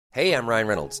Hey, I'm Ryan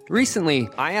Reynolds. Recently,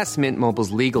 I asked Mint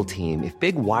Mobile's legal team if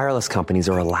big wireless companies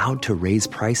are allowed to raise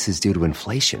prices due to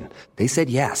inflation. They said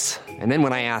yes. And then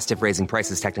when I asked if raising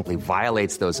prices technically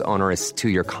violates those onerous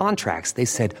two-year contracts, they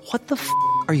said, "What the f***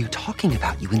 are you talking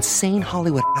about, you insane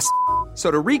Hollywood ass?" So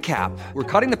to recap, we're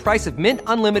cutting the price of Mint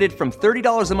Unlimited from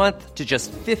 $30 a month to just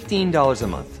 $15 a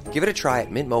month. Give it a try at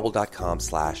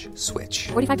mintmobile.com/switch.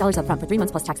 $45 up front for 3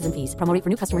 months plus taxes and fees. Promo rate for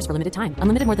new customers for limited time.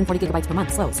 Unlimited more than 40 gigabytes per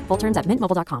month. Slows full terms at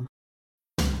mintmobile.com.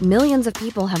 Millions of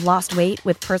people have lost weight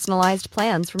with personalized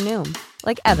plans from Noom.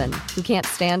 Like Evan, who can't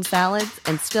stand salads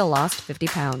and still lost 50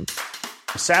 pounds.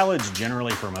 Salads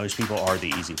generally for most people are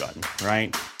the easy button,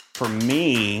 right? For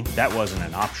me, that wasn't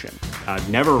an option. I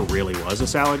never really was a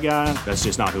salad guy. That's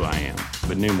just not who I am.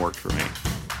 But Noom worked for me.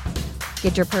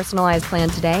 Get your personalized plan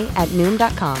today at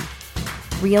Noom.com.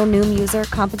 Real Noom user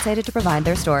compensated to provide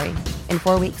their story. In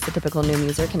 4 weeks, the typical Noom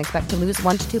user can expect to lose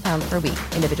 1 to 2 pounds per week.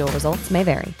 Individual results may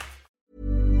vary.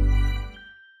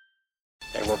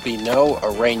 There will be no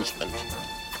arrangement,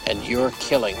 and you're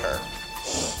killing her.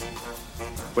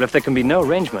 Well, if there can be no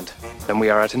arrangement, then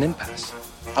we are at an impasse.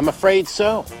 I'm afraid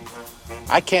so.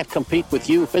 I can't compete with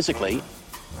you physically,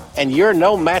 and you're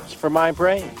no match for my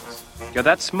brains. You're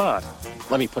that smart.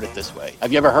 Let me put it this way.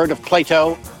 Have you ever heard of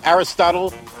Plato,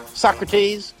 Aristotle,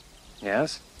 Socrates?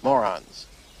 Yes? Morons.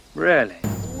 Really?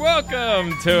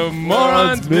 Welcome to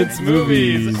Morons Meets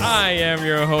Movies. I am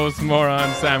your host,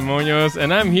 Moron Sam Munoz,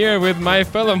 and I'm here with my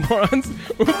fellow morons,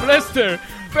 Lester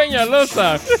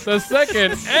Peñalosa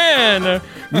II, and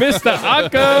Mr.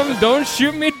 Akam, Don't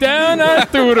Shoot Me Down,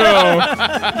 Arturo.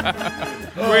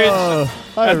 Which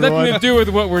has nothing to do with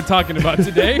what we're talking about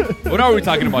today. What are we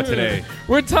talking about today?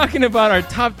 We're talking about our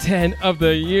top 10 of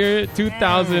the year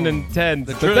 2010.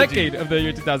 The decade of the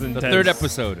year 2010. The third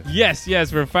episode. Yes,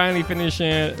 we're finally finishing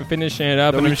it up.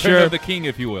 The and I'm Return sure of the King,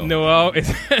 if you will. No,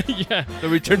 yeah. The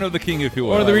Return of the King, if you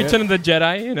will. Or the Return of the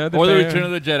Jedi, Or the Return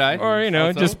of the Jedi. Or,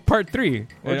 also. just part 3.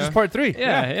 Or just part 3.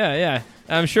 Yeah.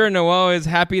 I'm sure Noel is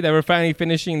happy that we're finally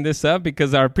finishing this up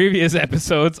because our previous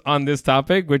episodes on this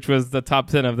topic, which was the top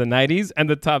 10 of the 90s and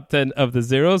the top 10 of the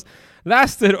zeros,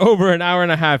 lasted over an hour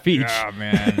and a half each. Yeah,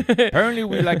 man. Apparently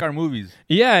we like our movies.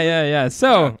 Yeah.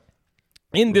 So,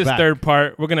 in this third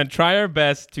part, we're going to try our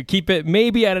best to keep it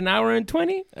maybe at an hour and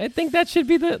 20. I think that should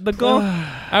be the goal.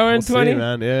 Hour and 20. See,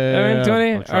 man. Yeah. Hour and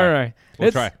 20. We'll try. All right.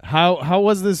 We'll try. How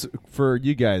was this for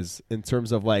you guys in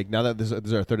terms of like now that this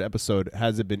is our third episode?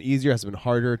 Has it been easier? Has it been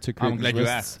harder to create? I'm glad you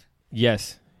asked.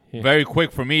 Yes. Yeah. Very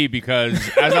quick for me because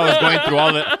as I was going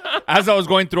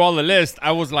through all the list,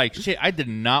 I was like, shit, I did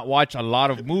not watch a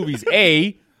lot of movies.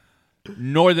 A,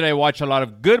 nor did I watch a lot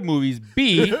of good movies.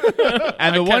 B,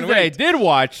 and the ones that I did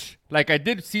watch, like I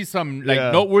did see some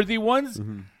noteworthy ones.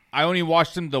 Mm-hmm. I only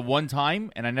watched them the one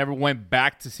time, and I never went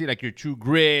back to see like your True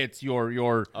Grits,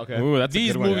 your okay. Ooh, that's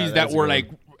these movies that were like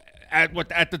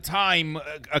at the time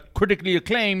critically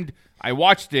acclaimed. I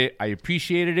watched it, I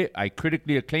appreciated it, I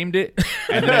critically acclaimed it,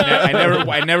 and then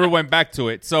I never went back to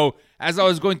it. So as I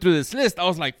was going through this list, I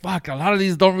was like, "Fuck!" A lot of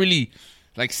these don't really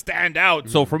like stand out.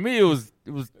 So for me, it was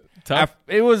tough.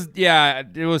 It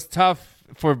was tough.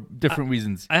 For different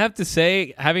reasons. I have to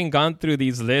say, having gone through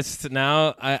these lists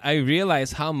now, I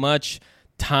realize how much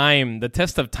time, the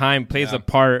test of time plays a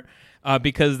part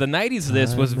because the 90s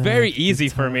list was very easy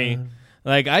for me.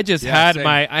 Like I just had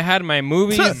my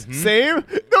movies. Same?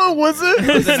 No, it wasn't.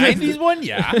 The 90s one?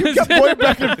 Yeah. You kept going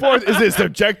back and forth. Is it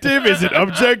subjective? Is it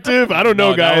objective? I don't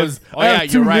know, guys.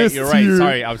 You're right.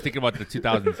 Sorry, I was thinking about the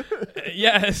 2000s.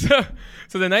 Yeah, so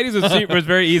the 90s was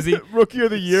very easy. Rookie of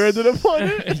the Year ended up on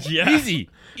it. Yeah.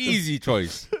 Easy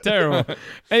choice. Terrible.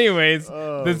 Anyways,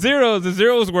 the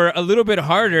zeros were a little bit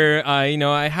harder.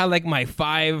 I had like my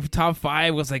top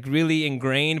five was like really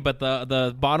ingrained, but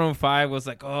the bottom 5 was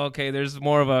like, oh, okay, there's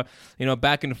more of a,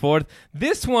 back and forth.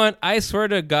 This one, I swear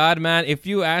to God, man, if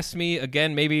you ask me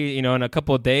again, maybe, in a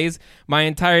couple of days, my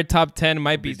entire top 10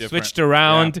 might be switched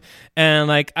around. Yeah. And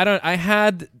like, I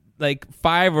had like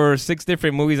 5 or 6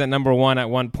 different movies at number 1 at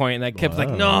one point, and I kept like,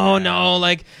 no,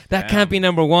 like that can't be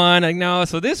number 1. Like, no.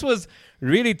 So this was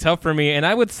really tough for me, and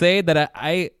I would say that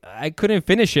I couldn't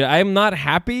finish it. I'm not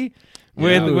happy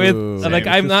with like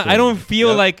I don't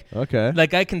feel like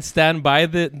I can stand by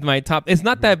my top. It's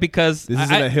not that because this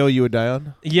isn't a hill you would die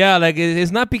on. Yeah, like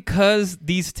it's not because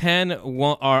these 10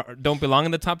 don't belong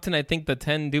in the top 10. I think the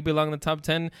 10 do belong in the top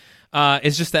 10.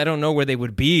 It's just that I don't know where they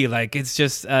would be. Like it's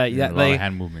just a lot of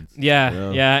hand movements. Yeah,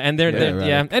 and they're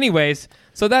right. Anyways,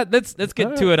 so let's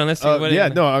get to it. Unless I'm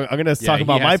gonna talk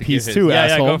about my piece too.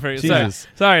 Asshole. Yeah, go for it. Jesus.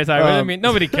 Sorry. I mean,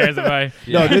 nobody cares if I.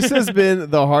 No, this has been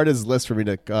the hardest list for me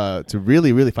to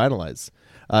really, really finalize.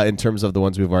 in terms of the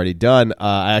ones we've already done.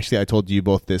 I told you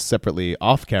both this separately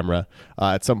off camera.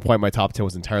 At some point, my top 10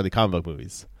 was entirely comic book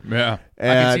movies. Yeah,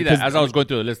 and I can see that. As I was going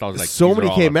through the list, I was like, so these are many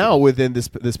all came up to out date. within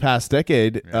this past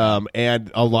decade,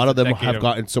 and a lot of them have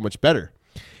gotten so much better.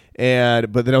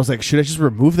 But then I was like, should I just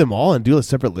remove them all and do a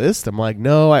separate list? I'm like,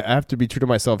 no, I have to be true to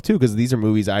myself too, because these are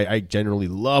movies I generally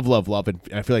love, and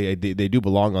I feel like they do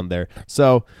belong on there.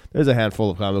 So there's a handful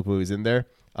of comic book movies in there.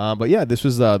 But yeah, this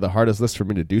was the hardest list for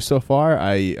me to do so far.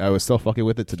 I was still fucking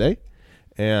with it today,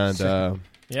 and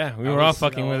yeah, we were all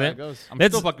fucking with it.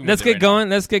 Let's get going.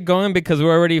 Let's get going because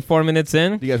we're already 4 minutes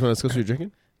in. Do you guys want to discuss what you're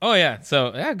drinking? Oh yeah,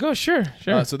 so yeah, go sure.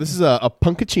 So this is a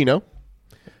Punkachino.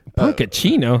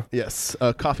 Punkachino? Yes,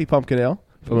 a coffee pumpkin ale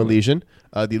from Elysian.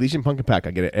 The Elysian Pumpkin Pack.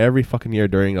 I get it every fucking year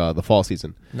during the fall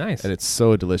season. Nice. And it's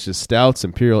so delicious. Stouts,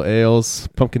 imperial ales,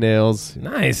 pumpkin ales.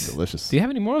 Nice. Delicious. Do you have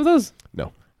any more of those?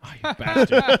 No. Oh, you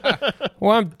bastard.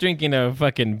 Well, I'm drinking a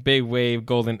fucking Big Wave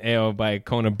Golden Ale by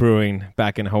Kona Brewing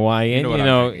back in Hawaii. And,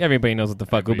 everybody knows what the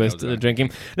fuck Uba's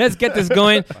drinking. Let's get this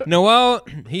going. Noel,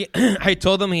 I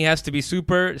told him he has to be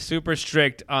super, super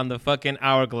strict on the fucking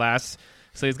hourglass.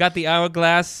 So he's got the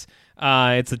hourglass.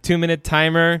 It's a 2-minute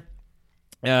timer.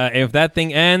 If that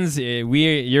thing ends,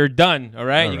 you're done. All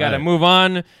right, you got to move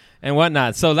on and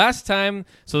whatnot. So last time,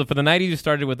 for the 90s, we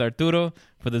started with Arturo.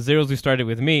 For the zeros, we started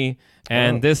with me.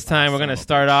 And this time, we're going to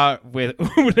start out with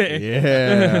Ule.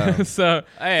 Yeah. So,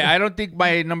 hey, I don't think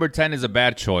my number 10 is a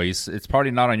bad choice. It's probably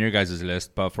not on your guys'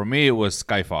 list, but for me, it was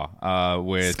Skyfall.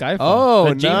 With Skyfall? Oh,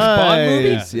 the James Bond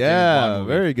movie? Yeah,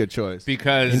 very good choice.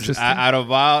 Because out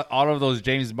of all of those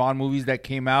James Bond movies that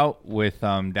came out with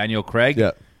Daniel Craig,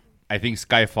 I think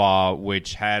Skyfall,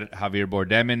 which had Javier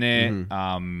Bardem in it,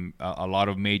 a lot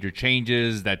of major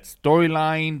changes, that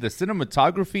storyline, the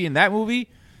cinematography in that movie,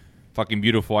 fucking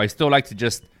beautiful. I still like to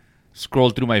just scroll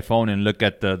through my phone and look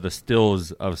at the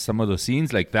stills of some of the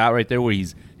scenes like that right there where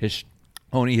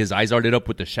only his eyes are lit up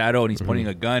with the shadow and he's pointing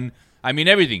a gun. I mean,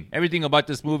 everything about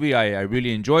this movie I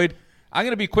really enjoyed. I'm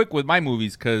going to be quick with my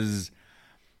movies because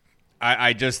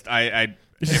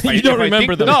you don't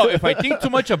remember them. No, if I think too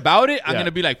much about it, I'm going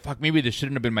to be like, fuck, maybe this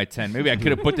shouldn't have been my 10. Maybe I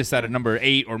could have put this at a number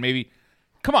 8 or maybe...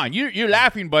 Come on, you're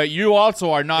laughing, but you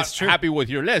also are not happy with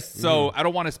your list. So I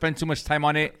don't want to spend too much time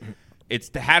on it.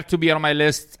 It had to be on my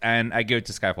list, and I give it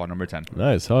to Skyfall, number 10.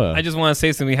 Nice. I just want to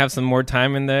say, since we have some more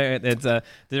time in there, it's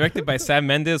directed by Sam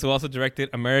Mendes, who also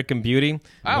directed American Beauty,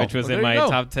 which was in my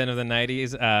top 10 of the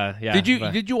 90s. Yeah.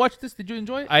 Did you watch this? Did you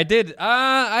enjoy it? I did.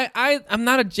 I'm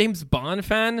not a James Bond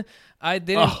fan. I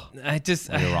didn't.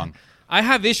 You're wrong. I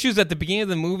have issues at the beginning of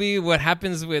the movie. What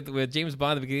happens with James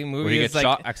Bond at the beginning of the movie? Where he gets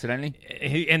shot accidentally?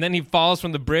 And then he falls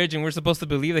from the bridge, and we're supposed to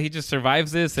believe that he just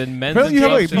survives this. And you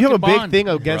have a big thing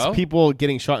against people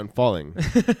getting shot and falling.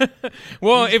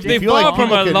 Well, if they fall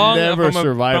from a long,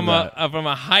 from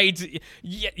a height,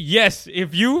 yes.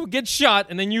 If you get shot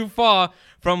and then you fall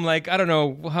from I don't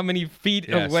know how many feet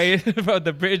away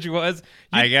the bridge was.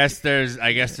 I guess there's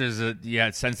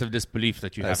a sense of disbelief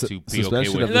that you have to be okay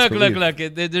with.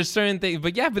 Look. There's certain things,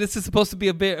 but this is supposed to be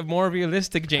a bit more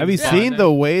realistic. James. Have you seen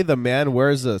the way the man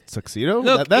wears a tuxedo?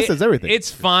 Look, that says everything.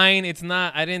 It's fine. It's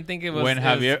not. I didn't think it was.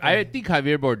 I think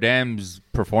Javier Bardem's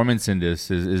performance in this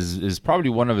is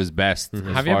probably one of his best. As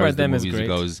Javier far as the Bardem is movies great.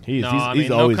 Goes. He's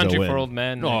no always Country a win. for Old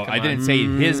Men. No, I didn't say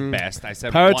his best. I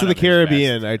said Pirates one of the his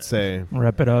Caribbean. best. I'd say.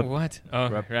 Wrap it up. What? Oh,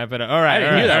 wrap it up. All right. I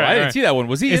didn't hear that. I didn't see that one.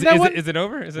 Was he in that one? Is it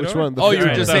over? Is it Which over? one? Oh, you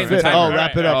were just saying the timer.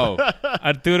 Wrap it up.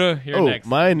 Arturo, you're next.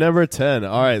 My number 10.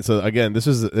 All right. So again, this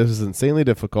is insanely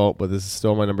difficult, but this is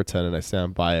still my number 10, and I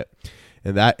stand by it.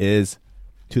 And that is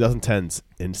 2010's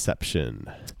Inception.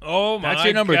 Oh my God. That's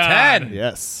your number 10.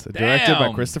 Yes, directed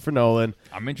by Christopher Nolan.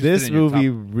 I'm interested This in your movie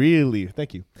top. really,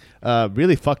 thank you,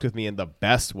 really fucked with me in the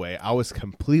best way. I was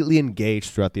completely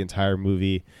engaged throughout the entire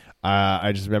movie.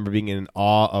 I just remember being in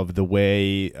awe of the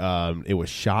way it was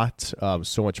shot.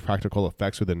 So much practical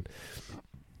effects within,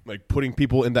 putting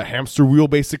people in the hamster wheel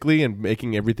basically and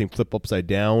making everything flip upside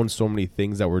down. So many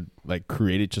things that were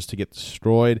created just to get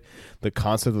destroyed. The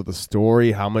concept of the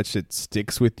story, how much it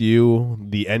sticks with you.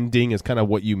 The ending is kind of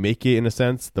what you make it in a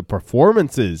sense. The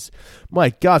performances,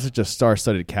 my God, such a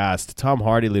star-studded cast. Tom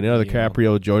Hardy, Leonardo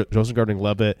DiCaprio, Joseph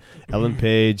Gordon-Levitt, Ellen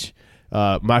Page,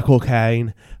 Michael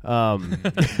Caine. We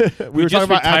were just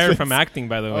retired from acting,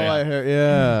 by the way. Oh, I heard,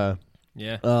 yeah.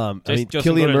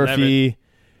 Cillian Murphy.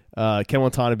 Ken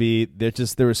Watanabe.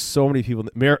 There were so many people.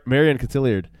 Marion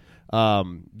Cotillard.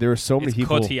 There were so many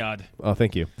people. Cotillard. Oh,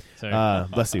 thank you. Sorry.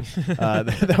 Bless you.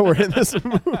 That were in this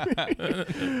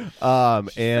movie.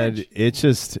 And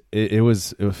it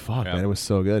was fuck, man. It was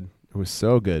so good. It was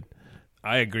so good.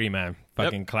 I agree, man.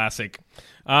 fucking classic.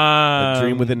 A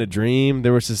Dream Within a Dream.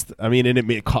 There was just, I mean, and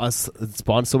it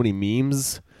spawned so many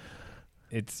memes.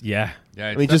 It's Yeah,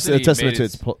 I mean, just a testament to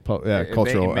its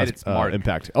cultural made its mark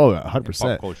impact. Oh, in pop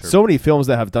 100%. culture. So many films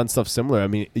that have done stuff similar. I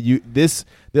mean,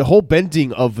 the whole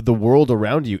bending of the world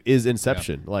around you is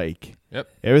Inception. Like,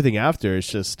 everything after is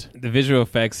just the visual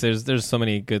effects. There's so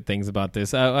many good things about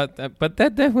this. But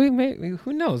that we may,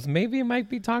 who knows? Maybe it might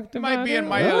be talked about. Might be in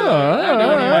my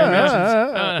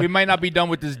we might not be done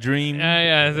with this dream.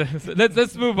 Yeah.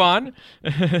 Let's move on.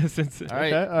 Since, all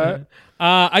right.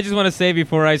 I just want to say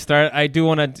before I start, I do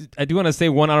want to say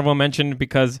one honorable mention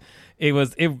because it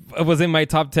was in my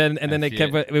top 10, and then they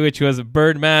kept it, which was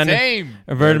Birdman. Same.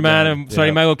 Birdman. Sorry,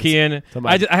 Michael Keaton.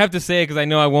 I have to say it because I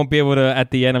know I won't be able to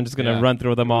at the end. I'm just gonna run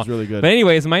through them all. It was really good. But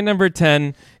anyways, my number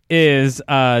 10 is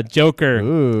Joker.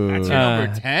 Ooh. That's your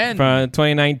number 10 from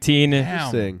 2019.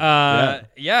 Interesting.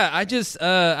 I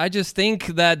just think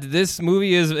that this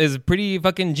movie is pretty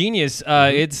fucking genius.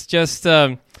 It's just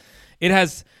it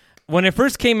has. When it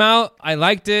first came out, I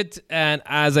liked it, and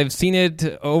as I've seen it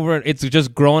over, it's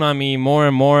just grown on me more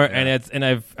and more, and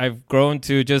I've grown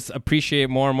to just appreciate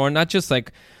more and more, not just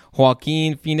like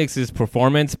Joaquin Phoenix's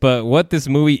performance, but what this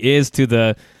movie is to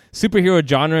the superhero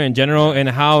genre in general, and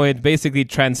how it basically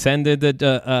transcended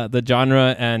the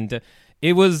genre, and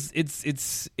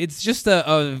it's just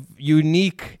a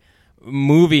unique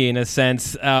movie in a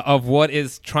sense of what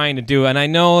it's trying to do. And I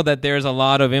know that there's a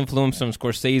lot of influence from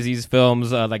Scorsese's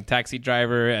films like Taxi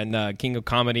Driver and King of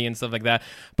Comedy and stuff like that,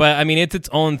 but I mean it's its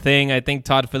own thing. I think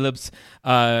Todd Phillips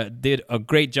did a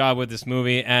great job with this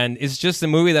movie, and it's just a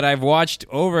movie that I've watched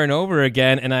over and over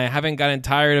again, and I haven't gotten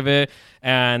tired of it.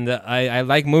 And I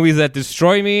like movies that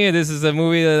destroy me. This is a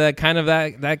movie that kind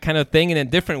of thing in a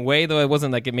different way, though it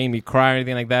wasn't like it made me cry or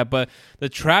anything like that, but the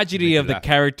tragedy of the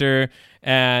character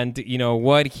and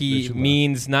what he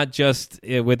means, not just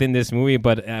within this movie,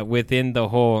 but within the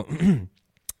whole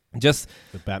just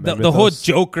the whole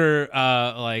Joker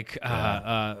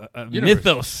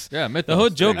mythos. Yeah, mythos. The whole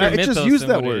Joker mythos. I just used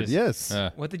that word. Yes.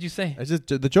 What did you say? I just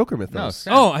the Joker mythos.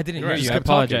 Oh, I didn't hear you. I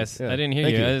apologize. I didn't hear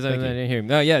you. I didn't hear you.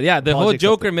 No, yeah. The whole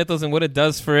Joker mythos and what it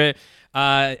does for it.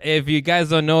 If you guys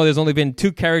don't know, there's only been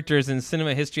 2 characters in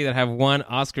cinema history that have won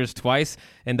Oscars twice,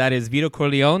 and that is Vito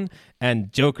Corleone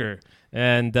and Joker.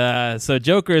 And so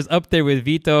Joker is up there with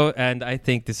Vito, and I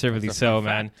think deservedly so,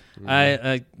 man.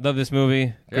 I love this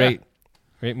movie. Great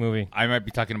movie. I might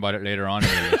be talking about it later on.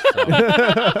 Maybe, so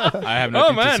I have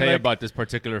nothing to say about this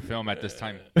particular film at this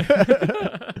time. Is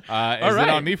it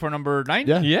on me for number 9?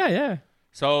 Yeah.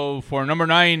 So for number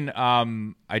 9,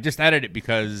 I just added it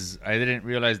because I didn't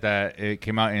realize that it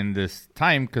came out in this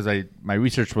time because my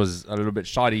research was a little bit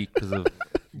shoddy because of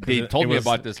they told me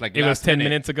about this like it was 10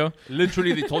 minutes ago.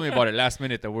 Literally, they told me about it last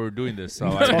minute that we were doing this. So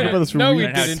I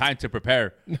didn't have time to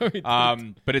prepare. No, we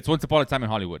didn't. But it's Once Upon a Time in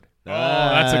Hollywood. Oh,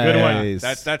 that's a good one.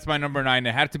 That's my number 9.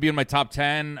 It had to be in my top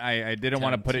 10. I didn't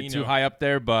want to put it too high up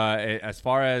there, but as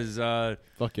far as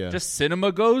just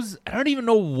cinema goes, I don't even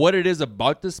know what it is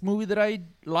about this movie that I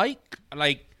like.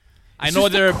 Like, I know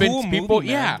there have been people.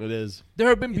 Movie, yeah, it is. There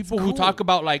have been people who talk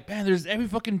about like, man, there's every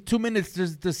fucking 2 minutes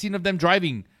there's the scene of them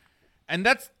driving, and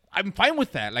I'm fine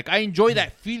with that. Like, I enjoy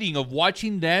that feeling of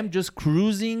watching them just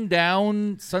cruising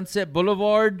down Sunset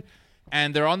Boulevard,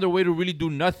 and they're on their way to really do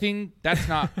nothing. That's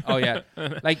not. Oh yeah,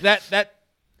 like that.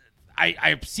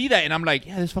 I see that, and I'm like,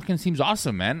 yeah, this fucking seems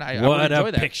awesome, man. I would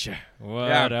enjoy that. Picture.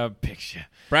 What a picture.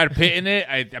 Brad Pitt in it.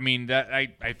 I mean, that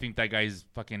I think that guy's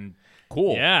fucking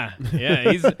cool. Yeah.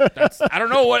 He's. I don't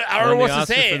know what to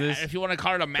say. If you want to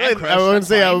call it a man crush, I wouldn't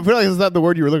say. I feel like it's not the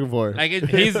word you were looking for. Like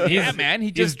he's yeah, man.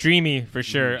 He's dreamy for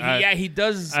sure. He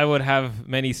does. I would have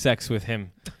many sex with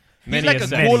him. He's like a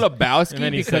cool Lebowski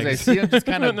because I see him just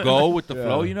kind of go with the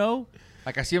flow, you know.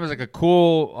 Like I see him as like a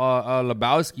cool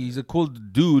Lebowski. He's a cool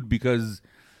dude because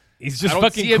he's just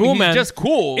fucking cool, man. He's just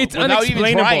cool. It's without unexplainable.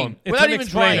 Even trying. Without even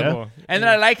trying. Yeah. And then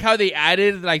I like how they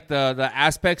added like the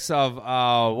aspects of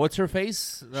what's her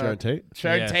face, Sharon Tate.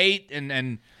 Sharon Tate,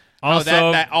 and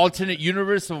also that alternate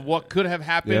universe of what could have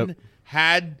happened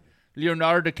had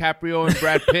Leonardo DiCaprio and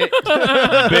Brad Pitt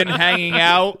been hanging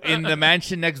out in the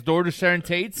mansion next door to Sharon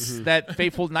Tate's that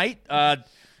fateful night.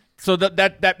 So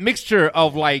that mixture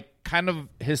of like kind of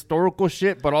historical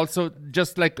shit, but also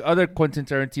just like other Quentin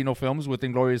Tarantino films with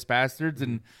Inglourious Bastards,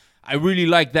 and I really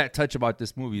like that touch about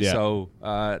this movie. Yeah. So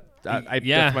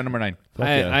that's my number 9.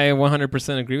 I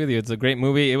 100% agree with you. It's a great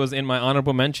movie. It was in my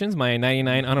honorable mentions, my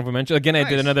 99 honorable mentions. Again, I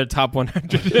did another top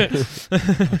 100.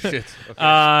 Shit. Okay.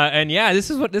 And yeah,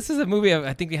 this is a movie.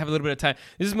 I think we have a little bit of time.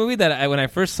 This is a movie that when I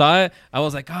first saw it, I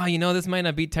was like, this might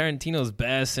not be Tarantino's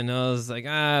best, and I was like,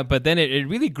 but then it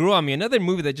really grew on me. Another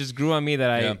movie that just grew on me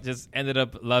that I just ended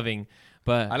up loving.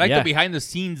 But I like the behind the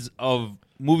scenes of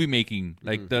movie making,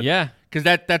 like because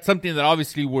that's something that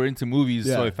obviously we're into movies,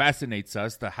 so it fascinates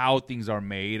us, how things are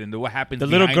made and what happens. The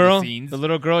behind the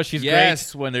little girl, she's great.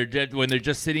 When they're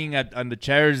just sitting on the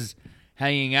chairs,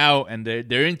 hanging out, and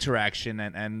their interaction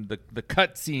and the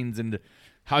cut scenes and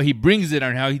how he brings it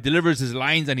and how he delivers his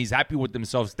lines and he's happy with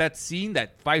themselves. That scene,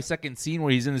 that 5-second scene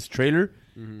where he's in his trailer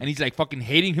and he's like fucking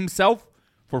hating himself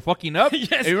for fucking up.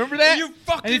 Yes. You remember that?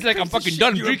 And he's like, I'm fucking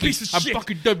done drinking. I'm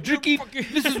fucking done drinking.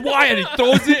 This is why. And he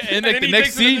throws it. And like the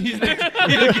next scene, he's like,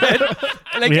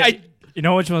 you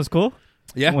know which one's cool?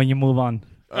 Yeah. When you move on.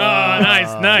 Oh,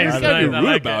 nice. You gotta be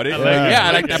rude about it.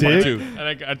 I like that part too. I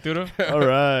like Arturo. All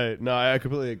right. No, I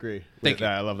completely agree. Thank you.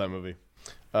 I love that movie.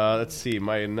 Let's see.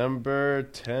 My number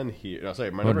 10 here. No,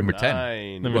 sorry. My number 10.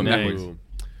 9. Number 9.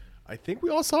 I think we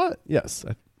all saw it. Yes.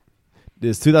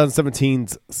 This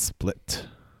 2017's Split.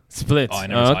 Split. Oh, I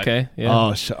never saw okay. it.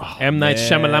 Yeah. M. Night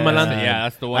Shyamalan. Yeah,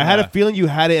 that's the one. I had a feeling you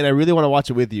had it, and I really want to watch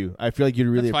it with you. I feel like you'd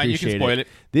really That's fine. appreciate You can spoil it.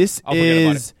 This I'll forget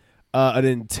about is an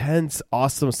intense,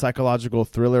 awesome psychological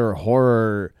thriller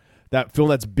horror. That film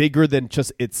that's bigger than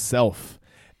just itself.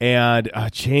 And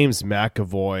James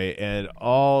McAvoy and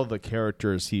all the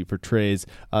characters he portrays.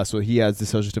 So he has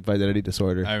dissociative identity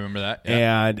disorder. I remember that.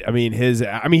 Yeah.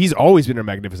 And he's always been a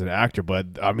magnificent actor,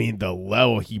 but the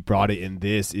level he brought it in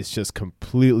this is just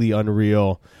completely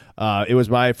unreal. It was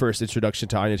my first introduction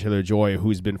to Anya Taylor-Joy,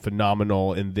 who's been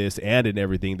phenomenal in this and in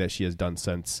everything that she has done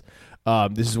since.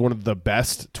 This is one of the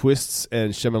best twists in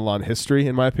Shyamalan history,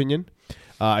 in my opinion.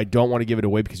 I don't want to give it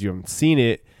away because you haven't seen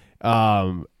it.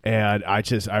 And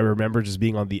I remember just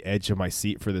being on the edge of my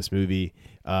seat for this movie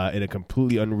in a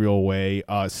completely unreal way.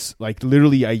 Like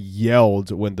literally, I yelled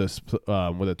when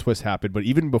the twist happened. But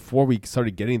even before we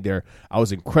started getting there, I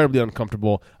was incredibly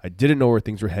uncomfortable. I didn't know where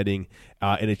things were heading,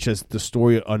 and it's just the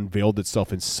story unveiled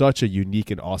itself in such a unique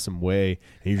and awesome way,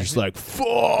 and you're just like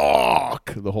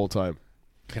 "fuck" the whole time.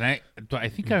 I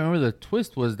think I remember the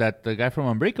twist was that the guy from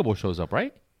Unbreakable shows up,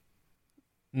 right?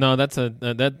 No, that's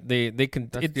they can.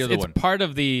 That's it's the other one. Part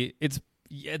of the. It's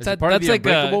part of the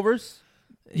Unbreakable verse.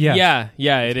 Yeah,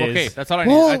 it is. Okay, that's all I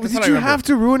need. Did you have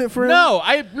to ruin it for him? No,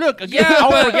 I'll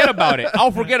forget about it.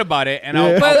 I'll forget about it, and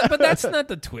but that's not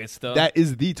the twist, though. That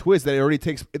is the twist that it already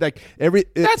takes. Like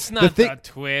that's not the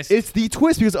twist. It's the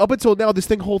twist because up until now, this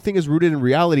whole thing is rooted in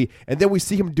reality, and then we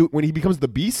see him do when he becomes the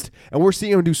Beast, and we're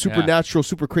seeing him do supernatural,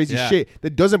 super crazy shit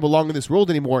that doesn't belong in this world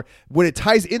anymore. When it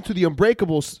ties into the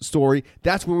Unbreakable story,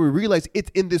 that's when we realize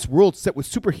it's in this world set with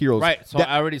superheroes. Right. So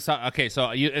I already saw. Okay,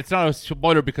 so it's not a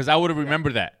spoiler because I would have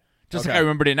remembered that. Just like I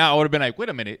remembered it now, I would have been like, wait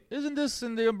a minute, isn't this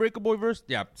in the Unbreakable verse?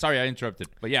 Yeah, sorry, I interrupted.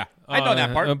 But yeah, I know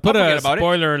that part. Put a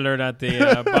spoiler alert at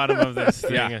the bottom of this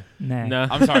thing. Yeah. Nah. No.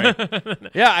 I'm sorry.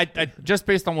 Yeah, I just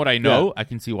based on what I know, I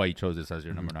can see why you chose this as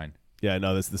your number 9. Yeah,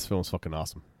 no, this film's fucking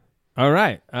awesome. All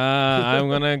right. I'm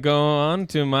going to go on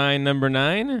to my number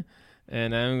 9,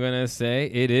 and I'm going to say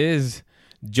it is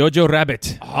Jojo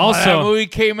Rabbit. That movie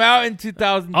came out in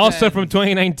 2010. Also from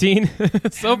 2019.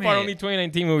 So far, only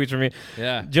 2019 movies for me.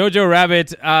 Yeah. Jojo Rabbit.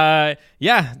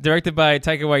 Directed by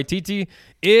Taika Waititi.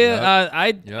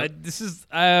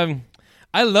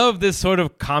 I love this sort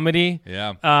of comedy.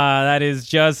 Yeah. That is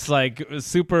just like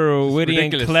super witty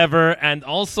ridiculous. and clever, and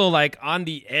also like on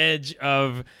the edge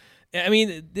of. I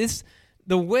mean,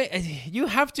 the way you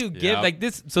have to give like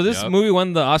this. So this movie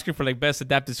won the Oscar for like best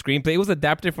adapted screenplay. It was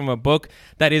adapted from a book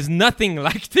that is nothing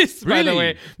like this. By the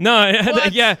way, no,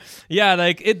 yeah.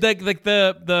 Like it, like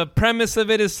the premise of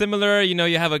it is similar. You know,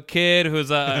 you have a kid who's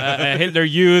a Hitler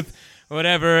Youth,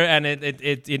 whatever, and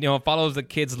it follows the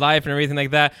kid's life and everything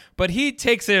like that. But he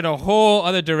takes it in a whole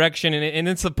other direction, and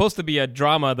it's supposed to be a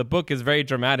drama. The book is very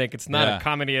dramatic. It's not a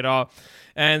comedy at all.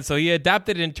 And so he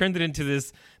adapted it and turned it into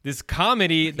this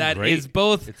comedy that is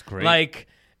both like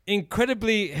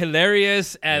incredibly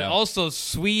hilarious and also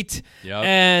sweet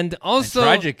and also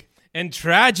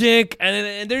tragic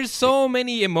and there's so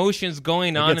many emotions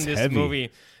going on in this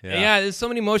movie. Yeah, there's so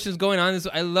many emotions going on.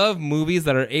 I love movies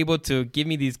that are able to give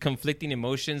me these conflicting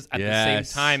emotions at the same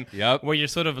time. Where you're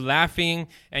sort of laughing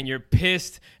and you're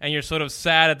pissed and you're sort of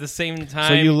sad at the same time.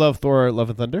 So you love Thor: Love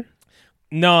and Thunder?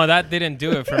 No, that didn't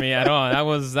do it for me at all. That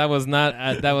was not.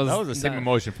 That was the same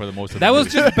emotion for the most of that the was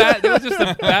movie. just bad. That was just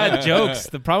the bad jokes.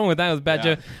 The problem with that was bad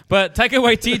jokes. But Taika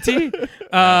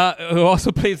Waititi, who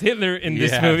also plays Hitler in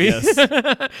this movie,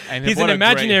 And he's what an a great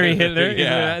imaginary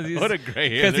Hitler. What a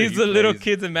great Hitler because he's he the little plays.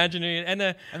 kid's imaginary. And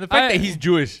the fact that he's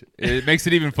Jewish, it makes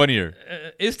it even funnier.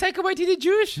 is Taika Waititi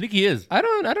Jewish? I think he is. I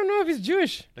don't know if he's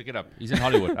Jewish. Look it up. He's in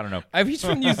Hollywood. I don't know. He's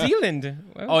from New Zealand.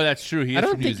 Oh, that's true. He is I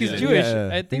don't from think New he's Zealand. Jewish. Yeah.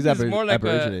 I think He's he's more like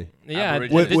Aborigine.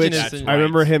 Aborigine. Which indigenous. That's I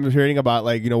remember him hearing about,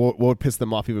 like, what would piss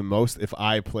them off even most if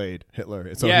I played Hitler.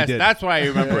 And so Yes, he did. that's why I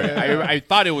remember it. I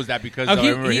thought it was that because I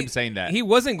remember him saying that. He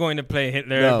wasn't going to play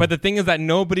Hitler, No. but the thing is that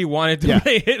nobody wanted to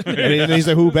play Hitler. And he's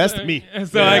like, who best? Me.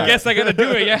 So I guess I gotta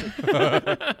do it.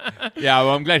 Yeah. Yeah,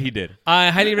 well, I'm glad he did. I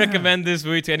highly recommend this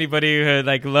movie to anybody who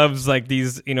like loves like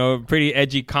these, pretty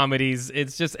edgy comedies.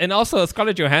 It's just, and also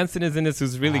Scarlett Johansson is in this,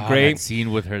 who's really great. That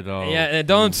scene with her though. Yeah,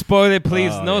 don't spoil it,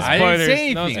 please. No I spoilers. didn't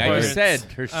say No anything. I spoilers. just said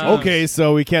her scene. Okay,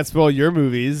 so we can't spoil your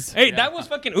movies. Hey, that was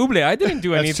fucking Uble. I didn't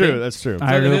do anything. That's true. All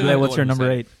right, this is Ruble, what's the your one who number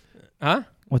said 8? Huh?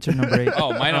 What's your number 8?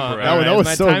 Oh, my number. That eight. was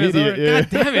My so time is immediate. over. Yeah. God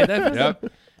damn it. That was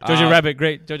Yep. Jojo Rabbit,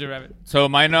 great. Jojo Rabbit. So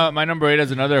my number 8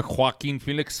 is another Joaquin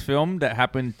Phoenix film that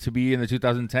happened to be in the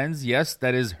 2010s. Yes,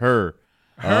 that is Her.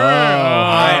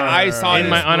 I saw in this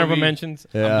my honorable movie. mentions.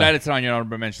 Yeah. I'm glad it's on your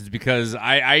honorable mentions because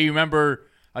I remember,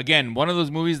 again, one of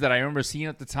those movies that I remember seeing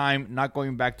at the time, not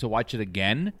going back to watch it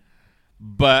again.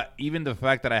 But even the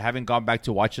fact that I haven't gone back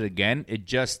to watch it again, it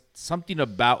just something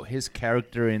about his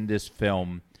character in this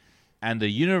film and the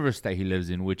universe that he lives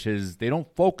in, which is they don't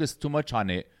focus too much on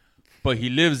it, but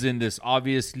he lives in this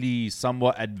obviously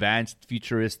somewhat advanced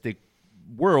futuristic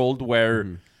world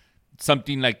where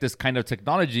something like this kind of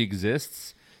technology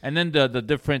exists. And then the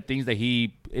different things that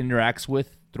he interacts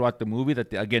with throughout the movie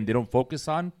that, they don't focus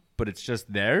on, but it's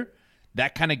just there.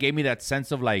 That kind of gave me that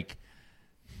sense of like,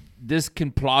 this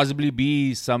can plausibly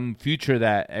be some future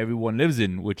that everyone lives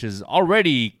in, which is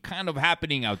already kind of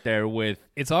happening out there with...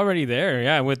 It's already there,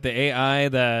 yeah, with the AI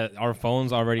that our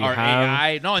phones already our have.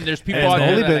 AI. No, and there's people And out it's there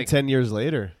only that, been like, 10 years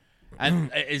later.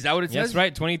 And is that what it says? That's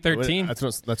right, 2013. That's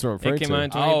what I'm referring It came to. out in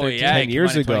 2013. Oh, yeah. 10 it came years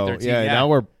out in ago. 2013, Yeah, yeah. now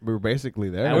we're basically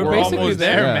there. And We're we're basically almost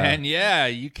there. there, man. Yeah,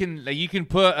 you can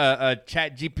put a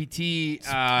Chat GPT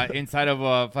inside of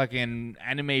a fucking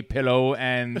anime pillow,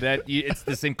 and it's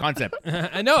the same concept.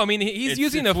 I know. I mean, he's It's-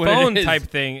 using it's a what it phone is. type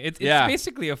thing. It's Yeah.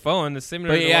 basically a phone,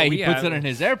 similar But to yeah, what we he puts have. it in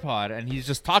his AirPod, and he's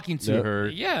just talking to Yep. her.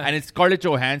 Yeah. and it's Scarlett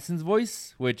Johansson's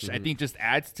voice, which I think just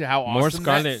adds to how More awesome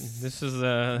Scarlet. that's- This is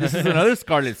This is another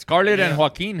Scarlett. Scarlett and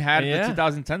Joaquin had Yeah. the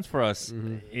 2010s for us.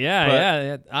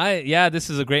 Yeah. This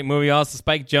is a great movie. Also,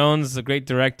 Spike Jonze is a great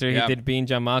director. Yeah. He did Being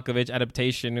John Malkovich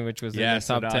adaptation, which was in the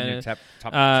so top down in 10.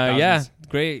 top Yeah,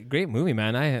 2000s. great movie,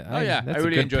 man. I that's a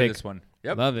really good enjoyed pick. this one.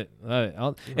 Yep. Love it.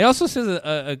 It also says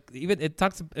even it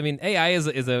talks. I mean, AI is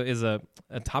a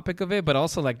topic of it, but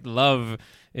also like love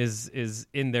is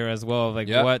in there as well. Like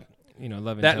Yep. what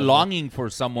love and That entails. longing for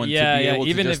someone to be able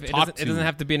even to if just it talk doesn't, to. it doesn't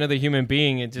have to be another human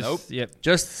being. It just Nope. Yep.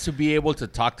 Just to be able to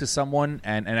talk to someone,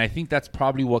 and I think that's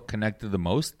probably what connected the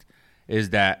most,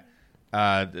 is that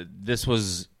this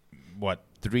was,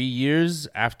 3 years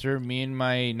after me and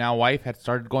my now wife had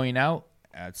started going out.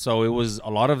 So it was a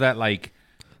lot of that, like,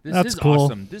 this That's is cool.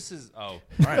 awesome. This is, all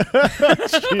right. We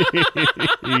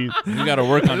got to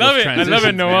work on love those it. I love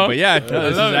it, transitions, Noel. man. But yeah, this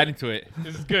is love it. adding to it.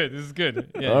 This is good. This is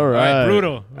good. Yeah. All right.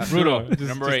 Brutal. Brutal. Just,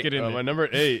 Number just 8. Get in My there. number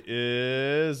 8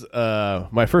 is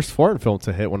my first foreign film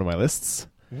to hit one of my lists.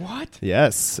 What?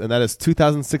 Yes, and that is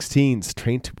 2016's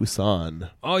Train to Busan.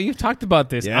 Oh, you've talked about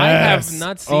this. Yes. I have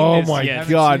not seen Oh this my yet.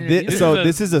 god! Haven't seen it either.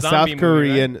 This is a zombie South movie,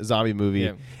 Korean zombie movie,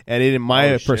 Yeah. and in my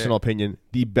Oh, shit. personal opinion,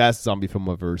 the best zombie film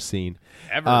I've ever seen.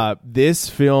 Ever. This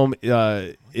film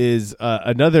is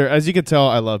another. As you can tell,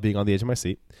 I love being on the edge of my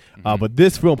seat. But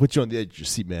this film puts you on the edge of your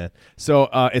seat, man. So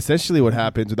essentially, what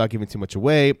happens, without giving too much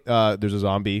away, there's a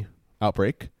zombie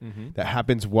outbreak that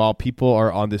happens while people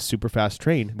are on this super fast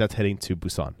train that's heading to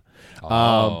Busan.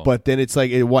 But then it's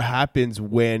like what happens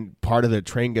when part of the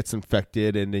train gets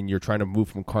infected and then you're trying to move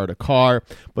from car to car.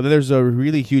 But then there's a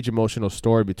really huge emotional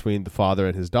story between the father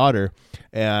and his daughter.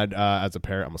 And as a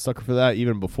parent, I'm a sucker for that.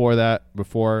 Even before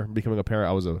becoming a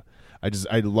parent,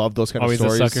 I love those kind Always of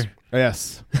a stories. sucker.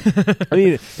 Yes. I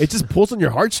mean, it just pulls on your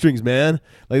heartstrings, man.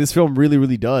 Like this film really,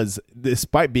 really does,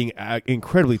 despite being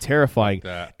incredibly terrifying.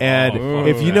 That. And Oh,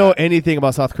 if you fuck know that. anything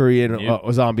about South Korean Yep.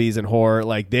 zombies and horror,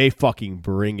 like they fucking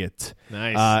bring it.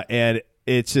 Nice. And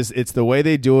it's the way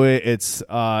they do it. It's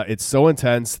so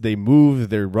intense. They move,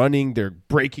 they're running, they're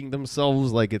breaking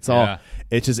themselves. Like it's Yeah.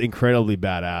 just incredibly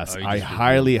badass. Oh, you I just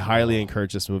highly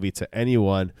encourage this movie to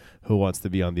anyone who wants to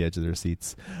be on the edge of their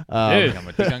seats. Dude. I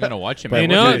think I'm gonna watch it. But You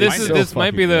Man. know, What's it? this it's is so this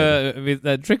might be fucking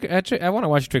the trick. I want to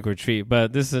watch Trick or Treat,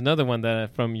 but this is another one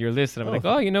that from your list, and I'm like,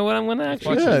 oh, you know what? I'm gonna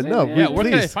actually. Yeah, watch no, this. Yeah, where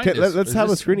can I please. find this? Let's Is have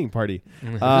a this- screening party.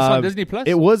 Is this on Disney Plus?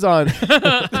 It was on.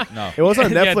 No. It was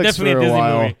on Yeah, Netflix definitely for a a Disney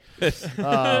while. movie.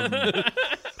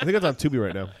 I think it's on Tubi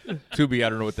right now. Tubi, I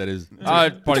don't know what that is. I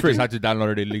probably just had to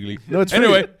download it illegally. No, it's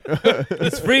anyway.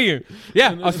 It's free.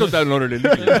 Yeah, I'll still download it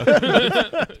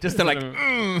illegally. Just to like, Son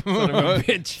of a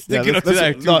bitch. stick it up to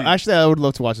that. no, Tubi. actually, I would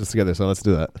love to watch this together. So let's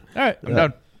do that. All right, I'm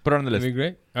down. Put it on the That'd list. be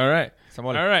great. All right.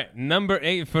 Someone- All right. Number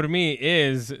 8 for me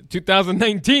is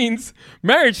 2019's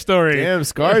Marriage Story. Damn,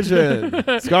 Scarlett.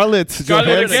 Scarlett Scarlett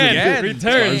Johansson. again.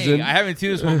 Returns. Dang, I haven't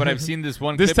seen this one, but I've seen this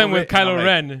one. This clip time of with it, and I'm Kylo like,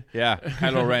 Ren. Yeah,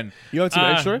 Kylo Ren. You haven't seen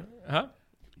Marriage Story? Huh?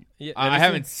 Yeah, I never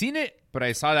haven't seen it, but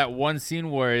I saw that one scene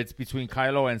where it's between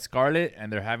Kylo and Scarlett,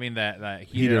 and they're having that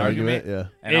heated argument. Yeah.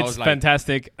 And I It's was like,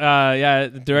 fantastic. Yeah,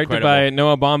 directed Incredible. by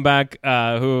Noah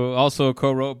Baumbach, who also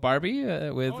co-wrote Barbie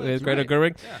with Greta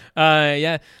Gerwig.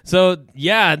 Yeah. So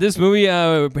yeah, this movie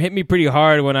hit me pretty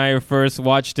hard when I first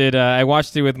watched it. I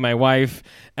watched it with my wife,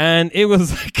 and it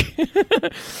was like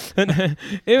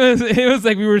it was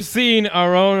like we were seeing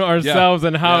ourselves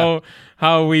and how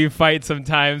we fight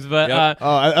sometimes. But Yep.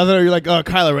 I thought you were like, oh,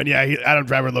 Kylo Ren. Yeah, Adam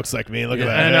Driver looks like me. Look at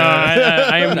I that. know.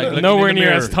 I Like am looking nowhere in the near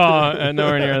mirror. as tall.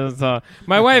 Nowhere near as tall.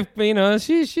 My wife, you know,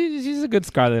 she's a good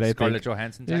Scarlett. I Scarlett think.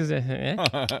 Johansson. She's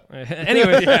type.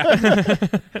 Anyway,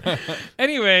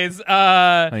 anyways, you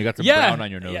got some yeah, brown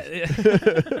on your nose. yeah.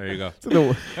 There you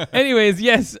go. Anyways,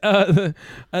 yes,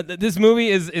 this movie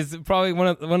is probably one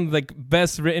of the like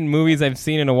best written movies I've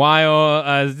seen in a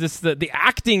while. Just the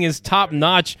acting is top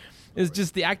notch. It's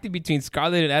just the acting between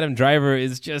Scarlett and Adam Driver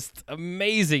is just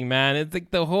amazing, man. It's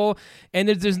like the whole, and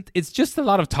it's just a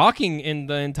lot of talking in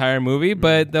the entire movie,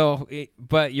 but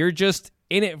you're just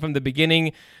in it from the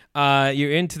beginning.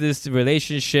 You're into this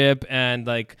relationship and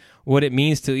like what it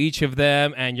means to each of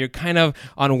them, and you're kind of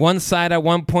on one side at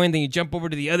one point, then you jump over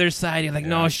to the other side. You're like,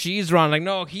 no, she's wrong. Like,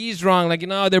 no, he's wrong. Like,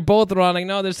 no, they're both wrong. Like,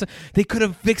 no, they could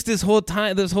have fixed this whole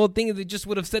thing. If they just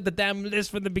would have said the damn list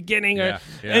from the beginning. And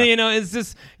you know, it's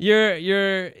just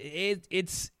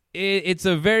it's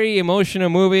a very emotional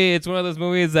movie. It's one of those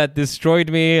movies that destroyed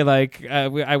me. Like,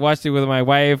 I watched it with my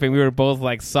wife, and we were both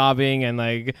like sobbing and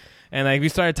we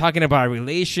started talking about our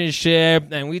relationship,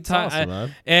 and we talked, awesome,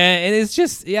 man. and it's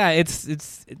just, it's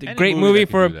a Any great movie movie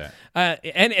that for, can do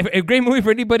and a great movie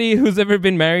for anybody who's ever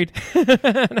been married, So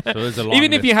there's a long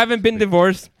even if list. you haven't been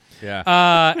divorced.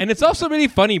 Yeah. And it's also really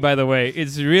funny, by the way.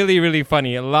 It's really, really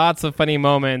funny. Lots of funny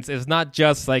moments. It's not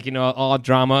just like, you know, all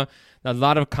drama. A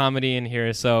lot of comedy in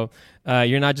here. So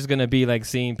you're not just gonna be like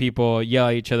seeing people yell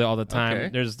at each other all the time. Okay.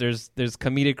 There's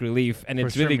comedic relief, and For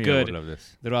it's sure really Mia would good love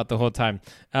this. throughout the whole time.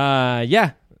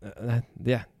 Yeah.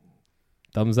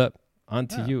 Thumbs up. On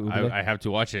to you. Ube. I have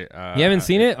to watch it. You haven't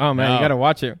seen it? Oh man, no. you gotta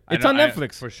watch it. I It's know- on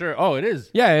Netflix. for sure. Oh, it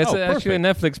is. Yeah, it's Oh, actually a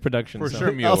perfect. Netflix production. For so.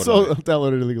 sure, Mia would Also love it.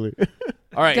 download it illegally.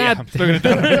 All right, yeah, God. I'm still gonna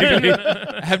download it illegally.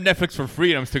 I have Netflix for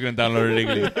free, and I'm still gonna download it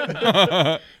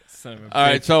illegally. Son of a All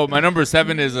right, bitch. so my number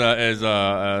 7 is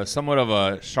somewhat of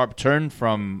a sharp turn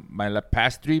from my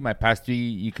past three. My past three,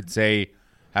 you could say,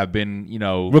 have been, you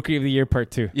know, Rookie of the Year Part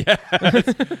 2. yeah,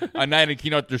 a night in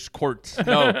Keynoter's court.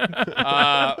 No,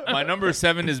 my number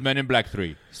 7 is Men in Black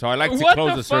 3. So I like to What close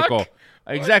the the circle. fuck?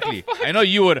 Exactly. I know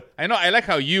you would. I like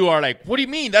how you are like, what do you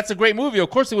mean? That's a great movie. Of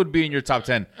course it would be in your top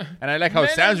 10. And I like how Men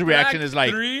in Sam's reaction Black is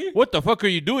like, 3? what the fuck are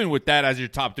you doing with that as your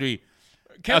top 3?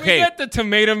 Can Okay. we get the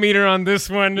tomato meter on this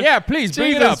one? Yeah, please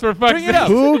bring it Jesus, up. for fuck's Bring it up.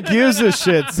 Who gives a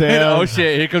shit, Sam? Oh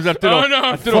shit! Here comes Arturo. Oh, no.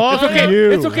 Arturo. Fuck It's okay.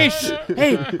 you. It's okay.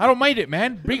 Hey, I don't mind it,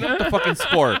 man. Bring up the fucking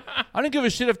score. I don't give a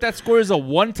shit if that score is a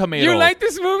 1 tomato. You like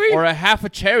this movie? or a half a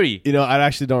cherry. You know, I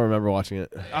actually don't remember watching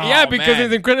it. Yeah, Oh, because man.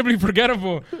 it's incredibly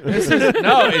forgettable. No, it's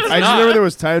I just remember there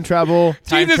was time travel.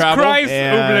 Time Jesus travel. Christ,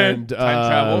 And Ooblen. Time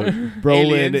travel. Brolin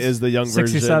Aliens. is the young version,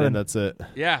 67. and that's it.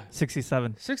 Yeah.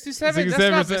 67. 67. That's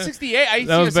not 67%. 68. I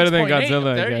That see was a better than 6.8 Godzilla,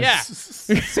 up there. I Yeah. guess.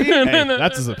 Hey,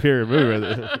 that's a superior movie.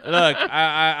 Right there. Look,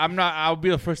 I'm not. I'll be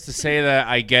the first to say that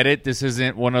I get it. This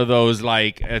isn't one of those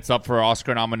like it's up for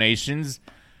Oscar nominations.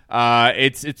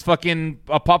 It's fucking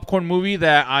a popcorn movie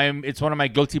that It's one of my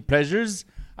guilty pleasures.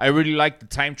 I really like the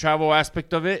time travel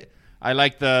aspect of it. I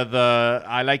like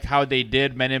I like how they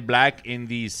did Men in Black in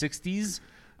the 60s.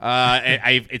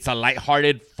 It's a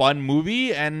lighthearted, fun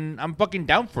movie, and I'm fucking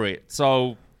down for it.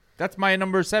 So that's my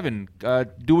number 7.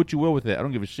 Do what you will with it. I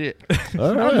don't give a shit. All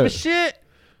I don't give a right. shit.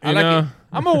 I You like know- it.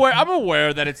 I'm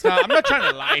aware that it's not. I'm not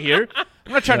trying to lie here.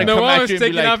 I'm not trying to come Noah at is you and be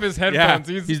taking like, off his headphones.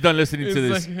 Yeah, he's done listening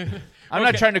to It's this. like- I'm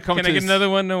not trying to come Can to I get this. another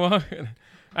one, Noah?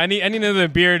 I need another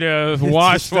beer to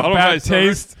wash the swallow my bad stomach.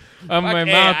 taste of my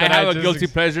Hey, mouth. I That have a just- guilty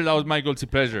pleasure. That was my guilty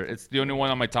pleasure. It's the only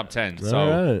one on my top 10. So,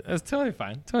 All right. That's totally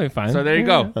fine. Totally fine. so there you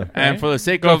go. Okay. And for the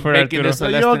sake Go of for it, making Arturo. this a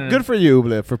You less know, than good for you,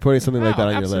 Blip, for putting something like No, that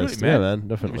on your absolutely, list. man. Yeah, man,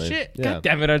 definitely. Shit. Yeah. God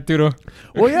damn it, Arturo.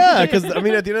 Well, yeah, because I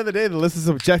mean, at the end of the day, the list is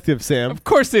subjective, Sam. Of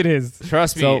course it is.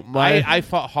 Trust me, So I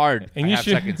fought hard. And I you have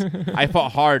should- seconds. I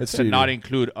fought hard That's to true, not dude.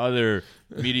 include other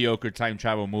mediocre time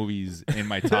travel movies in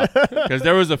my top because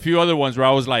there was a few other ones where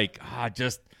I was like,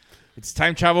 it's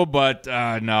time travel, but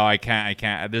no, I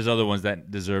can't. There's other ones that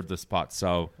deserve the spot,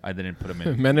 so I didn't put them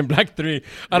in. Men in Black 3.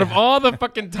 Out of all the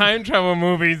fucking time travel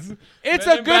movies, It's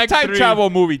Men a in good Black time 3. travel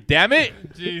movie. Damn it!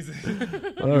 Jesus.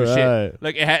 All right. Shit.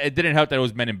 Like it didn't help that it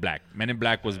was Men in Black. Men in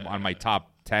Black was on my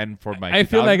top 10 for my. I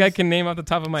feel like I 2000s. can name off the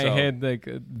top of my So- head like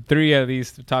 3 of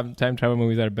these top time travel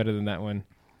movies that are better than that one.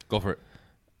 Go for it.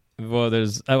 Well,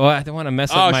 there's. I don't want to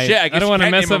mess Oh, up my. shit, I guess don't you want to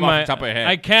can't mess name up them off my. the top of your head.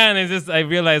 I can. It's just I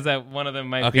realize that one of them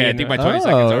might be. Okay, I in think my the- 20 Oh,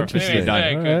 seconds are interesting. Anyways, done.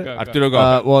 okay, Alright. go. Arturo,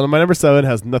 go. Well, my number 7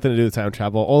 has nothing to do with time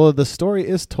travel, although the story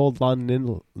is told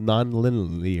non-linear.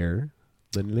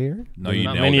 Linear? No, you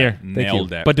Not nailed linear. that. Thank you. Nailed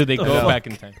that. But do they go back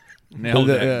in time? Nailed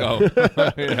that. Yeah. Go.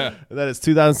 Yeah. That is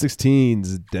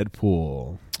 2016's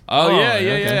Deadpool. Oh, yeah,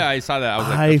 okay. I saw that. I was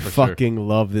like, I that's for sure. fucking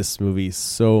love this movie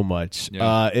so much.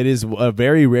 Yeah. It is a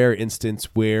very rare instance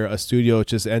where a studio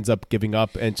just ends up giving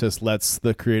up and just lets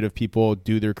the creative people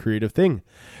do their creative thing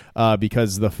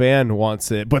because the fan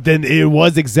wants it. But then it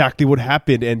was exactly what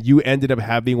happened, and you ended up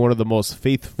having one of the most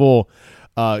faithful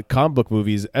comic book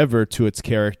movies ever to its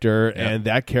character, and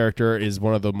that character is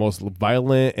one of the most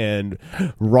violent and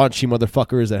raunchy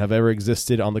motherfuckers that have ever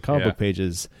existed on the comic book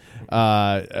pages.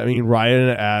 I mean,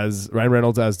 Ryan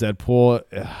Reynolds as Deadpool.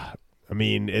 I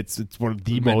mean, it's one of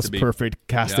the Meant to most be. perfect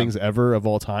castings ever of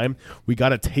all time. We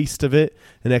got a taste of it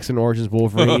in X-Men Origins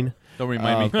Wolverine. Don't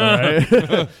remind me. All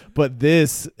right. But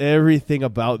everything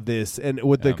about this, and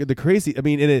with the crazy, I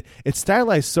mean, and it's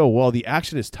stylized so well. The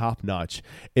action is top notch.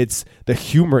 The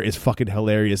humor is fucking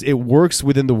hilarious. It works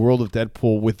within the world of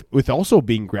Deadpool with also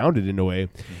being grounded in a way,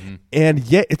 and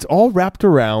yet it's all wrapped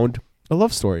around a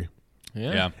love story.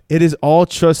 Yeah. It is all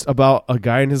just about a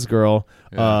guy and his girl,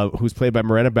 who's played by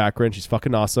Miranda Baccarin. She's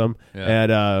fucking awesome,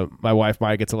 and my wife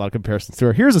Maya gets a lot of comparisons to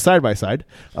her. Here's a side by side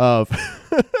of.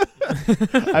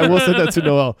 I will send that to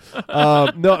Noel.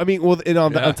 No, I mean, well, and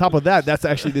on top of that, that's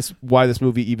actually why this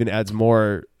movie even adds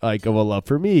more like of a love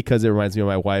for me, because it reminds me of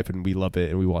my wife, and we love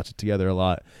it, and we watch it together a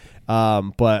lot.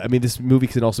 But I mean, this movie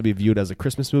can also be viewed as a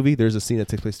Christmas movie. There's a scene that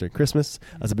takes place during Christmas.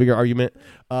 That's a bigger argument.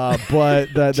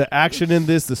 But the action in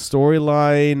this, the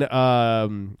storyline, I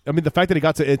mean, the fact that it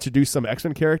got to introduce some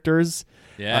X-Men characters.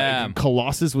 Yeah.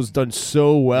 Colossus was done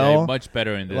so well. Yeah, much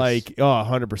better in this. Like,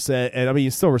 100%. And I mean, you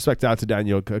still respect out to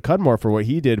Daniel Cudmore for what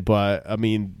he did, but I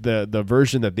mean, the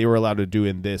version that they were allowed to do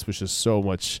in this was just so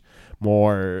much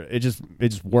more. It just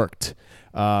worked.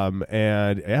 And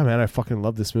yeah, man, I fucking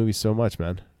love this movie so much,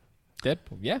 man.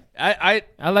 Deadpool. Yeah. I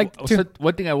like so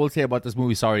one thing I will say about this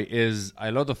movie, is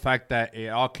I love the fact that it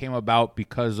all came about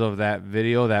because of that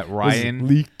video that Ryan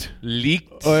leaked.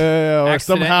 Oh, yeah. Or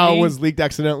somehow accidentally. was leaked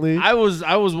accidentally. I was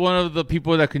one of the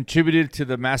people that contributed to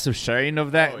the massive sharing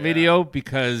of that video,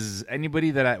 because anybody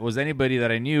that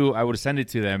I knew, I would send it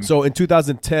to them. So in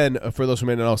 2010, for those who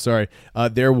may not know,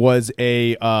 there was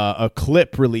a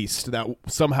clip released that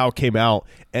somehow came out,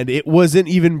 and it wasn't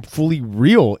even fully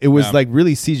real. It was like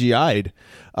really CGI'd. It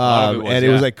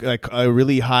was like a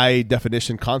really high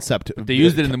definition concept. They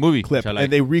used it in the movie clip, which I like.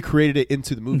 and they recreated it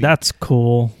into the movie. That's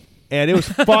cool. And it was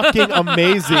fucking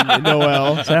amazing,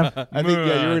 Noel. I think you were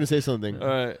going to say something.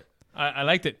 I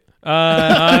liked it.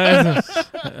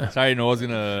 Sorry, Noel's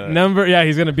gonna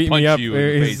he's gonna beat me punch up. you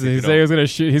in the He face if said you he was gonna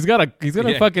shoot. He's got a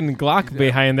fucking Glock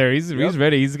behind there. He's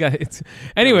ready. He's got it.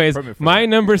 Anyways, permit for my that.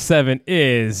 number 7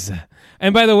 is,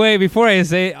 and by the way, before I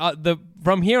say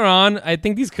from here on, I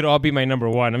think these could all be my number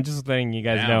 1. I'm just letting you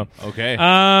guys know. Okay.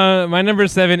 My number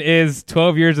 7 is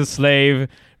 12 Years a Slave,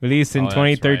 released in Oh, that's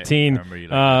right. 2013. I remember you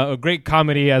liked A great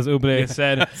comedy, as Uble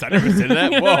said. I never said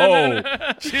that.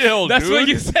 Whoa, chill, That's dude. what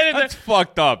you said. That's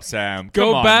fucked up, Sam. Go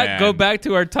Come on, back, man. go back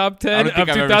to our top 10 don't of think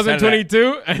I've ever said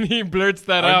 2022, and he blurts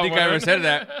that I out. don't think I ever said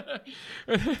that.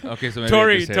 Okay, so maybe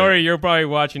I just said Tori, it. you're probably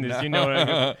watching this. You know what I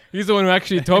mean. He's the one who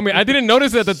actually told me. I didn't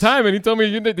notice it at the time, and he told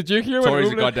me, did you hear what Tori's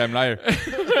a Uble- goddamn liar.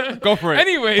 Go for it.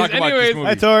 Anyways, Talk about this movie.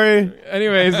 Hi, Tori.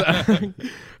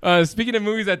 Anyways, speaking of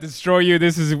movies that destroy you,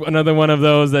 this is another one of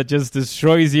those that just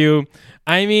destroys you.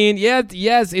 I mean,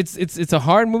 yes, it's a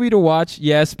hard movie to watch,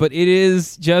 yes, but it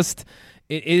is just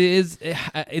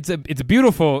it's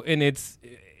beautiful, and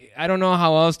I don't know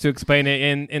how else to explain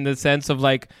it in the sense of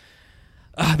like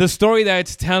the story that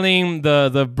it's telling,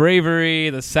 the bravery,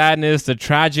 the sadness, the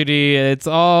tragedy. It's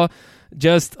all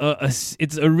just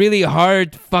it's a really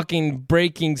hard fucking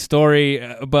breaking story,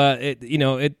 but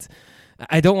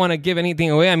I don't want to give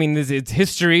anything away. I mean, it's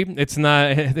history. It's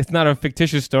not a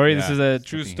fictitious story. This is a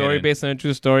true story based on a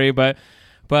true story. But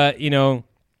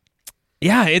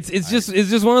it's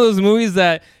just one of those movies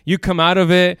that you come out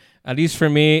of it, at least for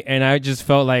me, and I just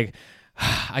felt like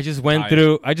I just went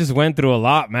through a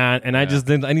lot, man, and I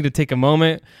need to take a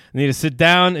moment. I need to sit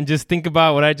down and just think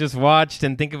about what I just watched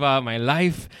and think about my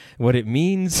life, what it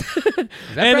means.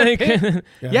 Brad Pitt?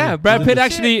 Brad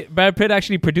Pitt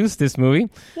actually produced this movie.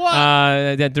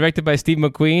 What? Directed by Steve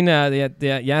McQueen.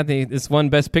 It's won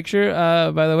Best Picture,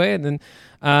 by the way, and then.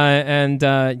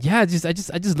 I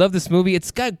just love this movie.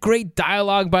 It's got great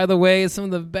dialogue, by the way. It's some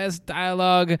of the best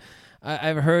dialogue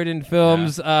I've heard in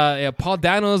films. Paul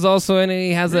Dano is also in it.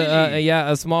 He has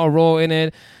a small role in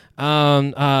it.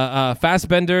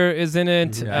 Fassbender is in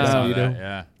it.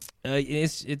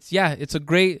 It's a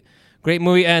great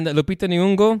movie. And Lupita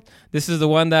Nyong'o, this is the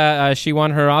one that she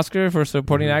won her Oscar for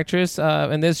supporting actress.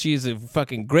 And this, she's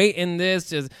fucking great in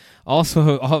this. Is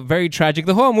also very tragic.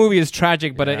 The whole movie is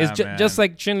tragic, but it's just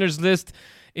like Schindler's List.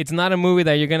 It's not a movie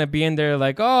that you're gonna be in there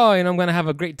like, I'm gonna have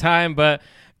a great time, but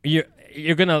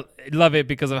you're gonna love it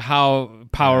because of how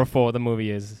powerful the movie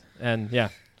is. And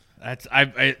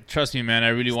I trust me, man. I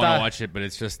really want to watch it, but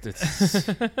it's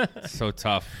so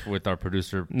tough with our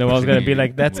producer. Noel's gonna be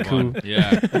like, "That's cool."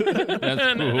 Yeah,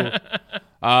 that's cool.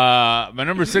 My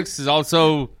number 6 is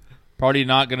also probably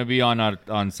not gonna be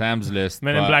on Sam's list.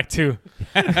 Men in Black 2.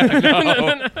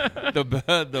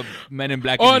 The Men in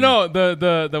Black. Oh no,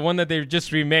 the one that they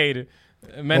just remade.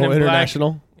 Men in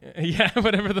International? Black. Yeah,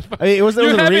 whatever the fuck. I mean, it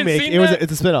wasn't a remake.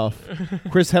 It's a spinoff.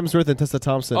 Chris Hemsworth and Tessa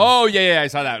Thompson. Oh yeah, I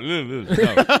saw that. No.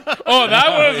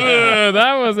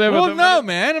 That was it. Well, no,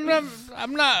 man,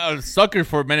 I'm not a sucker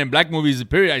for Men in Black movies.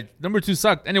 Period. Number 2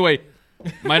 sucked. Anyway,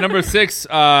 my number 6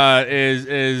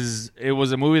 is it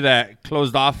was a movie that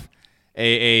closed off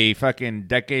a fucking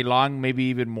decade long, maybe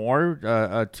even more,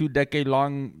 a 2-decade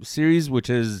long series, which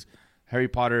is Harry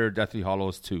Potter: Deathly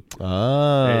Hallows 2. It's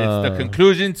the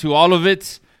conclusion to all of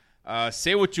it.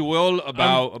 Say what you will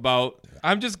about.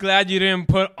 I'm just glad you didn't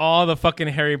put all the fucking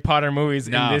Harry Potter movies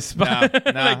in this spot.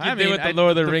 No. Like you did with the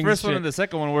Lord of the Rings. The first one and the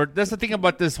second one that's the thing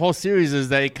about this whole series is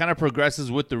that it kind of progresses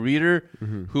with the reader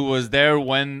who was there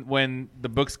when the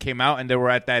books came out and they were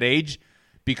at that age.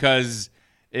 Because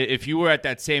if you were at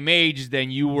that same age, then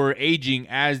you were aging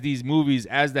as these movies,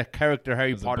 as the character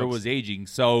Harry Potter was aging.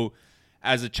 So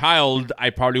as a child,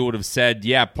 I probably would have said,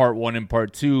 part 1 and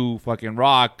part 2 fucking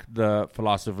rock, the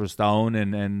Philosopher's Stone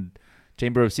and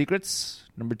Chamber of Secrets,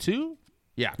 number 2.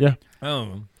 Yeah.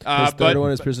 Oh. The third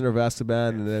one is Prisoner of Azkaban,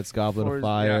 and then it's Goblet of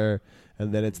Fire,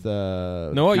 and then it's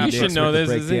the... No, you should know this.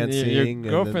 Your breakdancing,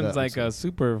 girlfriend's like a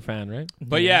super fan, right?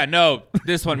 But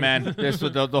this one, man. This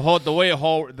was the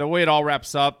way it all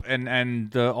wraps up, and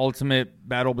the ultimate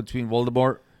battle between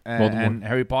Voldemort and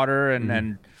Harry Potter, and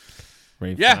man.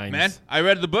 I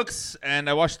read the books and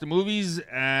I watched the movies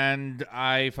and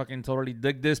I fucking totally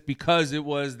dig this because it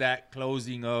was that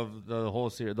closing of the whole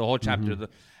series, the whole chapter,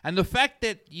 and the fact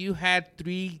that you had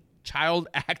 3 child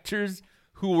actors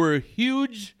who were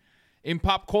huge in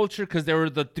pop culture because they were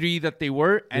the 3 that they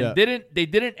were, and they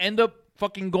didn't end up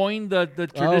fucking going the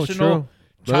traditional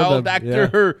child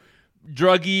actor,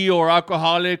 druggie or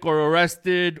alcoholic or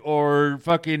arrested or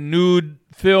fucking nude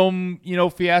film,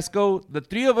 fiasco. The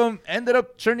 3 of them ended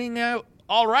up turning out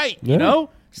all right,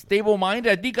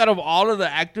 stable-minded. I think out of all of the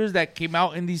actors that came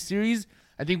out in these series,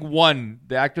 I think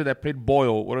the actor that played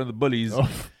Boyle, one of the bullies,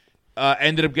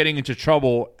 ended up getting into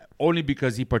trouble only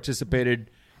because he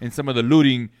participated in some of the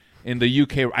looting in the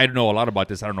UK. I don't know a lot about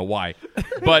this. I don't know why.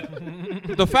 But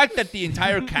the fact that the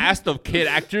entire cast of kid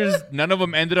actors, none of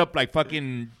them ended up like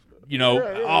fucking, we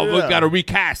got to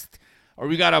recast. Or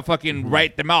we gotta fucking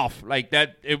write them off like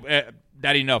that.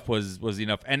 That enough was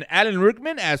enough. And Alan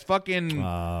Rickman as fucking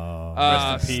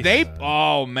Snape.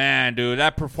 Oh man, dude,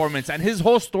 that performance and his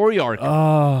whole story arc.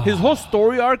 His whole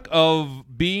story arc of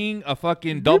being a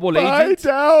fucking double agent.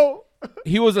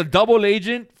 He was a double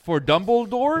agent for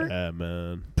Dumbledore. Yeah,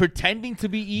 man. Pretending to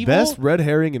be evil. Best red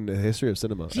herring in the history of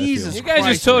cinema. Jesus You guys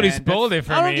just totally spoiled it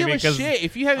for me. I don't give a shit.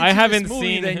 If you haven't seen this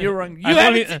movie, then you're wrong.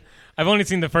 I've only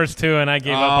seen the first 2 and I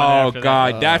gave up on it. Oh,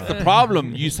 God. That's the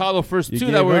problem. You saw the first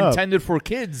 2 that were intended for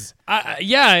kids.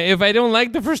 If I don't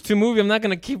like the first 2 movies, I'm not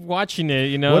going to keep watching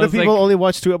it. What if people only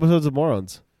watch 2 episodes of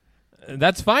Morons?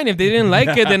 That's fine. If they didn't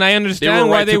like it, then I understand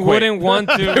why they wouldn't want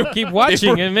to keep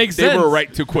watching. It makes sense. They were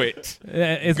right to quit.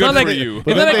 It's Good not like for you. It's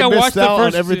not like I watched the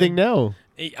first on everything now.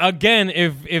 again,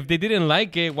 if they didn't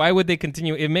like it, why would they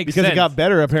continue? It makes because sense. it got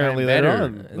better apparently later better.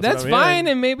 on. That's what I'm fine,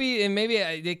 hearing. and maybe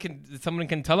they can. Someone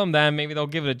can tell them that. And maybe they'll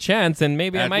give it a chance, and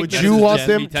maybe I might. Would give you it a want chance.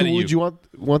 them? Me telling Would you. you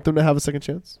want them to have a second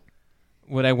chance?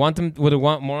 Would I want them? Would I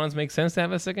want morons make sense to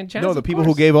have a second chance? No, the Of people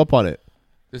course. who gave up on it.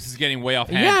 This is getting way off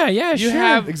hand. Yeah, You sure.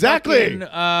 have Exactly. fucking,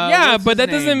 yeah, what's but his that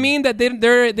doesn't name? mean that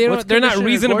they're What's not Commissioner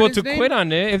reasonable Gordon's to name? quit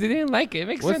on it if they didn't like it. It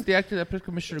makes What's sense. the actor that plays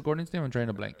Commissioner Gordon's name? I'm trying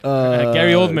to blank.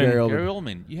 Gary Oldman. Gary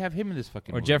Oldman. You have him in this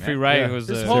fucking Or movie, Jeffrey man. Wright, Yeah. who's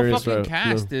This a whole Sirius fucking Blue.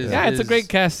 cast is yeah, it's a great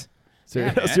cast.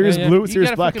 Yeah, man. Sirius Yeah, Blue, You Sirius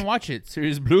gotta Black. fucking watch it.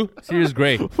 Sirius Blue, Sirius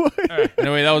Gray.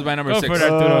 Anyway, that was my number Go 6. for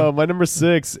it, Arturo. My number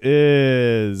 6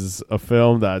 is a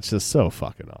film that's just so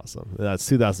fucking awesome. That's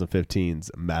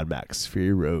 2015's Mad Max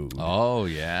Fury Road. Oh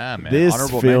yeah, man. This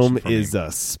Honorable film mention for me. is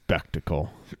a spectacle.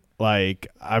 Like,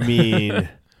 I mean,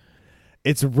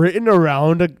 it's written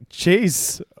around a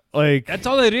chase. Like, That's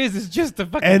all it is. It's just a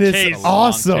fucking and chase. it's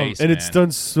awesome, chase, and it's man.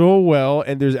 done so well.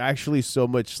 And there's actually so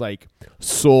much like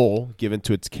soul given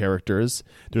to its characters.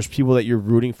 There's people that you're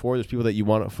rooting for. There's people that you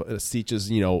want to see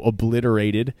just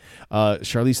obliterated.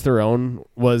 Charlize Theron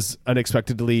was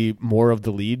unexpectedly more of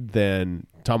the lead than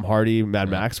Tom Hardy, Mad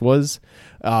Max was,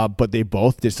 but they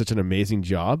both did such an amazing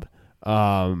job.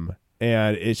 And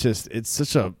it's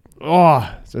such a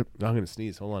I'm gonna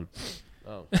sneeze. Hold on.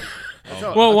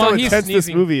 Well, while how he's intense this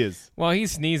sneezing, movie is. while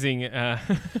he's sneezing, I'm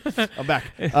back.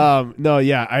 No,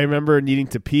 yeah, I remember needing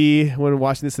to pee when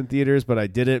watching this in theaters, but I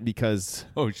didn't because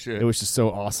Oh shit. it was just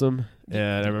so awesome.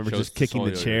 And I remember Shows just kicking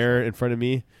the solely chair in front of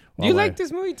me. do you while like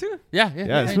this movie too? Yeah, Yeah, this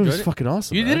I movie enjoyed was it. fucking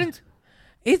awesome. You man. didn't?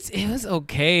 It was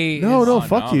okay. No, It's-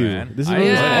 fuck no, you. man. This I- movie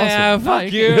was yeah, awesome.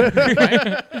 fuck you.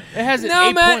 It has an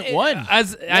No, man.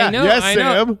 8.1. I know. Yes, I know.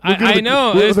 Sam. Look at I the-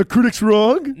 know. Were the critics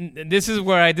wrong? This is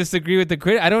where I disagree with the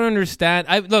critic. I don't understand.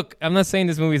 I'm not saying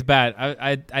this movie's bad.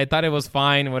 I thought it was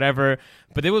fine, whatever.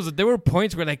 But there were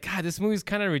points where like, God, this movie's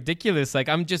kind of ridiculous. Like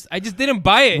I just didn't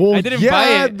buy it. Well, I didn't yeah,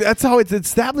 buy it. that's how it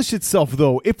established itself,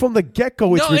 though. From the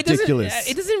get-go, it's No, ridiculous.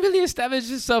 It doesn't really establish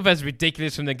itself as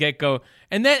ridiculous from the get go.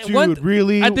 And then Dude,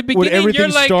 really? at the when beginning, everything you're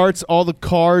like, starts, all the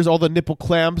cars, all the nipple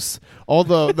clamps, all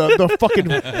the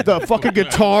fucking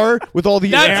guitar with all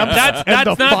the amps that's and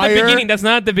not the fire. the beginning. That's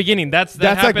not at the beginning. That That's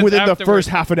like happens within the afterwards. first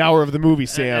half an hour of the movie,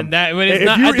 Sam. And that when it's If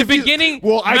not you- at the if you- beginning.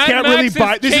 Well, I Mad can't Max really is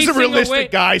buy. This isn't chasing realistic, away.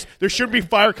 guys. There shouldn't be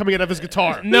fire coming out of his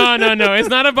guitar. No. It's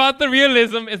not about the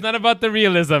realism. It's not about the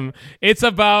realism. It's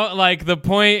about like the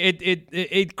point.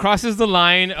 It crosses the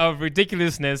line of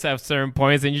ridiculousness at certain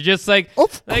points, and you're just like,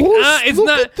 Of like, course, it's look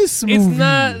not. at this It's movie.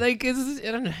 not like it's.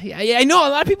 I don't know. Yeah, I know a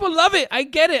lot of people love it. I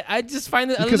get it. I just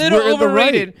find it Because a little we're in the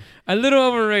overrated. right. A little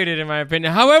overrated in my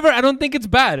opinion. However, I don't think it's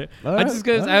bad. I just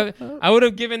because I would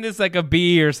have given this like a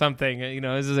B or something. You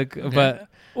know, this is like, but.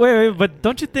 Wait, but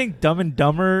don't you think Dumb and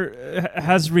Dumber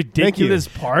has ridiculous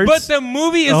parts? But the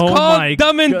movie is Oh my called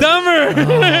Dumb and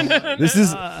Dumber. This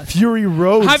is Fury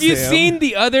Road. Have you Sam. seen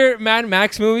the other Mad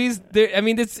Max movies? I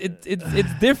mean, it's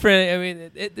different. I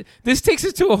mean, this takes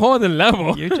it to a whole other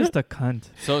level. You're just a cunt.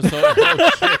 So oh,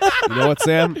 shit. You know what,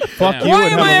 Sam? Fuck you Why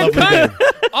and am I have a a lovely cunt? day.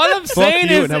 All I'm saying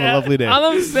you is, and have a lovely day. all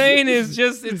I'm saying is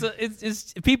just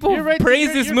it's people You're right to- praise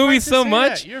you're- this you're movie fine to so say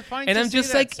much, that. You're fine and to I'm say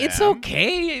just that, like, it's Sam.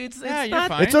 okay. It's Yeah, you're not.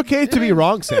 fine. It's okay to be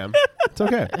wrong, Sam. It's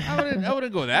okay. I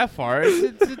wouldn't go that far.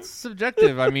 It's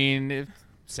subjective. I mean, if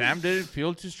Sam didn't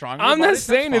feel too strongly I'm about not it, that's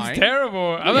saying it's fine.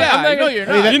 terrible. Yeah, I know you're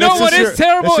not. Hey, You know that's what just is your-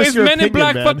 terrible that's just is your Men in opinion,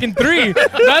 Black man. fucking 3.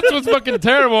 That's what's fucking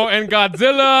terrible. And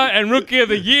Godzilla and Rookie of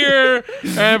the Year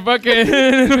and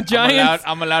fucking Giants.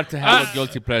 I'm allowed to have a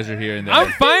guilty pleasure here and there.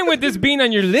 I'm fine with this being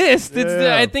on your list.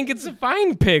 Yeah. I think it's a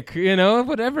fine pick. You know,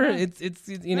 whatever. It's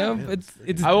you know,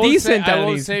 it's I will decent. Say, at I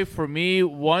will least. say for me,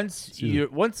 once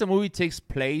a movie takes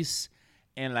place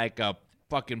in like a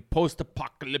fucking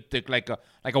post-apocalyptic, like a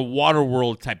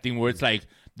Waterworld type thing, where it's like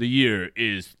the year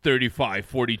is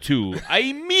 3542, I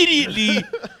immediately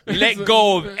let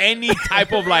go of any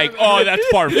type of like, oh, that's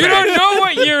far-fetched. You don't know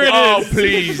what year it is. Oh,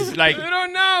 please, like. You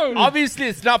don't know. Obviously,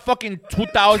 it's not fucking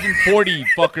 2040,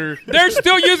 fucker. They're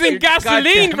still using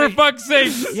gasoline, goddamn for it. fuck's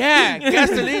sake. Yeah,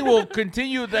 gasoline will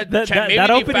continue that. That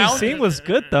opening scene was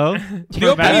good though. The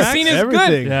opening scene is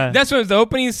Everything. good. Yeah. That's what the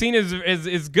opening scene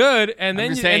is good, and then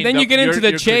just saying you get into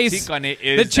the your chase. critique on it The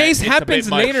is chase that it's a happens bit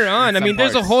much later on. in I some mean,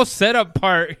 there's a parts. whole setup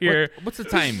part here. What's the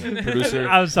time, producer?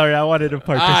 I'm sorry, I wanted to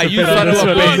participate. you on son of this a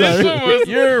one. bitch. This one was-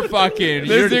 You're fucking.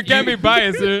 You can't be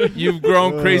biased. You've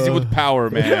grown crazy with power,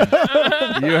 man.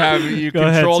 You Go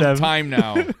ahead, control the Sam. time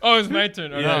now. Oh, it's my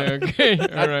turn. Okay.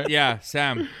 All right. Yeah,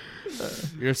 Sam.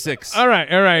 You're 6. All right.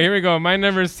 Here we go. My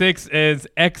number 6 is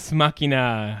Ex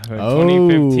Machina, Oh.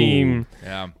 2015.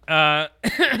 Yeah.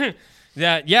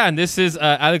 Yeah, and this is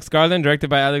Alex Garland, directed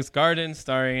by Alex Garland,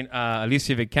 starring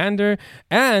Alicia Vikander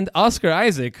and Oscar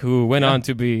Isaac, who went on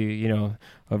to be,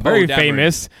 very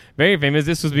famous. Very famous.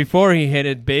 This was before he hit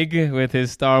it big with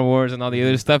his Star Wars and all the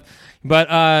other stuff. But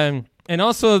and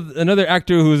also another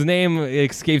actor whose name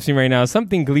escapes me right now,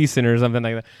 something Gleason or something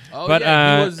like that. Oh, but,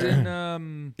 yeah, he was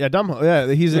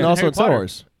in... he's also in Star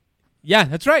Wars. Yeah,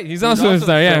 that's right. He's also a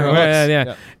star.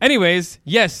 Yeah. Anyways,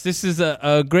 yes, this is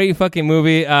a great fucking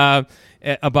movie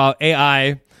about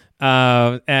AI,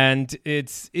 and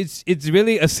it's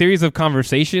really a series of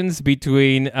conversations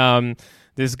between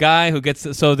this guy who gets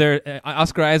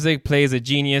Oscar Isaac plays a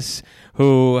genius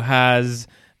who has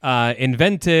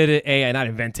invented AI, not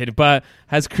invented, but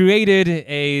has created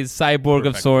a cyborg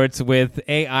of sorts with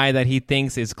AI that he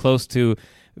thinks is close to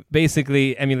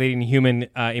basically emulating human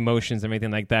emotions and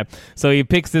everything like that. So he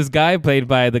picks this guy played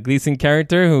by the Gleason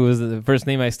character, who was the first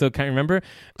name I still can't remember,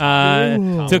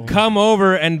 to come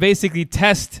over and basically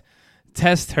test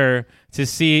her to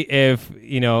see if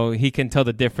he can tell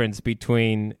the difference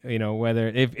between whether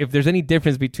if there's any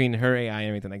difference between her AI and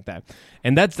everything like that.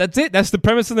 And that's it. That's the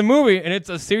premise of the movie, and it's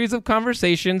a series of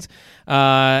conversations,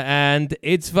 and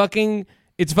it's fucking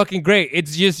great.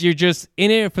 It's just you're just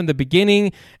in it from the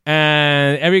beginning,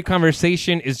 and every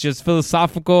conversation is just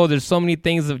philosophical. There's so many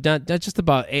things not just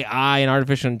about AI and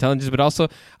artificial intelligence, but also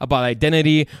about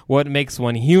identity, what makes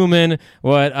one human,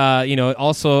 what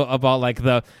also about like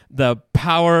the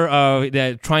power of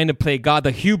trying to play God,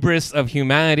 the hubris of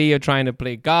humanity of trying to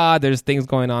play God. There's things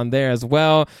going on there as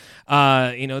well.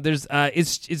 There's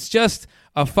it's just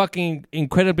a fucking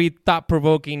incredibly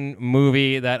thought-provoking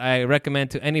movie that I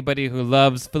recommend to anybody who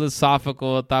loves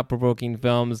philosophical, thought-provoking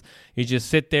films. You just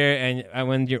sit there, and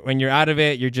when you're out of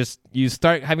it, you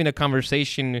start having a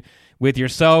conversation with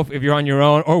yourself if you're on your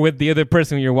own, or with the other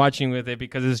person you're watching with it,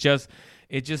 because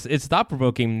it's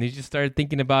thought-provoking. You just start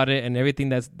thinking about it and everything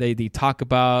that they talk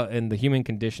about and the human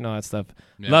condition, all that stuff.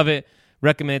 Yeah. Love it.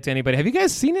 Recommend it to anybody. Have you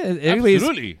guys seen it?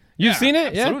 Absolutely. You've seen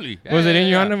it? Absolutely. Yeah? Was it in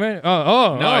your honorable?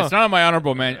 No, it's not on my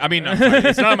honorable mention. I mean, I'm sorry,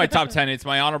 it's not on my top 10. It's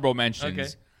my honorable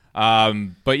mentions.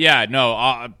 Okay. But yeah,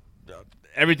 no,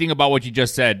 everything about what you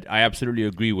just said, I absolutely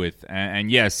agree with.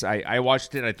 And yes, I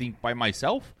watched it, I think, by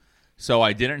myself. So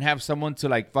I didn't have someone to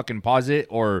like fucking pause it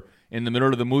or in the middle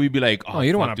of the movie be like, oh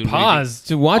you don't want to pause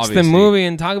to watch the movie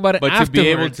and talk about it afterwards. But to be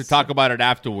able to talk about it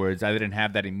afterwards, I didn't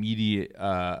have that immediate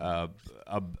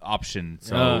option.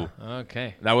 So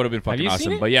okay, that would have been fucking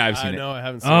awesome. But yeah, I've seen it. No, I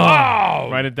haven't seen it. Oh,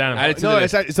 write it down.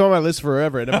 It's on my list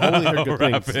forever, and I've only heard good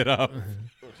Wrap things. it up.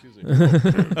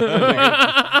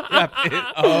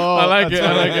 I like it.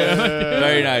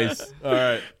 Very nice. All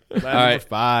right. Number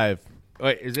 5.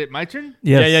 Wait, is it my turn?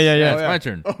 Yeah. It's my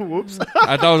turn. Oh, whoops.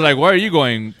 I thought I was like, where are you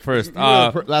going first?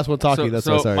 Last one talking. That's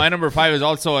so sorry. my number 5 is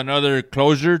also another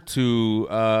closure to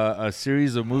a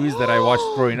series of movies that I watched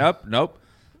growing up. Nope.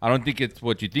 I don't think it's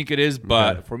what you think it is,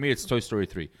 but for me, it's Toy Story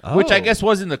 3, which I guess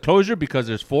wasn't the closure because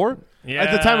there's 4. Yeah.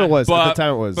 At the time it was. But at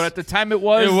the time it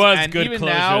was. It was and good even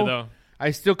closure, now, though. I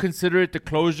still consider it the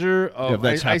closure of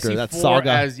that chapter, I see that 4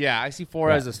 saga. I see 4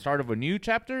 as the start of a new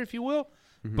chapter, if you will.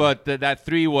 Mm-hmm. But that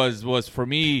 3 was for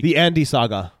me the Andy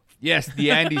saga. Yes,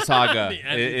 the Andy saga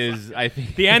is I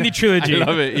think the Andy trilogy. I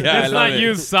love it. Yeah, it's not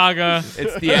you saga.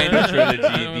 It's the Andy trilogy.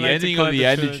 The ending of the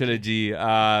Andy trilogy.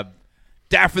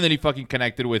 Definitely fucking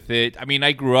connected with it. I mean,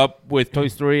 I grew up with Toy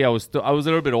Story. I was a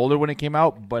little bit older when it came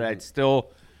out, but it's still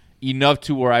enough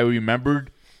to where I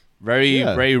remembered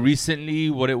very recently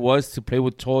what it was to play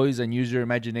with toys and use your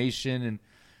imagination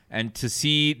and to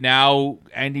see now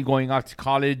Andy going off to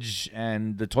college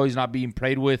and the toys not being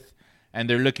played with and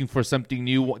they're looking for something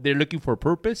new. They're looking for a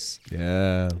purpose.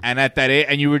 Yeah. And at that age,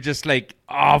 and you were just like,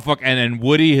 oh, fuck. And then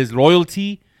Woody, his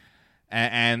loyalty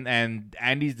and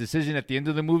Andy's decision at the end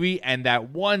of the movie. And that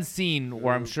one scene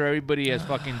where I'm sure everybody has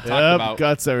fucking talked about.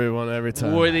 Guts everyone every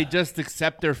time. Where they just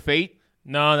accept their fate.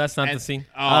 No, that's not the scene.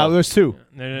 There's 2.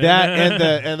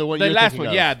 That and the one the you're last thinking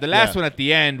one, of. the last one at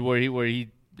the end where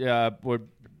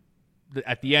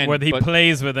at the end where he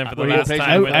plays with them for the last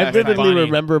time. I vividly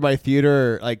remember my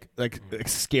theater like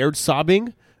scared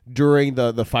sobbing during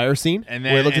the fire scene, and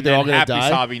then where it looked like they're all going to die,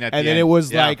 sobbing at and the then end. it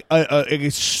was like a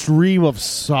stream of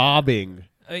sobbing.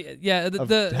 That's what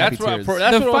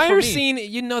the fire scene.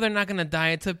 You know they're not gonna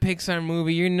die. It's a Pixar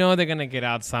movie. You know they're gonna get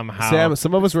out somehow. Sam,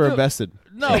 some of us were invested.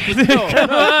 No, I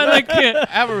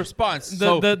have a response.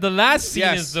 The last scene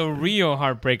is the real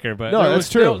heartbreaker, but no, that's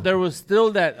true. There was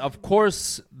still that. Of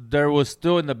course, there was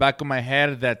still in the back of my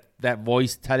head that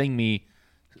voice telling me,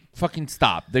 "Fucking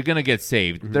stop! They're gonna get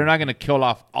saved. Mm-hmm. They're not gonna kill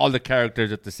off all the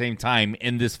characters at the same time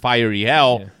in this fiery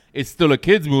hell. Yeah. It's still a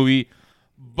kids movie."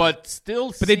 But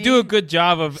still, But they do a good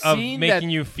job of seeing making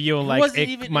that you feel it like wasn't it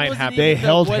even- might wasn't happen. even They the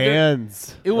held weather-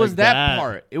 hands. It was like that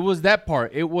part. It was that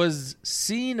part. It was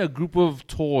seeing a group of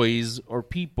toys or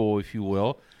people, if you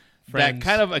will, Friends. that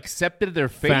kind of accepted their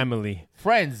fate. Family.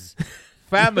 Friends.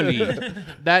 Family.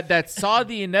 that saw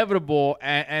the inevitable,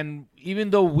 and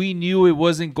even though we knew it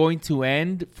wasn't going to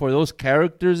end, for those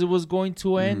characters it was going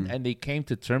to end, and they came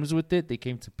to terms with it. They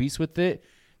came to peace with it.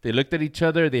 They looked at each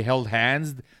other. They held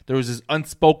hands. There was this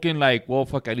unspoken, like, well,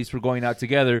 fuck, at least we're going out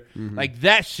together. Like,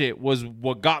 that shit was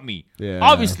what got me. Yeah.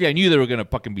 Obviously, I knew they were going to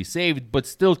fucking be saved, but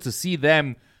still to see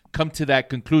them come to that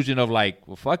conclusion of, like,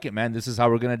 well, fuck it, man. This is how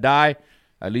we're going to die.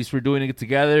 At least we're doing it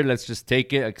together. Let's just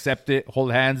take it, accept it,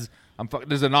 hold hands.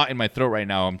 There's a knot in my throat right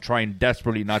now. I'm trying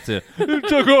desperately not to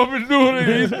check off and do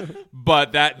it.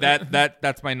 But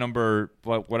that's my number,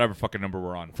 whatever fucking number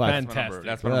we're on. Fantastic.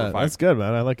 That's my number 5. That's good,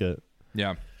 man. I like it.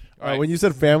 Yeah. All right. When you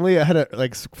said family, I had to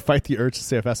like fight the urge to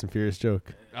say a Fast and Furious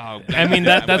joke. Oh, I mean,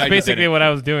 that's basically what I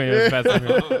was doing. It was Fast and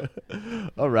Furious.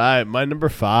 All right, my number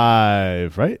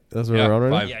 5, right? That's what we're on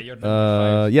right 5. now? Yeah, you're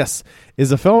number 5. Yes,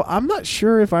 is a film I'm not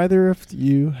sure if either of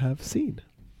you have seen.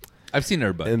 I've seen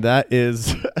her, but And that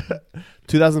is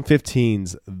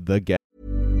 2015's The Guest.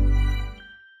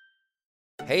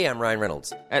 Hey, I'm Ryan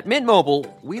Reynolds. At Mint Mobile,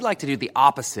 we like to do the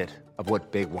opposite of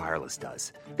what Big Wireless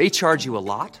does. They charge you a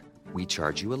lot, we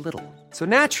charge you a little. So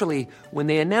naturally, when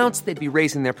they announced they'd be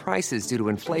raising their prices due to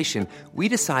inflation, we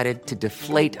decided to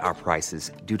deflate our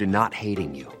prices due to not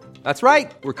hating you. That's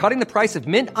right. We're cutting the price of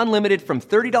Mint Unlimited from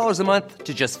 $30 a month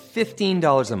to just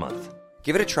 $15 a month.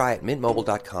 Give it a try at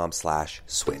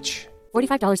mintmobile.com/switch.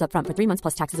 $45 up front for 3 months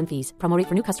plus taxes and fees. Promo rate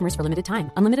for new customers for limited time.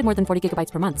 Unlimited more than 40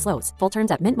 gigabytes per month. Slows full terms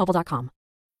at mintmobile.com.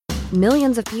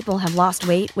 Millions of people have lost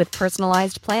weight with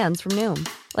personalized plans from Noom.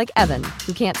 Like Evan,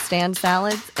 who can't stand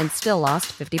salads and still lost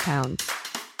 50 pounds.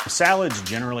 Salads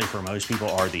generally for most people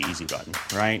are the easy button,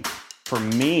 right? For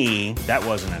me, that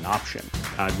wasn't an option.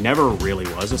 I never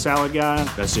really was a salad guy.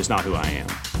 That's just not who I am.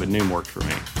 But Noom worked for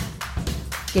me.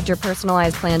 Get your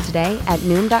personalized plan today at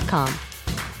Noom.com.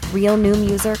 Real Noom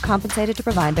user compensated to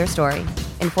provide their story.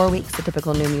 In 4 weeks, the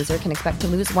typical Noom user can expect to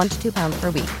lose 1 to 2 pounds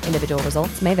per week. Individual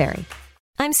results may vary.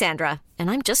 I'm Sandra, and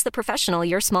I'm just the professional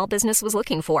your small business was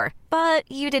looking for. But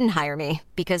you didn't hire me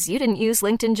because you didn't use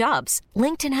LinkedIn Jobs.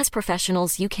 LinkedIn has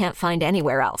professionals you can't find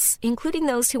anywhere else, including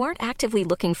those who aren't actively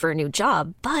looking for a new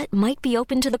job, but might be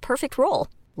open to the perfect role,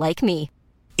 like me.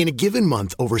 In a given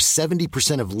month, over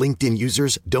 70% of LinkedIn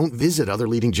users don't visit other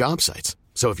leading job sites.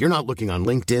 So if you're not looking on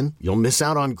LinkedIn, you'll miss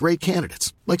out on great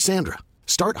candidates like Sandra.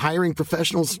 Start hiring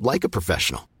professionals like a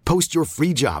professional. Post your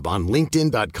free job on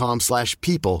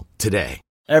linkedin.com/people today.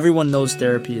 Everyone knows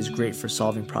therapy is great for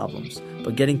solving problems,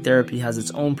 but getting therapy has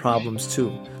its own problems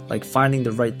too, like finding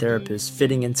the right therapist,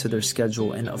 fitting into their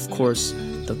schedule, and of course,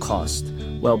 the cost.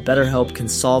 Well, BetterHelp can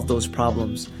solve those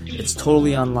problems. It's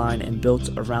totally online and built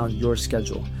around your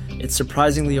schedule. It's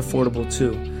surprisingly affordable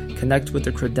too. Connect with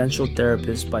a credentialed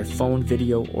therapist by phone,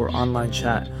 video, or online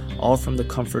chat, all from the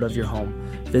comfort of your home.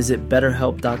 Visit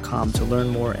BetterHelp.com to learn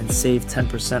more and save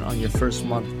 10% on your first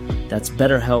month. That's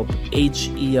BetterHelp,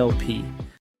 H-E-L-P.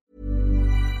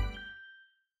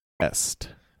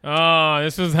 Oh,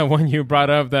 this was that one you brought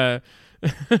up that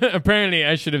apparently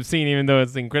I should have seen, even though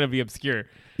it's incredibly obscure.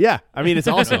 Yeah, I mean, it's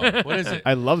awesome. What is it?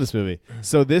 I love this movie.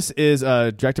 So this is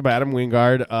directed by Adam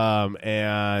Wingard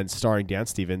and starring Dan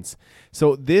Stevens.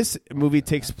 So this movie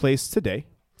takes place today.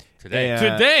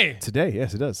 Today? Today,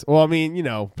 yes, it does. Well, I mean, you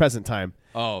know, present time.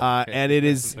 Oh, okay. And it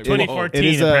is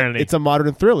 2014, apparently. It's a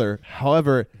modern thriller.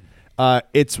 However,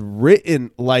 it's written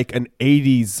like an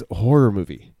 80s horror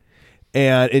movie.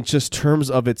 And in just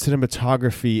terms of its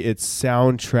cinematography, its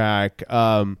soundtrack,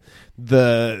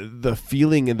 the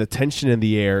feeling and the tension in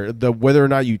the air, the whether or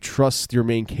not you trust your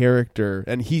main character,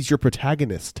 and he's your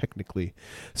protagonist technically.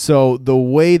 So the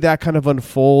way that kind of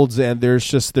unfolds, and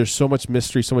there's so much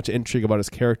mystery, so much intrigue about his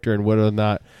character, and whether or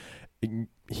not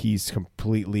he's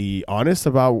completely honest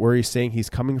about where he's saying he's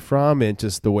coming from, and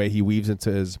just the way he weaves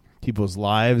into people's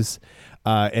lives,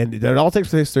 and it all takes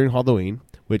place during Halloween,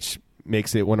 which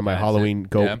makes it one of my Halloween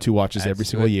go-to watches every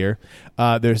single year.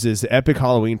 There's this epic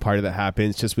Halloween party that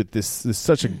happens just with this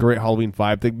such a great Halloween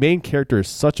vibe. The main character is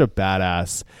such a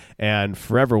badass and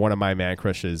forever one of my man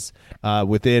crushes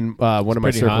within one of my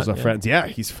circles of friends. Yeah,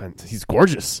 he's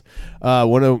gorgeous.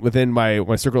 Within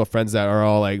my circle of friends that are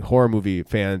all like horror movie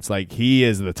fans, like he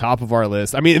is the top of our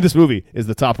list. I mean, this movie is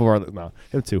the top of our list. No,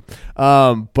 him too.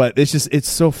 But it's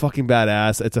so fucking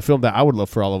badass. It's a film that I would love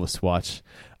for all of us to watch.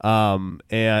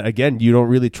 And again, you don't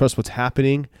really trust what's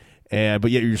happening, but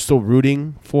yet you're still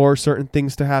rooting for certain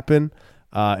things to happen.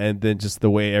 and then just the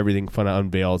way everything kind of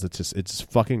unveils, it's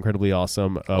just fucking incredibly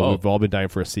awesome. We've all been dying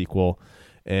for a sequel,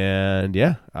 and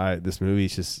this movie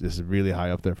is really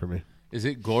high up there for me. Is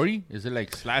it gory? Is it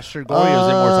like slasher gory, or is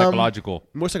it more psychological?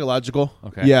 More psychological.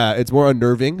 Okay. Yeah, it's more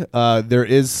unnerving. There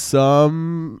is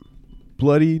some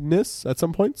bloodiness at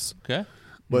some points. Okay.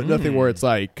 But nothing where it's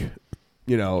like,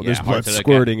 there's blood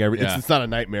squirting every. It's not a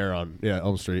nightmare on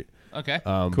Elm Street. Okay.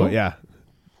 Cool. But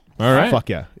All right. Fuck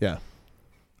yeah. Yeah.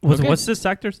 What's this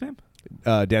actor's name?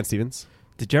 Dan Stevens.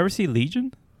 Did you ever see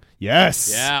Legion?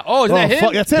 Yes. Yeah. Oh, is that him?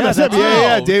 Fuck, that's him. That's him.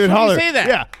 Yeah. David Haller. Say that.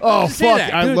 Yeah. Oh, fuck.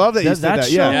 I love that you said that. That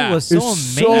show was so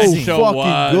amazing. So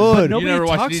fucking good. But nobody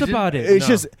talks about it. It's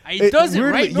just it doesn't,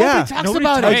 right? Nobody talks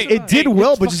about it. It did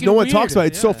well, but just no one talks about it.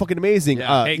 It's so fucking amazing.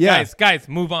 Guys,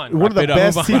 move on. One of the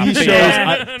best TV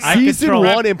shows. Season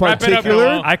 1 in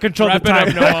particular. I control the time.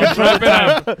 Wrap it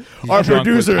up. Our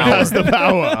producer has the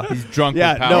power. He's drunk with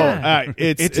Yeah. power. No.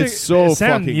 It's so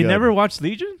Sam, fucking good. you never watched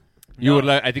Legion? You would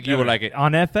like. I think you would like it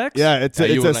On FX? Yeah, it's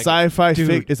a sci-fi.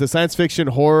 It's a science fiction,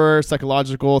 horror,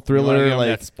 psychological thriller. You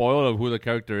Like that spoil of who the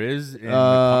character is in the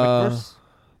comic verse.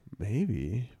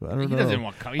 Maybe, but I don't He know. doesn't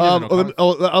want. He doesn't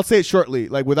know I'll say it shortly,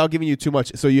 like without giving you too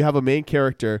much. So you have a main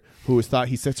character who has thought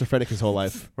he's schizophrenic his whole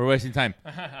life. We're wasting time.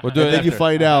 We'll do it And then you after.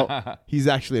 find out he's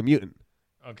actually a mutant.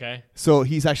 Okay. So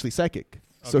he's actually psychic.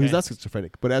 So he's Okay. not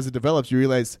schizophrenic. But as it develops, you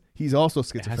realize he's also It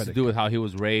has to schizophrenic. do with how he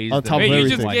was raised. On top Wait, of you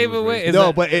everything. just gave away. Is No,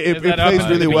 that- but it is that up plays at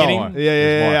the really well. beginning?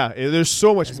 Yeah. There's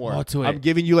so much more. more to it. I'm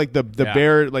giving you like the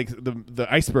bear, like the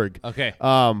iceberg. Okay.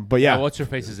 But yeah. What's your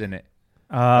faces in it?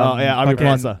 Aubrey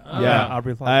Plaza. Yeah,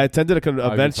 Aubrey Plaza. I attended a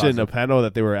convention, Plaza. a panel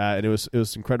that they were at, and it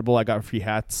was incredible. I got free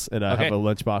hats, and I Okay. have a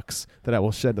lunchbox that I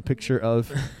will shed the picture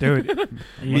of. Dude,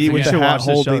 Me with the should hat watch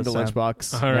this holding show, the Sam.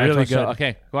 lunchbox. All right. Really good.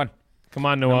 Okay, go on. Come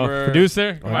on, Noel. Number-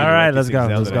 Producer. Come on. All right, let's go.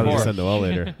 Let's go. Let's go. Send Noel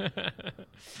later.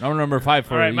 Number 5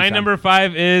 for All right, my Ethan. number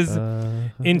 5 is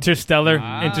Interstellar.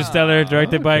 Interstellar,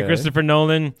 directed by okay. Christopher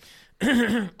Nolan.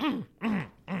 Excuse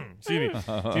me.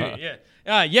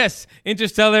 Yes,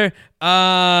 Interstellar.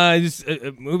 This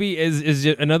movie is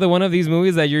just another one of these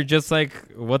movies that you're just like,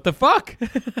 what the fuck?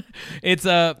 It's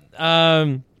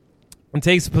it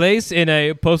takes place in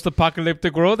a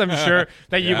post-apocalyptic world. I'm sure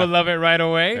that you will love it right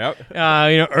away. Yep. Space.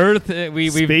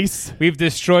 Earth, we've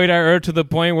destroyed our Earth to the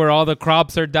point where all the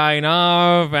crops are dying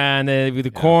off, and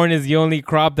the corn is the only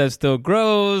crop that still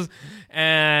grows.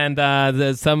 And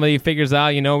somebody figures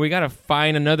out, we gotta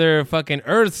find another fucking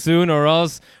Earth soon, or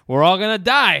else we're all gonna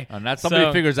die. And that's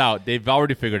somebody figures out. They've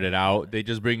already figured it out. They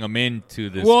just bring them into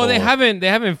this. Well, they haven't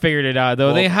figured it out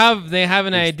though. Well, they have an they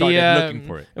started idea. looking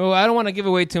for it. Well, I don't want to give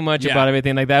away too much about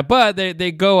everything like that, but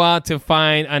they go out to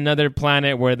find another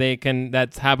planet where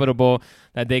that's habitable,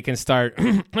 that they can start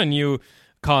a new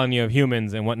colony of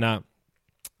humans and whatnot.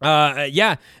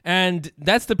 And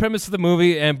that's the premise of the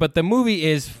movie, but the movie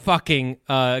is fucking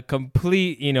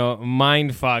complete,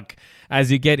 mind fuck as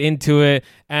you get into it,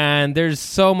 and there's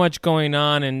so much going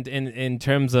on in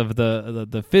terms of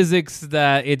the physics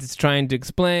that it's trying to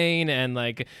explain, and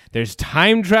like there's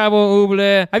time travel.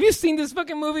 Uble, have you seen this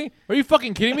fucking movie? Are you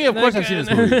fucking kidding me? Of course I've seen this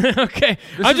movie. Okay,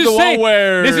 This I'll is just the say one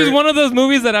where this is one of those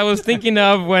movies that I was thinking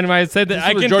of when I said that This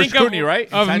I was can George think Clooney,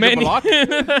 right? of Sandra many. Bullock?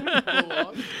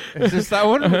 Is this that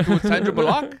one with Sandra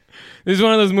Bullock? This is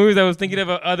one of those movies I was thinking of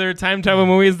other time travel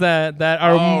movies that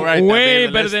are Oh, right, that way made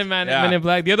the better list. than Men Yeah. in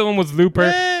Black. The other one was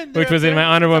Looper, which was in my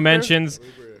honorable mentions.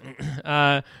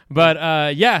 But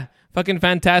fucking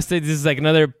fantastic. This is like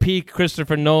another peak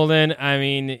Christopher Nolan. I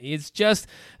mean, it's just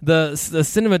the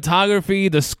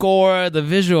cinematography, the score, the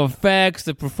visual effects,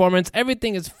 the performance.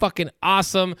 Everything is fucking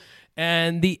awesome.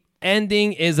 And the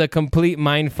ending is a complete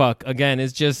mindfuck. Again,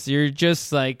 it's just, you're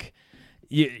just like...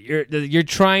 You're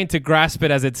trying to grasp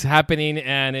it as it's happening,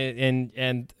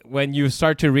 and when you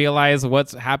start to realize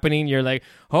what's happening, you're like,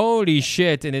 holy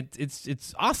shit! And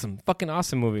it's awesome, fucking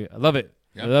awesome movie. I love it.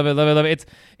 Yep. I love it.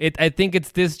 I think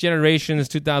it's this generation's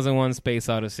 2001: Space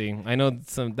Odyssey. I know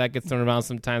that gets thrown around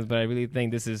sometimes, but I really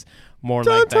think this is more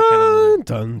like that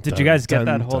kind of movie. Did you guys get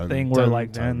that whole thing where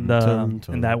like in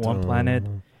that one planet?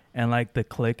 And like the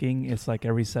clicking, it's like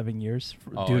every 7 years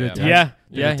due to time,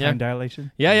 time dilation.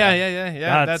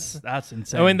 Yeah. That's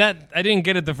insane. I mean, I didn't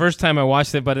get it the first time I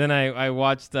watched it, but then I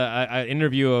watched an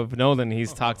interview of Nolan. He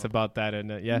talks about that, and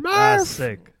that's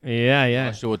sick. Yeah.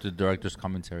 I'll show what the director's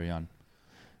commentary on.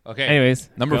 Okay. Anyways,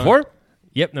 number 4.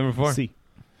 Yep, number 4. C.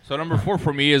 So number 4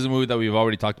 for me is a movie that we've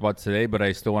already talked about today, but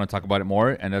I still want to talk about it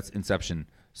more, and that's Inception.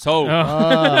 So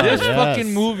this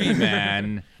fucking movie,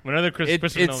 man. Another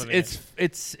Christopher Nolan.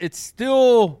 It's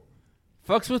still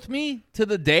fucks with me to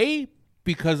the day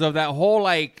because of that whole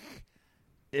like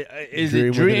Is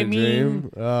it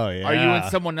dreaming? Oh, yeah. Are you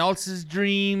in someone else's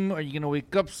dream? Are you going to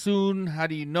wake up soon? How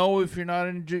do you know if you're not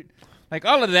in a dream? Like,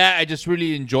 all of that I just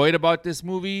really enjoyed about this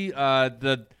movie.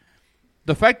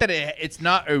 The fact that it's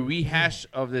not a rehash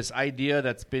of this idea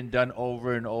that's been done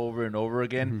over and over and over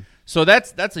again. Mm-hmm. So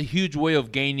that's a huge way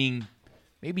of gaining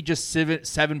maybe just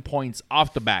 7 points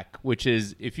off the back, which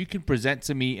is if you can present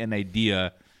to me an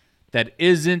idea that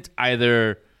isn't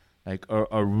either like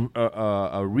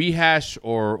a rehash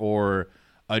or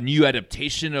a new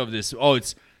adaptation of this. Oh,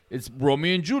 it's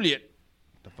Romeo and Juliet.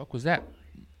 The fuck was that?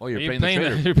 Oh, you're playing the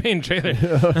trailer. You're playing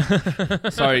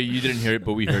trailer. Sorry, you didn't hear it,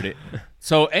 but we heard it.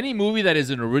 So any movie that is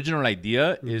an original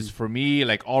idea is, for me,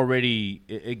 like already,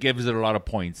 it gives it a lot of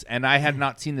points. And I had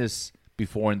not seen this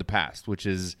before in the past, which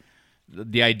is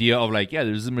the idea of like, yeah,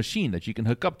 there's a machine that you can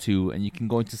hook up to and you can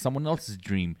go into someone else's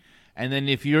dream. And then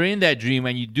if you're in that dream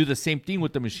and you do the same thing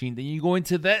with the machine, then you go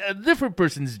into a different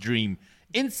person's dream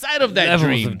inside of that Levels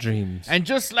dream. Of dreams. And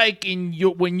just like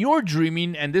when you're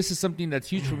dreaming, and this is something that's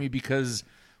huge for me because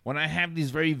when I have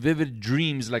these very vivid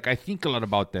dreams, like I think a lot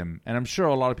about them. And I'm sure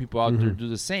a lot of people out there do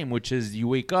the same, which is you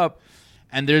wake up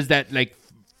and there's that like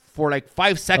for like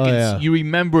 5 seconds, you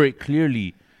remember it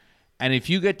clearly. And if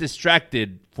you get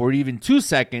distracted for even 2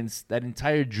 seconds, that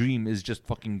entire dream is just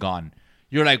fucking gone.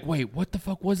 You're like, wait, what the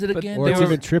fuck was it again? Or it's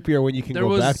even trippier when you can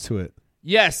go back to it.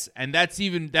 Yes, and that's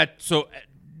even that. So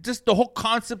just the whole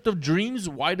concept of dreams,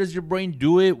 why does your brain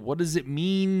do it? What does it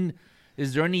mean?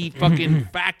 Is there any fucking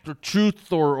fact or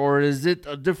truth, or is it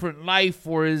a different life,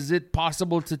 or is it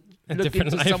possible to look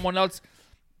into someone else?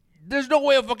 There's no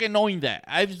way of fucking knowing that.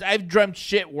 I've dreamt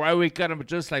shit where I wake up and I'm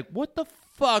just like, what the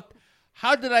fuck?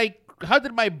 How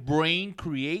did my brain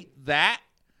create that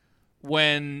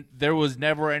when there was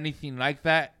never anything like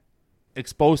that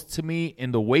exposed to me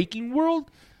in the waking world?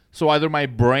 So either my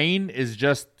brain is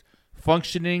just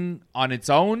functioning on its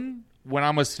own when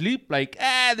I'm asleep, like,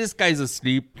 this guy's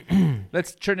asleep.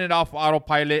 Let's turn it off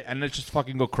autopilot and let's just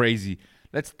fucking go crazy.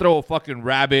 Let's throw a fucking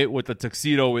rabbit with a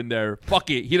tuxedo in there. Fuck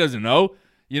it. He doesn't know.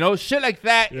 You know, shit like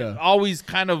that always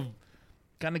kind of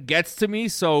gets to me.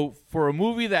 So for a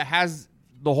movie that has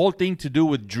the whole thing to do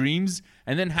with dreams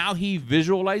and then how he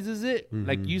visualizes it,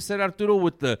 like you said, Arturo,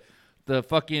 with the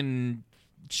fucking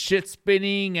shit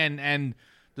spinning and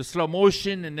the slow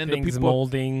motion and then things the people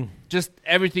molding, just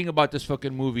everything about this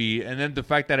fucking movie. And then the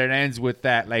fact that it ends with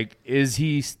that, like, is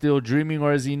he still dreaming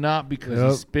or is he not? Because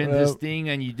he spin this thing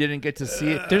and you didn't get to see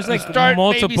it. There's like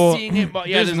multiple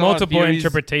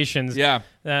interpretations. Yeah.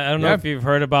 I don't know if you've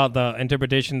heard about the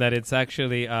interpretation that it's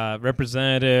actually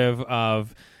representative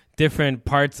of different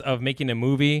parts of making a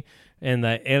movie. And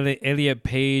the Elliot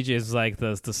Page is like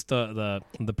the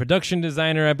production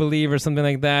designer, I believe, or something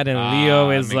like that. And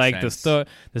Leo is like the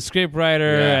script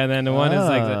writer, and then the one is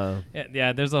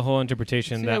like there's a whole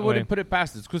interpretation that I way. wouldn't put it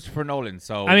past. It's Christopher Nolan,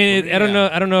 so I mean, I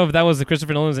don't know if that was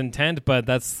Christopher Nolan's intent, but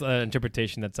that's an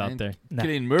interpretation that's out there.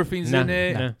 Cillian Murphy's in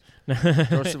it.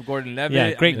 Joseph Gordon-Levitt.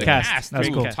 Yeah, great cast. That's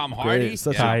cool. Tom Hardy. Great,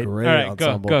 such a great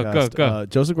ensemble cast. Go.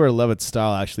 Joseph Gordon-Levitt's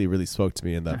style actually really spoke to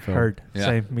me in that film. Heard.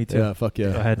 Same. Me too. Yeah, fuck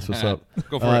yeah. Go ahead. That's what's up.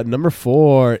 Go for it. Number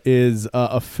 4 is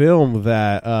a film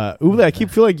that Ule, I keep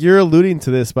feeling like you're alluding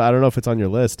to this, but I don't know if it's on your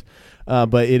list.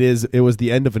 But it was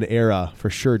the end of an era for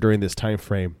sure during this time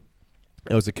frame.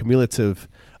 It was a cumulative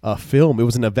film. It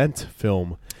was an event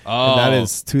film. Oh. And that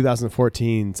is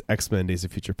 2014's X-Men Days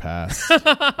of Future Past.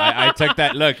 I took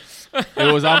that look.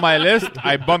 It was on my list.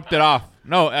 I bumped it off.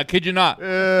 No, I kid you not.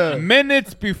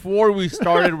 Minutes before we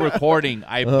started recording,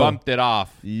 I bumped it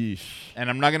off. Yeesh. And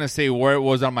I'm not going to say where it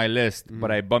was on my list,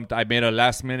 but I made a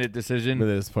last minute decision. I'm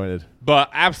disappointed.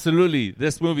 But absolutely,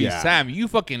 this movie, Sam, you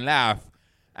fucking laugh.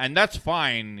 And that's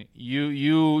fine. I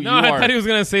thought he was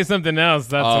going to say something else.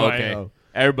 That's why. Okay. Oh.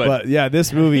 Everybody. But yeah,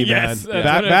 this movie, Yes, man.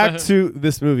 Back to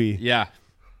this movie. Yeah.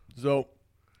 So,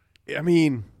 I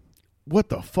mean, what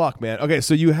the fuck, man? Okay,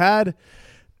 so you had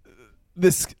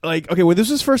this, like, okay, when this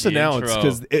was first announced,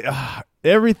 because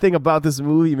everything about this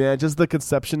movie, man, just the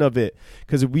conception of it,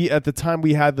 because at the time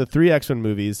we had the 3 X-Men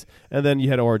movies, and then you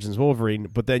had Origins Wolverine,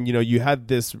 but then, you had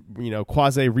this,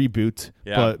 quasi reboot,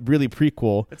 but really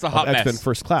prequel. It's a hot mess. X-Men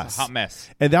First Class. It's a hot mess.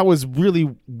 And that was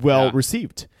really well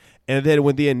received. And then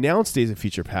when they announced Days of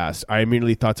Future Past, I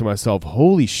immediately thought to myself,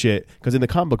 holy shit, because in the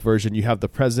comic book version, you have the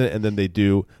present and then they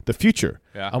do the future.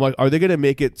 Yeah. I'm like, are they going to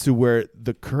make it to where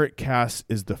the current cast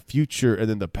is the future and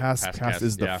then the past cast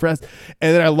is the present?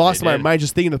 And then I lost my mind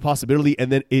just thinking the possibility,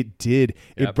 and then it did.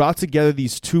 Yep. It brought together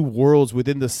these two worlds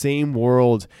within the same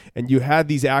world, and you had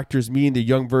these actors meeting the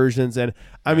young versions. And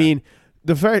I mean,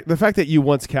 the fact that you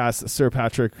once cast Sir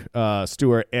Patrick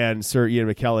Stewart and Sir Ian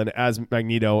McKellen as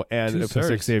Magneto and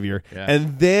Professor Xavier,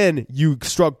 and then you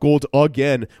struck gold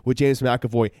again with James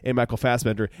McAvoy and Michael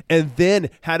Fassbender, and then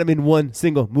had him in one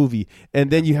single movie,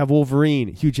 and then you have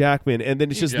Wolverine, Hugh Jackman, and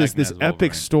then it's just this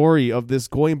epic story of this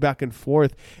going back and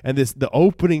forth, and the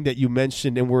opening that you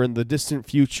mentioned, and we're in the distant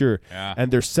future,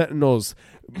 and there's Sentinels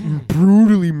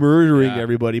brutally murdering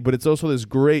everybody, but it's also this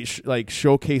great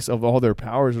showcase of all their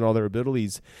powers and all their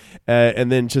abilities,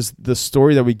 and then just the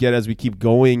story that we get as we keep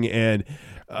going, and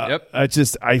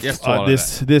this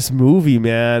movie,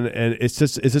 man, and it's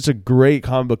such a great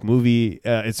comic book movie.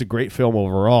 It's a great film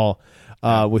overall.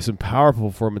 With some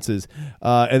powerful performances,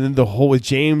 and then the whole with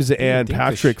James and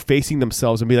Patrick facing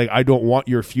themselves and be like, "I don't want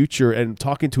your future," and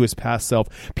talking to his past self.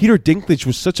 Peter Dinklage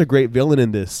was such a great villain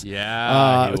in this.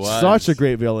 Yeah, such a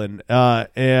great villain,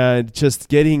 and just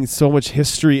getting so much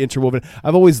history interwoven.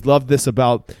 I've always loved this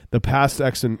about the past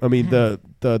X-Men. I mean, the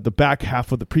back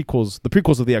half of the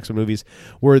prequels of the X-Men movies,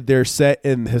 where they're set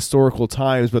in historical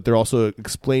times, but they're also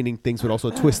explaining things, but also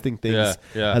twisting things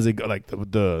as they go, like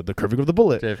the curving of the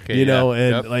bullet, JFK,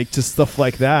 and like just stuff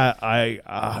like that. I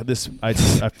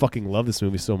fucking love this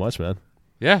movie so much, man.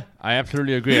 Yeah, I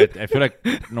absolutely agree. I feel like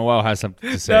Noel has something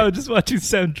to say. No, just watching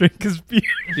Sam drink his beer.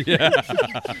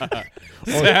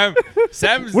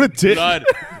 Sam's blood.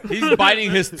 He's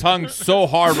biting his tongue so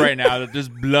hard right now that there's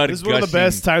blood. This is one of the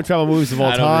best time travel movies of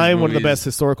all time. One of the best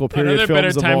historical period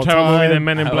films of all time. Another better time travel movie than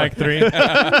Men in Black 3.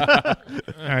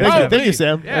 Thank you,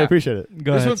 Sam. I appreciate it.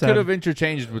 This one could have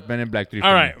interchanged with Men in Black 3.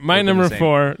 All right, my number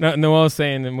 4. Noel's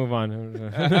saying to move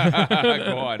on.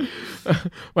 Go on.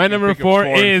 My number 4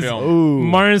 is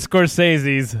Martin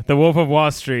Scorsese's The Wolf of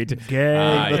Wall Street.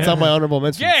 Gay. That's on my honorable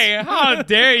mentions. Gay? How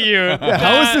dare you?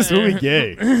 How is this movie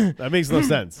gay? That makes no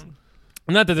sense.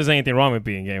 Not that there's anything wrong with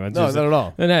being gay. No, not at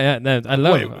all. I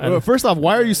love it. First off,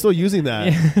 why are you still using that?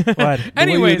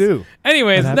 Anyways, The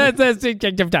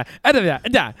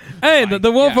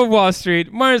Wolf of Wall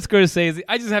Street, Martin Scorsese.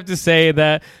 I just have to say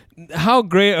that how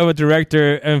great of a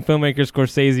director and filmmaker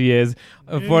Scorsese is.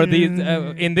 For these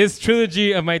in this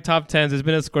trilogy of my top 10s, there's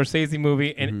been a Scorsese movie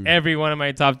in every one of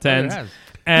my top 10s.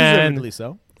 Deservedly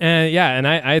so. And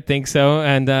I think so.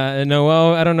 And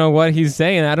Noel, I don't know what he's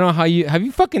saying. I don't know how have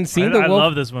you fucking seen The Wolf? I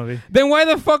love this movie. Then why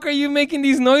the fuck are you making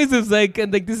these noises like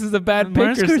this is a bad picture?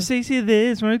 Martin Scorsese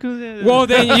this, Martin Scorsese. Well,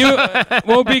 then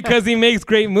because he makes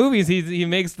great movies. He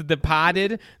makes The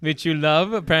Departed, which you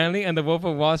love apparently, and The Wolf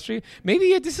of Wall Street.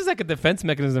 Maybe this is like a defense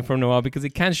mechanism for Noel because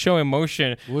he can't show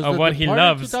emotion of what he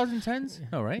loves. 2010s?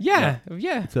 Oh, right? Yeah.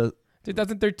 So,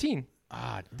 2013.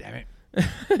 Ah, damn it.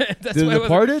 The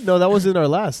Departed? No, that was in our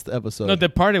last episode. No,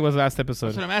 Departed was last episode.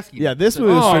 That's what I'm asking. Yeah, this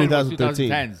movie was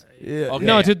 2013. Yeah. Okay.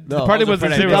 No, Departed was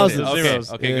the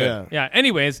zeros. Okay, good. Yeah.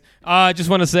 Anyways, just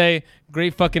want to say,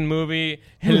 great fucking movie.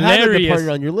 You Hilarious. had The Departed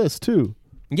on your list too.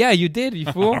 Yeah, you did, you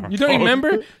fool. You don't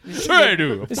remember? Sure I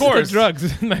do. Of course. The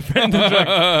drugs, my friend. The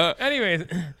drugs. Anyways.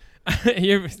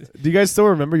 Do you guys still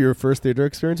remember your first theater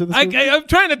experience with this movie? I'm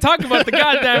trying to talk about the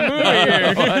goddamn movie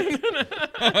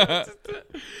here.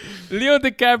 Leo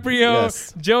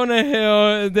DiCaprio, Jonah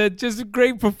Hill, just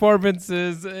great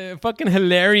performances. Fucking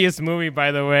hilarious movie,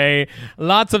 by the way.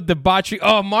 Lots of debauchery.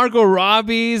 Oh, Margot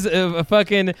Robbie's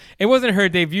fucking... It wasn't her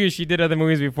debut. She did other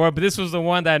movies before, but this was the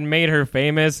one that made her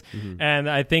famous. Mm-hmm. And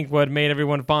I think what made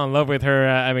everyone fall in love with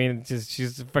her,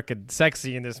 she's fucking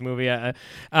sexy in this movie.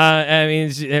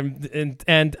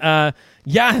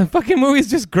 Yeah, the fucking movie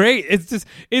is just great.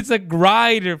 It's a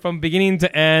ride from beginning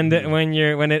to end.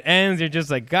 When it ends, you're just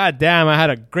like, God damn, I had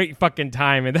a great fucking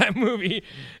time in that movie.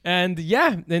 And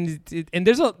yeah, and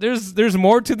there's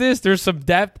more to this. There's some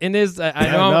depth in this.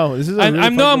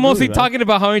 I'm mostly talking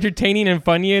about how entertaining and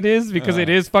funny it is because it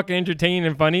is fucking entertaining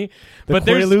and funny. But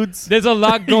there's a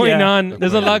lot going on.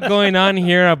 There's a lot going on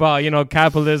here about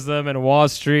capitalism and Wall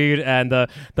Street and the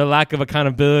lack of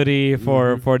accountability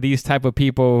for these type of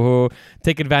people who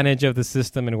take advantage of the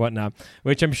system and whatnot,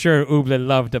 which I'm sure Uble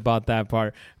loved about that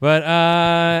part. But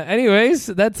anyways,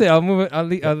 that's it. I'll move it. I'll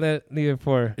leave it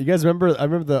for you guys. Remember? I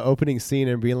remember the opening scene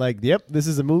and being like, "Yep, this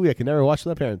is a movie I can never watch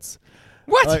with my parents."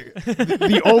 What?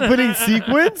 The opening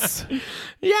sequence?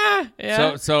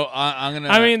 Yeah. So I'm gonna.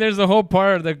 I mean, there's a whole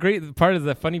part. The great part is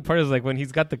the funny part is like when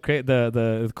he's got the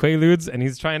Quaaludes and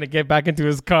he's trying to get back into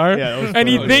his car, and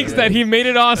he thinks that he made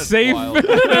it all safe. But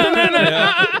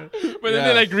then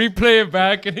they like replay it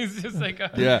back, and he's just like,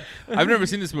 yeah. I've never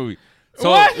seen this movie. So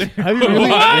what? Have you really?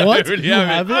 What? You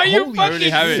have it? Are you fucking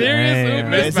serious? It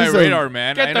missed my radar,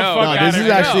 man. Get I the know. fuck No, this is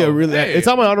actually a really. Hey. It's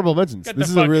on my honorable mentions. This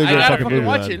is a really good fucking movie.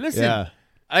 Watch it. Listen,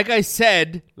 like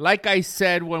I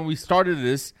said when we started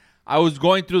this, I was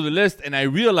going through the list and I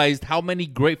realized how many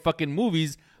great fucking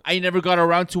movies I never got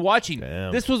around to watching.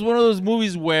 Damn. This was one of those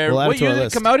movies where what year did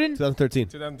it come out in?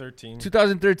 2013.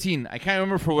 2013. I can't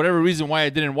remember for whatever reason why I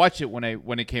didn't watch it when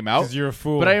it came out. Because you're a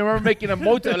fool. But I remember making a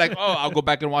motive like, I'll go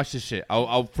back and watch this shit.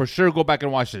 I'll for sure go back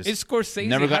and watch this. It's Scorsese.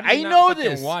 Never got. How do you I not know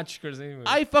fucking this. Watch Scorsese.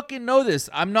 I fucking know this.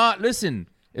 I'm not. Listen.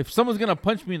 If someone's gonna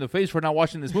punch me in the face for not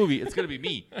watching this movie, it's gonna be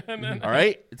me. All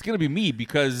right, it's gonna be me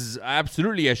because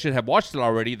absolutely I should have watched it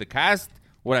already. The cast,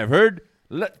 what I've heard,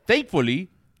 thankfully.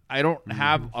 I don't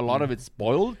have a lot of it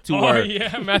spoiled to where.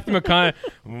 Yeah, Matthew McConaughey.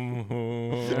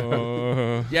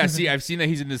 Yeah, see, I've seen that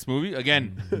he's in this movie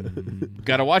again.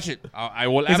 Gotta watch it. I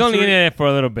will. He's only in it for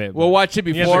a little bit. We'll watch it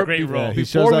before. He has a great role. He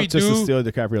shows up just to steal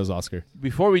DiCaprio's Oscar.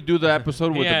 Before we do the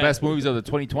episode with the best movies of the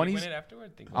 2020s,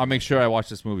 I'll make sure I watch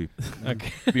this movie.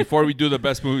 Okay. Before we do the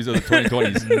best movies of the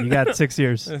 2020s. You got 6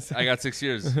 years. I got 6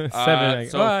 years. 7. I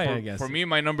So guess. for me,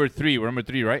 my number 3. We're number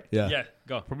 3, right? Yeah.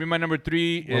 Go. For me, my number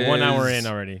 3 We're is 1 hour in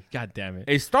already. God damn it.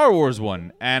 A Star Wars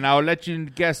one, and I'll let you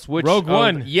guess which. Rogue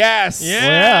One. Yes.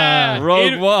 Yeah.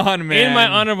 Rogue One, man. In my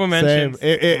honorable mentions.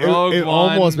 It Rogue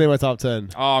almost One. made my top 10.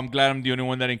 Oh, I'm glad I'm the only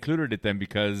one that included it then,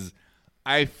 because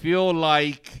I feel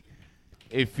like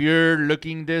if you're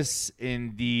looking this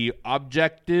in the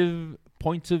objective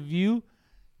point of view,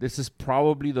 this is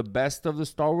probably the best of the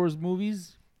Star Wars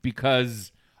movies,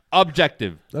 because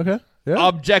objectively,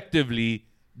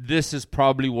 this is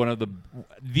probably one of the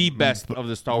best of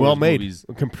the Star Wars movies.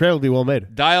 Incredibly well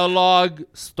made. Dialogue,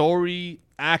 story,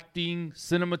 acting,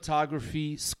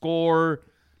 cinematography, score,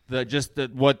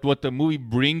 what the movie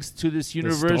brings to this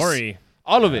universe. The story.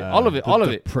 All of it.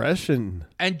 Depression.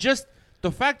 And just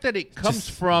the fact that it comes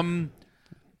from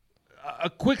a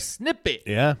quick snippet.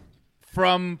 Yeah.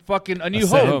 From fucking A New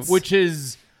Hope, which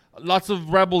is lots of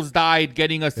rebels died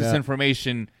getting us this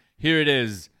information. Here it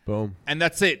is. Boom. And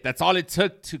that's it. That's all it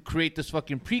took to create this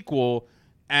fucking prequel.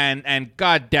 And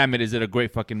god damn it, is it a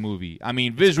great fucking movie. I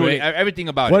mean, visually, everything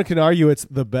about it. One can argue it's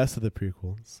the best of the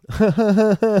prequels.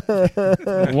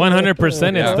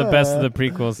 100% it's the best of the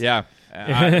prequels. Yeah.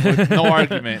 With no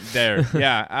argument there.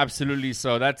 Yeah, absolutely.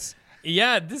 So that's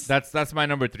my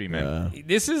number 3, man.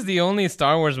 This is the only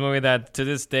Star Wars movie that to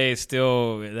this day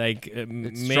still like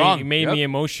made me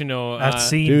emotional. That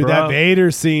scene, bro. That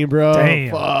Vader scene, bro.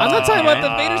 Damn. I'm not talking about the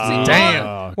Vader scene.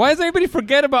 Damn. Why does everybody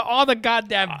forget about all the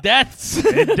goddamn deaths?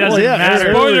 It doesn't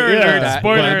matter. Spoiler alert.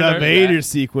 Spoiler alert. The Vader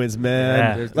sequence,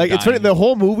 man. Yeah. Like, it's funny. The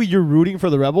whole movie, you're rooting for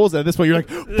the rebels, and at this point, you're like,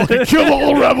 fucking kill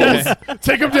all rebels.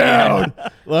 Take them down.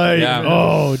 Like,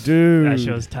 oh, dude. That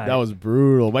show's tight. That was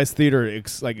brutal. My theater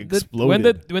exploded. When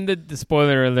the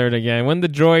spoiler alert again, when the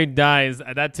droid dies,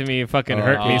 that to me fucking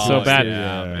hurt me so bad.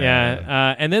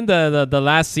 And then the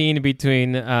last scene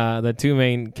between the two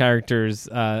main characters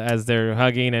as they're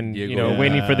hugging and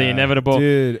waiting for the inevitable.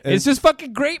 Dude, it's just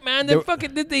fucking great, man.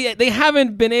 They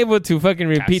haven't been able to fucking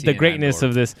repeat the greatness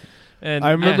of this. And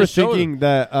I remember thinking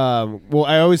that,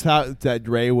 I always thought that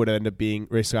Rey would end up being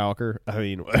Rey Skywalker. I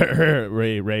mean,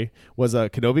 Rey was a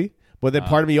Kenobi. But then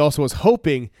part of me also was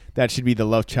hoping that she'd be the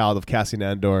love child of Cassian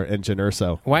Andor and Jyn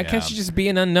Erso. Why can't she just be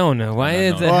an unknown?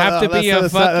 Why does it have to be a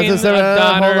fucking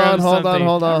daughter? Hold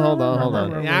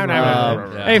on.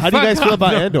 Hey, how do you guys feel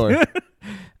about Andor?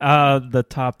 The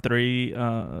top 3.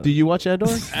 Do you watch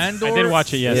Andor? I did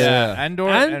watch it, yes. Yeah. Andor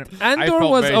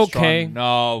was okay.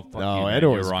 No, Andor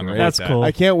was wrong. great. That's cool.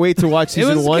 I can't wait to watch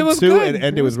season 1, 2, and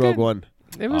end it with Rogue One.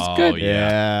 It was good.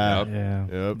 Yeah.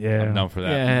 Yeah. I'm down for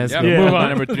that. Move on.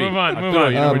 Number 3. Move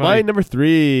on. My number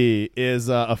 3 is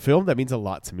a film that means a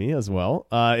lot to me as well.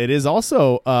 It is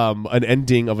also an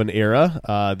ending of an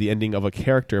era, the ending of a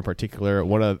character in particular.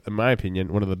 In my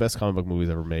opinion, one of the best comic book movies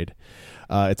ever made.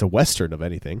 It's a Western of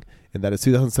anything, and that is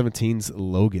 2017's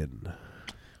Logan.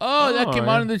 Oh, that came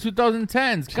out in the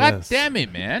 2010s. God damn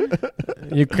it, man.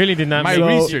 You clearly did not My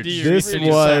research. This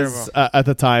was, at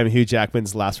the time, Hugh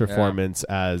Jackman's last performance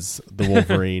as the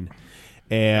Wolverine.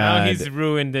 And now he's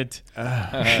ruined it.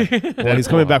 Well, he's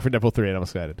coming back for Deadpool 3, and I'm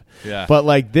excited. Yeah. But,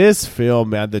 like, this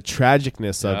film, man, the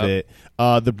tragicness of it,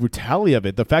 the brutality of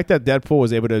it, the fact that Deadpool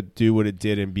was able to do what it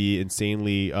did and be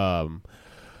insanely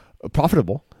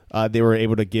profitable. They were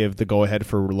able to give the go-ahead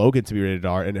for Logan to be rated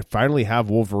R and finally have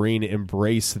Wolverine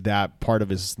embrace that part of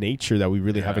his nature that we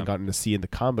really haven't gotten to see in the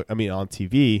comic. I mean, on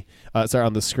TV,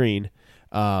 on the screen.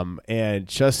 And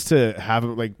just to have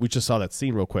him, like, we just saw that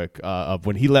scene real quick of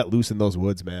when he let loose in those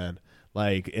woods, man.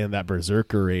 Like, in that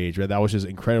berserker rage, right? That was just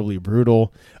incredibly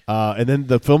brutal. And then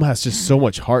the film has just so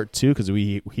much heart, too, because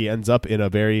he ends up in a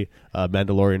very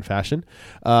Mandalorian fashion.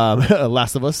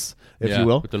 Last of Us, if you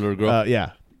will. With the little girl.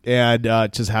 Yeah. And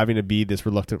just having to be this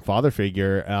reluctant father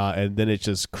figure, and then it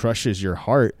just crushes your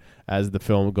heart as the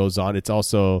film goes on. It's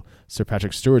also Sir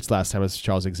Patrick Stewart's last time as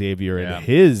Charles Xavier, and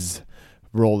his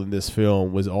role in this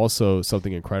film was also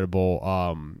something incredible.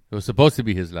 It was supposed to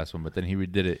be his last one, but then he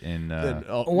redid it in.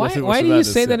 Why do you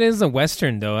say that it is a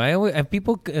Western, though?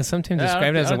 People sometimes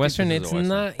describe it as a Western. It's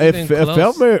not even close. It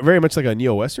felt very much like a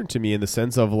neo-Western to me in the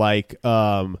sense of like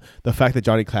the fact that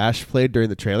Johnny Cash played during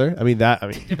the trailer. I mean, come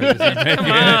on.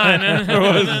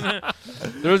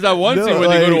 There was that one scene where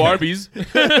they go to Arby's.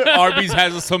 Arby's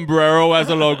has a sombrero as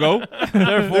a logo.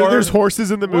 Therefore, there's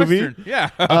horses in the movie. Western. Yeah.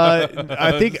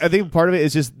 I think part of it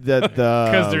is just that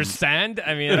because there's sand.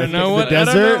 I mean, I don't know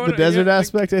the desert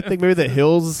aspect. I think maybe the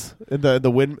hills,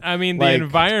 the wind. I mean, the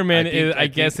environment I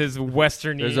guess is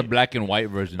Western. There's a black and white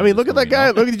version. I mean, look at that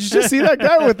guy. Look, did you just see that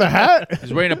guy with the hat?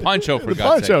 He's wearing a poncho for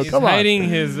God's sake. He's hiding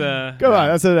his. Come on,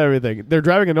 that's everything. They're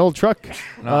driving an old truck.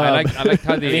 No, I like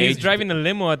how he's driving a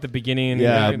limo at the beginning.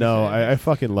 Yeah, no, I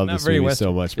fucking love this movie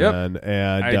so much, man.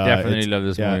 And I definitely love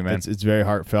this movie, man. It's very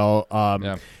heartfelt.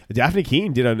 Daphne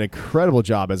Keane did an incredible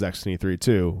job as X-23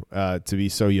 too, to be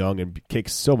so young and kick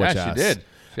so much ass. She did.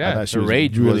 Yeah, she the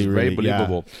rage was very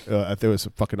believable. I think it was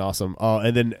fucking awesome.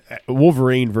 And then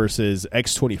Wolverine versus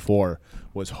X-24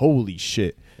 was holy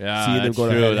shit. Yeah, seeing them go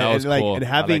true. That was cool. And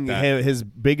having his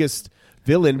biggest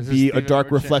villain be a dark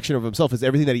reflection of himself is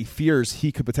everything that he fears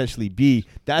he could potentially be.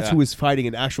 That's who is fighting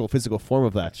an actual physical form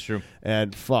of that. That's true.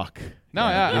 And fuck. No,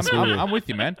 I'm with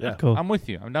you, man. Yeah. Cool. I'm with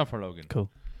you. I'm down for Logan. Cool.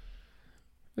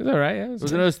 It's all right. Yeah, it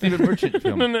was another Stephen Merchant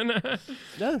film.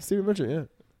 Yeah, Stephen Merchant, yeah.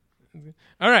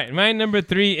 All right, my number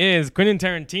 3 is Quentin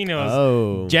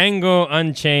Tarantino's Django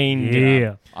Unchained.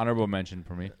 Yeah. Honorable mention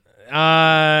for me.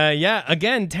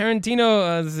 Again,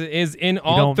 Tarantino is in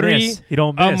all 3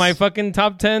 of my fucking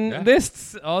top 10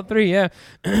 lists. All 3, yeah.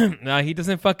 He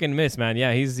doesn't fucking miss, man.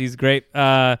 Yeah, he's great.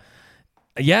 What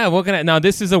can I... Now,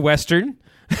 this is a Western.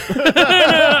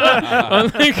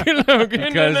 Unlike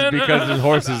Logan. Because there's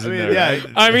horses in there. Yeah, right?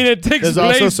 I mean, it takes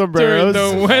place during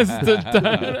the West.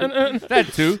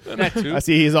 That too. I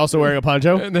see he's also wearing a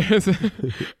poncho. This.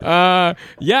 I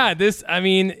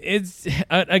mean, it's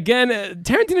again,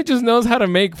 Tarantino just knows how to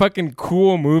make fucking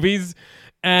cool movies.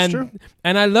 And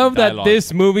I love that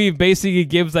this movie basically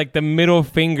gives like the middle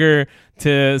finger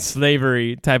to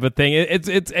slavery type of thing.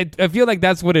 I feel like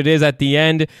that's what it is at the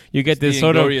end. You get this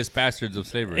sort of glorious bastards of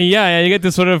slavery. Yeah, you get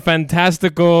this sort of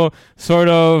fantastical sort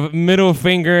of middle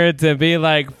finger to be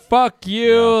like, fuck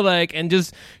you, like, and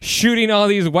just shooting all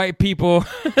these white people.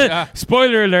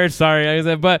 Spoiler alert,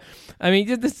 sorry. But I mean,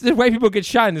 the white people get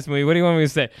shot in this movie. What do you want me to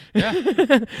say? Yeah.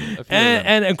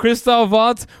 and Christoph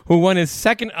Waltz, who won his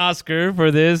second Oscar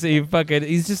for this,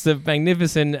 he's just a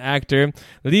magnificent actor.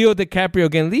 Leo DiCaprio,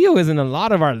 again, Leo is in a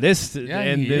lot of our lists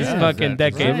in this fucking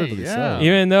decade. Right,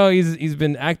 even though he's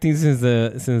been acting since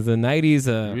the 90s.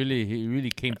 He really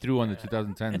came through on the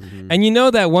 2010s. Mm-hmm. And you know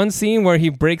that one scene where he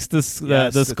breaks the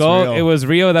skull? Real. It was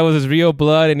real. That was his real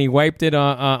blood, and he wiped it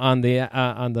on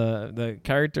the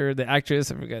character, the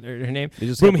actress. I forgot her name.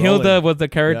 Broomhilda was the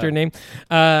character name.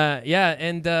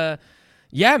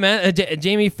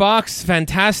 Jamie Foxx,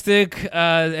 fantastic.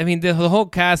 I mean, the whole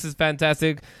cast is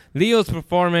fantastic. Leo's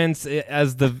performance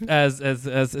as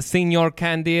Senor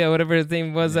Candy or whatever his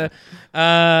name was,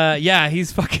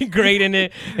 he's fucking great in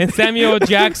it. And Samuel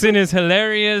Jackson is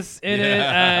hilarious in it.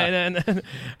 And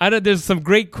I know there's some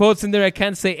great quotes in there. I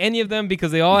can't say any of them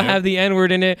because they all have the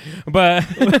N-word in it. But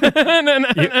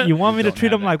you want me to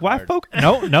treat them like white folk?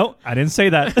 No, I didn't say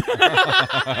that.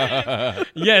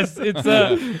 Yes, it's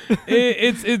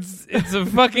a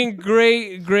fucking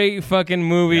great fucking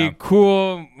movie,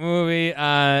 cool movie.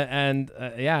 I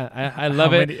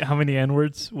love it. How many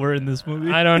N-words were in this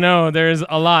movie? I don't know. There's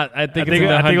a lot. I think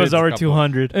it was over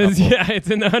 200. It's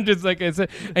in the hundreds, like I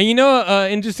said. And you know,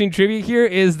 interesting trivia here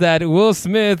is that Will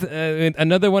Smith,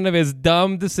 another one of his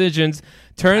dumb decisions,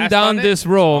 turned down this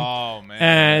role. Oh, man.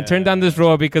 And turned down this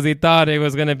role because he thought it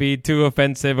was going to be too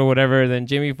offensive or whatever. Then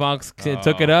Jamie Foxx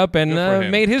took it up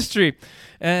and made history.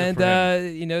 And,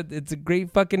 it's a great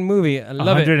fucking movie. I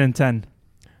love 110.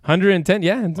 110,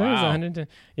 yeah, it's 110.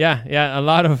 Yeah, a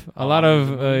lot of 2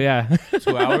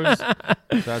 hours. So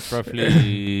that's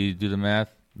roughly, do the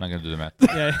math. I'm not gonna do the math.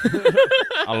 Yeah,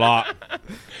 a lot.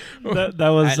 That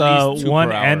was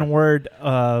one N-word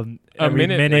every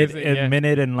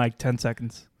minute and like 10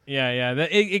 seconds. Yeah.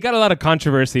 It got a lot of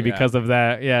controversy because of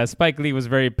that. Yeah, Spike Lee was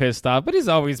very pissed off, but he's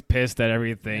always pissed at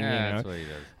everything. That's what he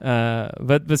does.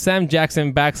 But Sam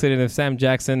Jackson backs it, and if Sam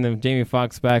Jackson and Jamie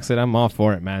Foxx backs it, I'm all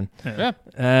for it, man. Yeah.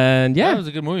 And it was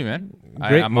a good movie, man.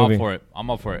 I'm movie.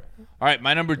 all for it. All right,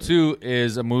 my number 2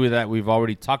 is a movie that we've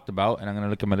already talked about, and I'm going to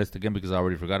look at my list again because I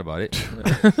already forgot about it.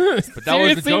 But that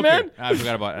was the Joker. Man? I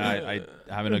forgot about it. I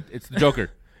haven't looked. It's the Joker.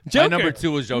 Joker. My number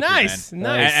 2 was Joker. Nice, man.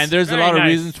 nice. And there's Very a lot of nice.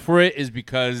 reasons for it. Is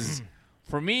because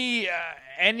for me,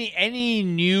 any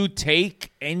new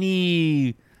take,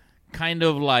 any kind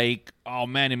of like, oh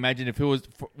man, imagine if it was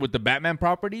with the Batman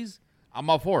properties, I'm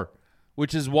all for.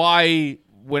 Which is why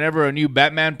whenever a new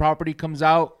Batman property comes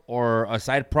out or a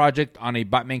side project on a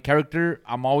Batman character,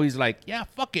 I'm always like, yeah,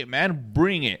 fuck it, man,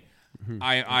 bring it.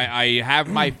 I have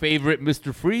my favorite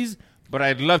Mr. Freeze, but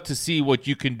I'd love to see what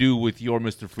you can do with your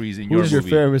Mr. Freeze in your movie. Who's your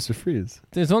favorite Mr. Freeze?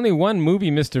 There's only one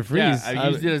movie, Mr. Freeze. Yeah, I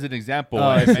used it as an example.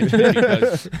 I mentioned it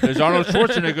because there's Arnold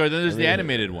Schwarzenegger, then there's the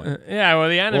animated one. Yeah, well,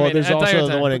 the animated. Well, there's also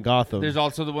the one in Gotham. There's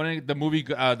also the one in the movie,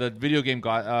 the video game,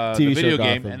 TV the video show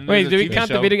game. Gotham. And Wait, there's do a we TV count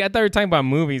the show. video? I thought we were talking about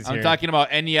movies here. I'm talking about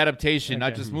any adaptation,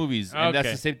 not just movies. And that's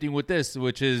Okay. the same thing with this,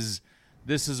 which is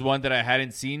this is one that I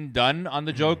hadn't seen done on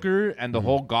the Joker and the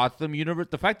whole Gotham universe.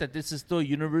 The fact that this is still a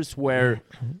universe where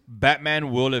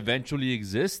Batman will eventually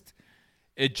exist,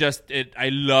 I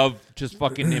love just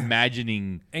fucking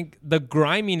imagining. And the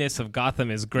griminess of Gotham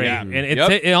is great. Yeah. And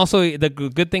it also, the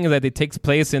good thing is that it takes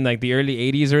place in like the early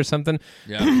 80s or something.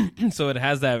 Yeah. So it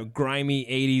has that grimy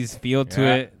 80s feel to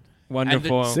Yeah. it.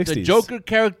 Wonderful. And the Joker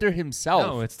character himself.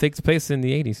 No, it takes place in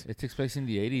the 80s. It takes place in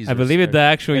the 80s. I believe the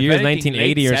actual If year is anything,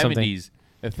 1980 or late something. 70s.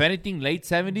 If anything, late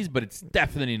 70s, but it's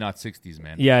definitely not 60s,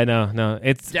 man. Yeah, no.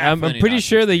 It's I'm Definitely pretty not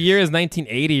sure the year is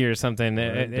 1980 or something. Look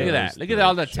at that. Look at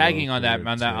all the tagging on that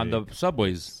on the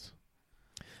subways.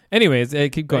 Anyways,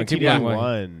 keep going. Keep going.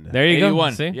 81. There you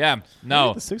 81. go. See? Yeah. No.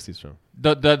 Where did the 60s from?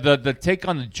 The take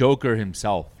on the Joker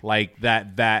himself, like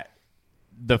that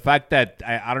the fact that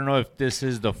I don't know if this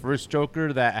is the first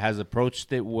Joker that has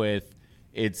approached it with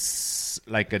it's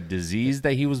like a disease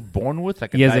that he was born with.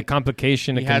 Like He has a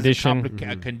complication, a condition.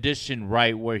 a condition,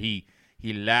 right, where he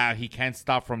can't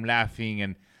stop from laughing.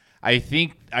 And I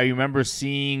think I remember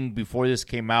seeing before this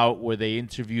came out where they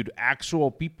interviewed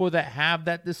actual people that have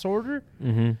that disorder.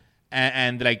 Mhm.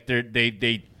 And like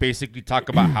they basically talk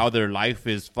about how their life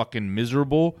is fucking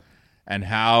miserable and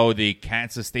how they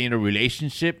can't sustain a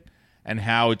relationship and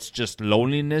how it's just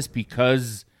loneliness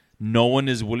because no one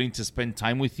is willing to spend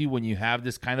time with you when you have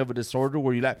this kind of a disorder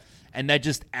where you laugh. And that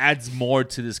just adds more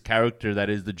to this character that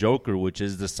is the Joker, which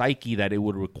is the psyche that it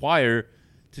would require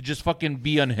to just fucking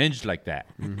be unhinged like that.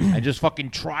 And just fucking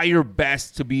try your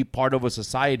best to be part of a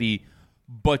society,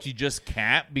 but you just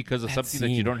can't because of something that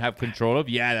you don't have control of.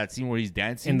 Yeah, that scene where he's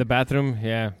dancing. In the bathroom,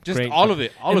 yeah. Just great. all of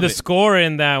it. All and of the it. score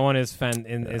in that one is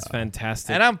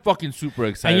fantastic. And I'm fucking super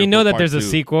excited. And you know for that part there's a 2.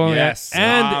 sequel. Yes.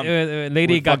 And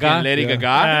Lady with fucking Gaga. Lady Gaga.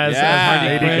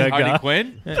 As Harley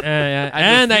Quinn. Quinn.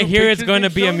 And I hear it's going to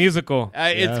be a musical.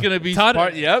 It's going to be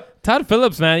Todd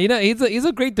Phillips, man. You know, he's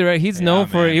a great director.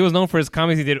 He was known for his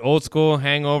comedies. He did Old School,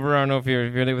 Hangover. I don't know if you're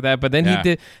familiar with that. But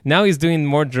then now he's doing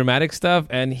more dramatic stuff,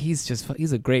 and he's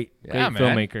a great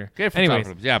filmmaker. Great Anyways,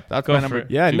 photographer. Yeah, that's go my for number it.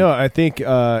 Yeah, no, I think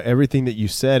everything that you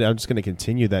said, I'm just going to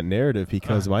continue that narrative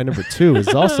because my number 2 is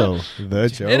also the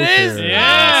Joker. It is?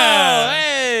 Yeah.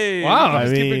 Hey. Wow.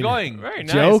 Let's keep it going. Very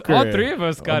nice. Joker. All three of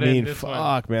us got in this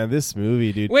fuck, one. man, this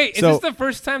movie, dude. Wait, So- is this the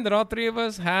first time that all three of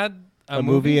us had a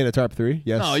movie in a top 3?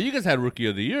 Yes. No, you guys had Rookie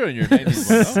of the Year in your 90s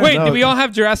one, no? Wait, did we all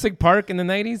have Jurassic Park in the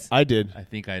 90s? I did. I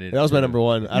think I did. That was my number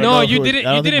 1. I don't No, know if you it was- didn't. I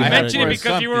don't You think didn't I had mention it. it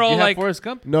because you were all like, Forrest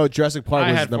Gump? No, Jurassic Park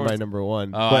I was had my Forrest- number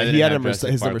 1. Oh, I but didn't he had have his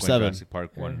Jurassic number Park 7. Jurassic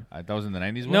Park one. That was in the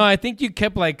 90s one? No, I think you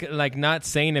kept like not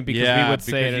saying it because we would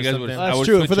say it or you guys something. I That's would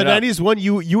true. switch For the it up. 90s one,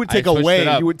 you would take I switched away. it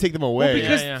up. You would take them away.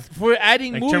 Because for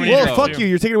adding Like movies. Terminator Well, Two. fuck you.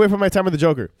 You're taking away from my time with the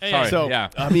Joker. Sorry. So, yeah.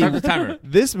 I mean, Start the timer.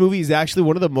 this movie is actually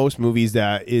one of the most movies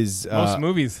that is Most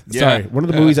movies. Sorry, Yeah. one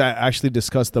of the movies I actually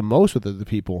discussed the most with the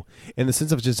people in the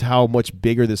sense of just how much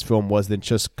bigger this film was than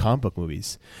just comic book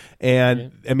movies.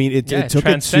 And I mean, it took it to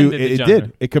transcended the it genre.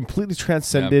 did. It completely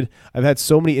transcended. I've had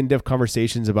so many in-depth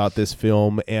conversations about this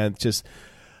film and just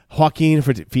Joaquin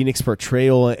Phoenix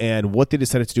portrayal and what they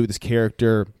decided to do with this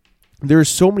character. There's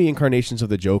so many incarnations of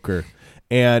the Joker,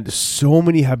 and so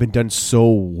many have been done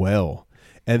so well.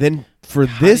 And then for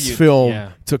this film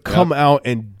to come out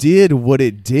and did what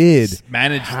it did,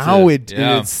 Managed how to, it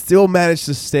yeah. it still managed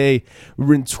to stand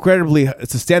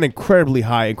incredibly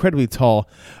high, incredibly tall,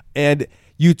 and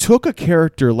you took a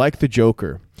character like the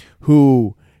Joker,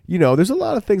 who, you know, there's a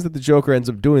lot of things that the Joker ends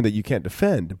up doing that you can't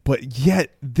defend, but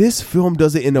yet this film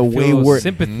does it in a way where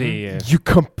sympathy. you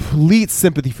complete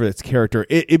sympathy for this character.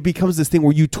 It becomes this thing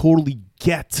where you totally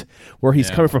get where he's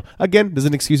coming from. Again,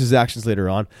 doesn't excuse his actions later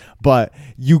on, but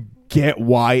you get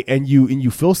why, and you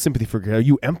feel sympathy for Gary.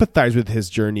 You empathize with his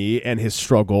journey and his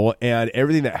struggle and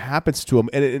everything that happens to him.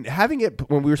 And having it,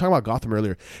 when we were talking about Gotham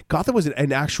earlier, Gotham was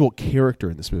an actual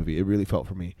character in this movie. It really felt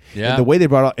for me. Yeah. And the way they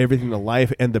brought out everything to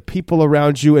life and the people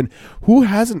around you, and who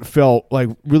hasn't felt like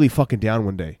really fucking down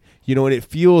one day, you know, and it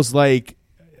feels like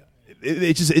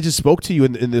it just spoke to you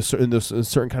in this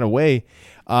certain kind of way.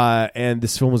 And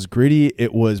this film was gritty.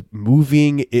 It was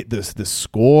moving. The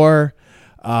score.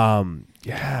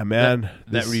 Yeah, man.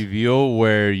 That reveal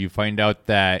where you find out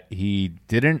that he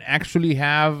didn't actually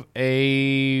have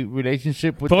a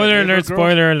relationship with Spoiler alert,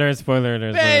 spoiler alert, spoiler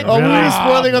alert. Oh, we're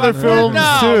spoiling other films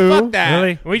too. Fuck that.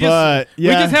 Really? We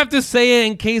just have to say it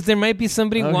in case there might be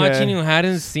somebody watching who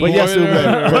hadn't seen But yes,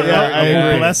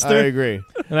 Blester? I agree.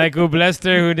 Like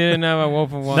Blester who didn't have a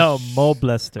Wolf of Wall No, Mo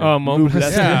Blester. Oh, Mo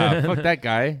Blester. Yeah, fuck that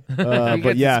guy.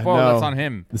 But yeah, that's on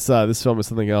him. This film is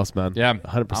something else, man. Yeah, 100%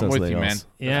 I'm with something you, man. else.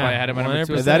 That's why I had him at number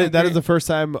 2. And that is the first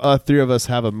time three of us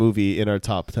have a movie in our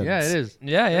top 10. Yeah, it is.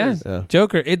 Yeah.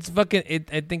 Joker. It's fucking.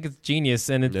 I think it's genius,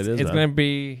 and it's man.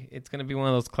 gonna be one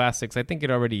of those classics. I think it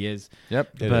already is.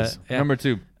 Yep, it is. Yeah. Number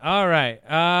 2. All right.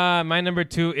 My number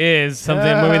 2 is a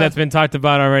movie that's been talked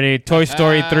about already. Toy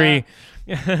Story 3.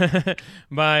 So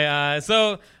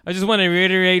I just want to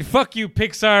reiterate, fuck you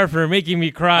Pixar for making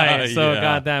me cry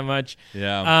god that much.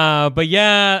 But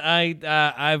yeah,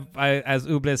 I as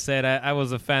Uble said, I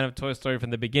was a fan of Toy Story from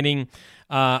the beginning.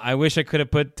 I wish I could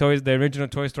have put the original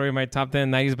Toy Story in my top 10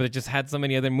 in the 90s, but it just had so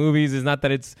many other movies. It's not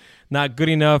that it's not good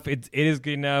enough. It is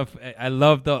good enough. I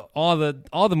love all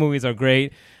the movies are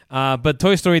great. But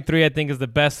Toy Story 3 I think is the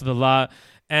best of the lot.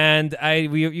 And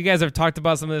you guys have talked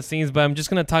about some of the scenes, but I'm just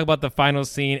going to talk about the final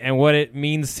scene and what it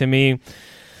means to me.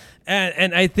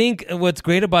 And I think what's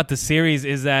great about the series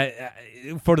is that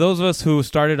for those of us who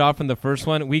started off in the first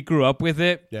one, we grew up with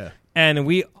it. Yeah. And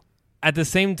we, at the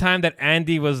same time that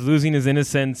Andy was losing his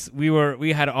innocence,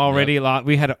 we had already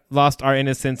lost our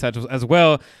innocence as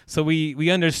well. So we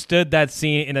understood that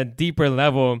scene in a deeper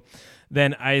level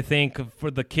than I think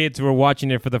for the kids who were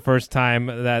watching it for the first time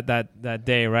that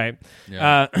day, right?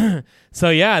 Yeah. So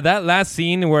yeah, that last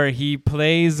scene where he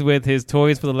plays with his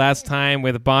toys for the last time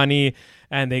with Bonnie,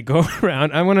 and they go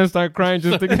around. I'm gonna start crying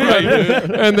just thinking about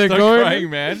it. And they're going, crying,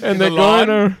 man. And they're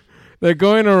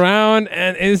going around,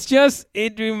 and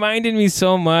it reminded me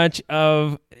so much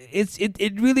of.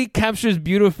 It really captures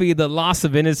beautifully the loss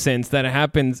of innocence that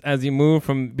happens as you move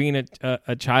from being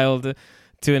a child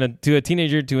to a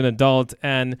teenager to an adult,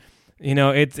 and you know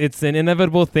it's an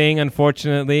inevitable thing,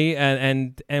 unfortunately,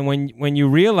 and when you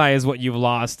realize what you've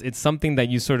lost, it's something that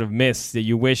you sort of miss, that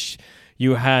you wish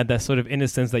you had, that sort of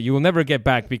innocence that you will never get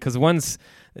back, because once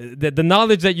the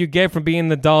knowledge that you get from being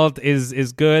an adult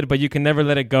is good, but you can never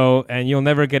let it go, and you'll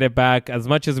never get it back. As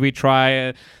much as we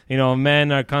try,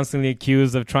 men are constantly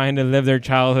accused of trying to live their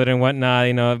childhood and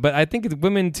whatnot, but I think it's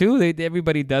women too.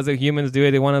 Everybody does it. Humans do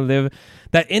it. They want to live.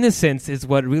 That innocence is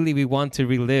what really we want to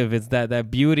relive. It's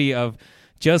that beauty of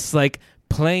just like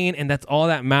playing, and that's all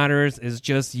that matters, is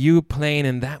just you playing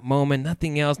in that moment,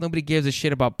 nothing else. Nobody gives a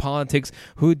shit about politics,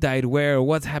 who died where, or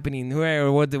what's happening where,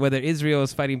 or whether Israel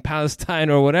is fighting Palestine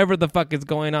or whatever the fuck is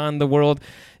going on in the world.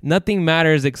 Nothing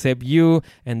matters except you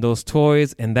and those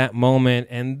toys and that moment.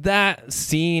 And that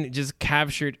scene just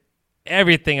captured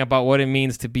everything about what it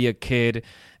means to be a kid.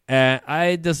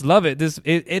 I just love it.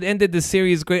 It ended the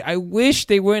series great. I wish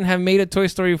they wouldn't have made a Toy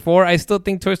Story 4. I still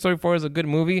think Toy Story 4 is a good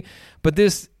movie, but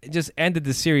this just ended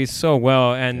the series so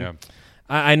well. And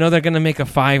I know they're going to make a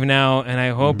 5 now, and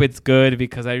I hope it's good,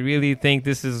 because I really think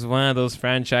this is one of those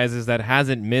franchises that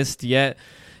hasn't missed yet,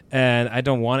 and I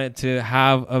don't want it to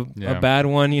have a bad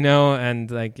one,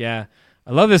 and I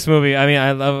love this movie. I mean,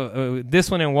 I love this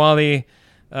one and WALL-E.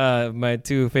 My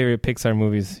 2 favorite Pixar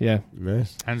movies. Yeah,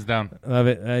 nice. Hands down. Love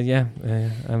it.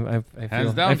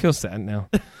 I feel sad now.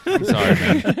 I'm sorry,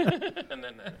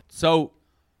 man. So,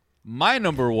 my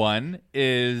number 1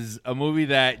 is a movie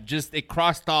that it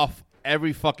crossed off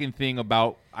every fucking thing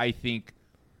about, I think,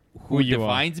 who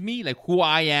defines me, like who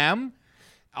I am.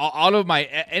 All of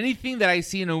anything that I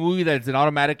see in a movie that's an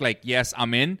automatic, like, yes,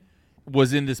 I'm in,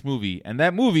 was in this movie. And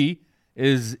that movie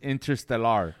is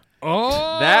Interstellar.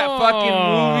 Oh, that fucking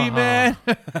movie, man!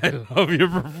 I love your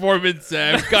performance,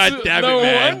 Sam. God damn it,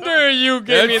 man! No wonder you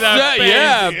gave me that face.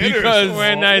 Yeah, because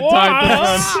when I talked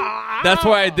about, that's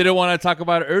why I didn't want to talk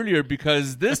about it earlier,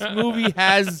 because this movie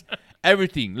has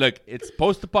everything. Look, it's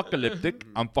post-apocalyptic.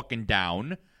 I'm fucking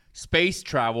down. Space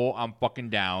travel. I'm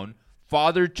fucking down.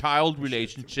 Father-child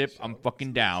relationship. I'm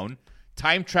fucking down.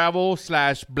 Time travel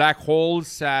 / black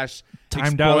holes / time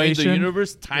exploring dilation? the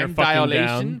universe. Time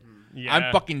dilation. Yeah.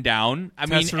 I'm fucking down. I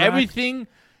mean, Tesseract. everything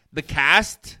the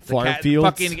cast. Farm Fields.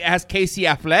 Fucking it has Casey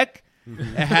Affleck.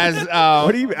 It has.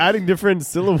 What are you adding different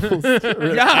syllables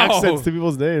or accents to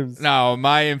people's names? No,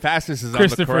 my emphasis is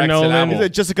Christopher on the correct Nolan. syllable. Is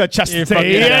it Jessica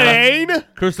Chastain?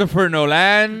 Christopher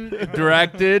Nolan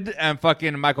directed and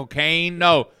fucking Michael Caine.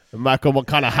 No. Michael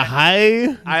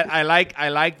McConaughey. I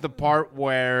like the part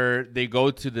where they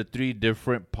go to the 3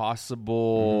 different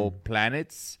possible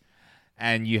planets,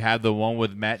 and you have the one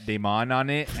with Matt Damon on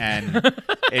it, and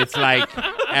it's like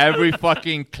every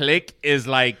fucking click is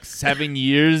like 7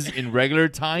 years in regular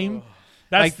time.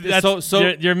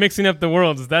 You're mixing up the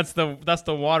worlds. That's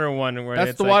the water one where that's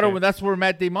it's the water one. That's where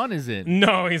Matt Damon is in.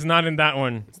 No, he's not in that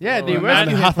one. Yeah, they Matt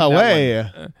rescued him from that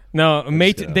Hathaway. No,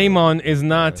 Matt Damon is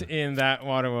not in that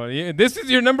water world. This is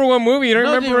your number one movie. You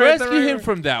don't remember? They rescued him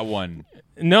from that one.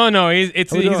 No, he's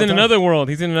in another world.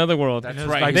 He's in another world. That's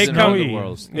right. They he's in come. other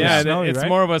worlds. Yeah, Snowy, it's right?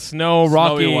 more of a snow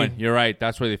rocky Snowy one. You're right.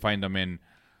 That's where they find them in.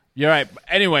 You're right.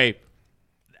 Anyway,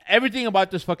 everything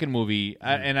about this fucking movie,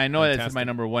 and I know that's my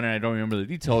number one, and I don't remember the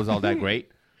details all that great.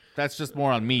 That's just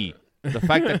more on me. The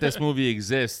fact that this movie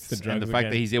exists and the fact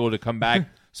that he's able to come back.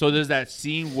 So there's that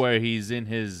scene where he's in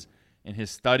his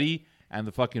study and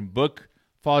the fucking book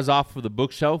falls off of the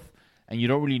bookshelf, and you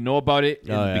don't really know about it in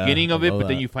the beginning of it, but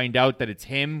then you find out that it's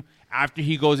him after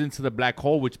he goes into the black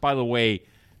hole, which, by the way,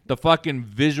 the fucking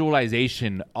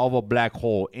visualization of a black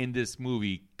hole in this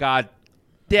movie, god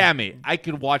damn it, I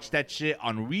could watch that shit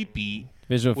on repeat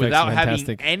without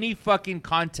having any fucking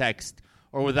context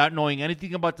or without knowing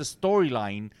anything about the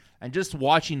storyline, and just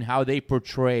watching how they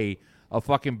portray a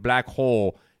fucking black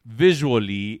hole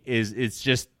visually it's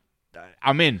just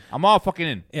I'm in. I'm all fucking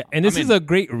in. Yeah, and this is a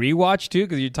great rewatch too,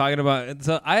 because you're talking about.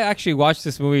 So I actually watched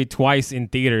this movie twice in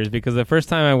theaters, because the first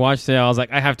time I watched it, I was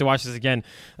like, I have to watch this again.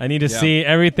 I need to see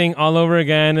everything all over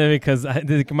again, because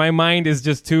my mind is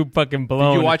just too fucking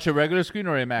blown. Did you watch a regular screen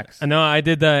or IMAX? No, I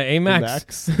did the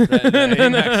IMAX. The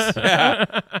IMAX.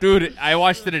 Yeah. Dude, I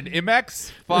watched it in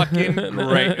IMAX. Fucking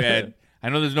great, man. I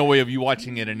know there's no way of you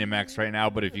watching it in IMAX right now,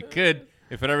 but if you could,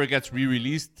 if it ever gets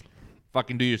re-released,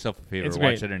 fucking do yourself a favor.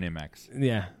 Watch it in IMAX.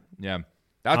 Yeah. Yeah.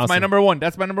 That's my number one.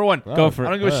 That's my number one. Go for it. I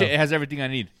don't give a shit. It has everything I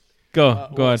need. Go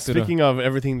ahead. Speaking of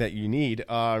everything that you need,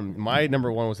 my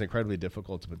number one was incredibly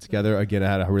difficult to put together. Again,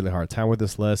 I had a really hard time with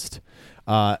this list.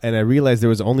 And I realized there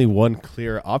was only one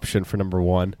clear option for number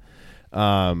one.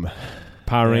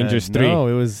 Power Rangers 3. No,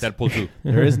 it was Deadpool 2.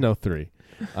 There is no 3.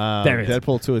 There is.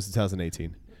 Deadpool 2 is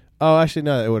 2018. Oh, actually,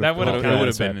 no. It would have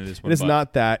been in this one. It is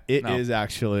not that. It is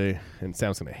actually, and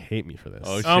Sam's going to hate me for this.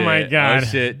 Oh, shit. Oh, my God. Oh,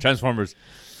 shit. Transformers.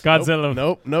 Godzilla.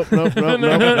 Nope.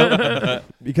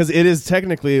 Because it is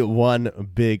technically one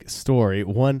big story.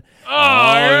 You're not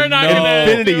gonna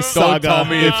Infinity Saga,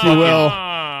 if you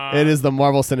will. It is the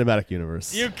Marvel Cinematic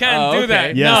Universe. You can't do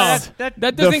that. Yes. No,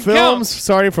 that doesn't the films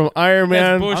starting from Iron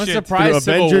Man I'm surprised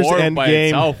through Civil Avengers War Endgame. by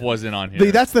itself wasn't on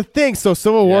here. That's the thing. So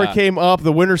Civil War came up,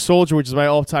 The Winter Soldier, which is my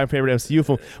all-time favorite MCU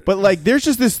film. But like, there's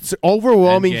just this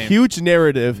overwhelming, huge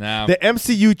narrative. No. The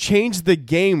MCU changed the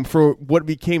game for what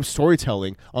became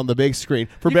storytelling on the big screen,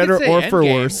 for better or for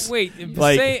worse. Wait,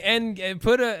 like, say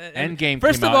put a Endgame.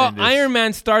 First came of all, out in this. Iron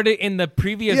Man started in the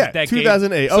previous decade,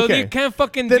 2008. So okay, you can't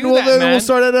fucking then do that, man. Then we'll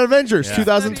start at Avengers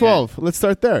 2012. Let's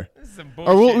start there.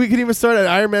 Or we could even start at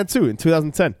Iron Man 2 in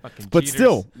 2010. But cheaters.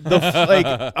 still,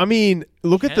 I mean,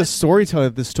 look at the storytelling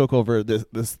that this took over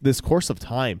this course of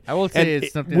time. I will say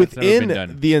it's something within that's never been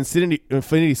done. the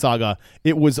Infinity Saga,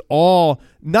 it was all,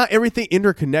 not everything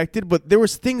interconnected, but there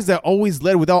was things that always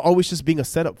led without always just being a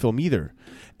setup film either.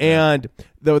 And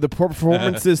the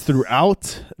performances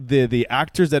throughout, the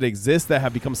actors that exist that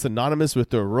have become synonymous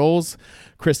with their roles,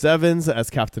 Chris Evans as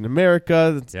Captain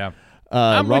America. Yeah.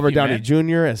 Robert Downey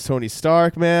Jr. as Tony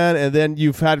Stark, man, and then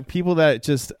you've had people that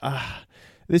just, I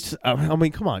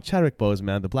mean, come on, Chadwick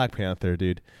Boseman, the Black Panther,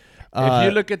 dude. If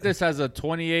you look at this as a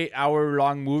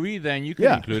 28-hour-long movie, then you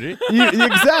can include it.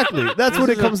 Exactly. That's what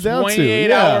it comes down to.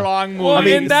 28-hour-long movie. Well, I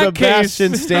mean, in that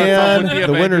Sebastian case, Stan, the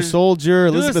the Winter Soldier,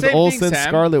 Do the Elizabeth same Olsen, thing, Sam.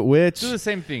 Scarlet Witch. Do the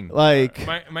same thing. Like,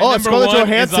 My number Scarlett one is all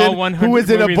Johansson, 100 who was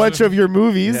in a movies bunch of your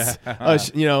movies.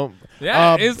 Yeah.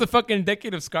 Yeah, it's the fucking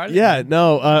decade of Scarlet. Yeah,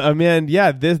 no, I mean,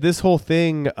 this whole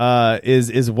thing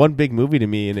is one big movie to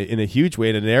me in a huge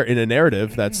way, in a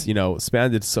narrative that's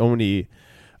spanned so many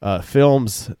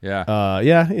films.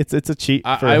 It's a cheat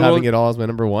for having it all as my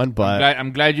number one, but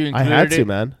I'm glad you included it. I had to,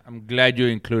 man. I'm glad you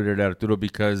included it, Arturo,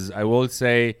 because I will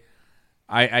say,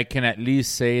 I can at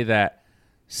least say that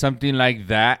something like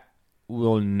that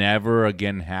will never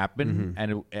again happen,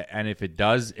 and if it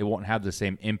does, it won't have the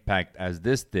same impact as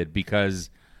this did, because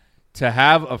to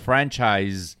have a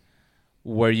franchise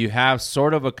where you have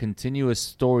sort of a continuous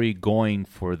story going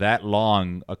for that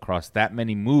long across that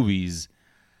many movies,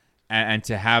 and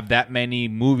to have that many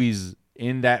movies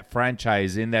in that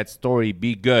franchise, in that story,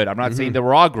 be good. I'm not saying they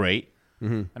were all great,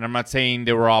 and I'm not saying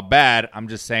they were all bad. I'm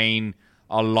just saying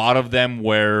a lot of them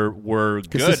were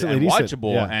good and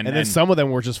watchable, and then some of them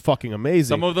were just fucking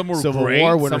amazing. Some of them were Civil great.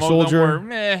 War, Winter some Soldier. of them were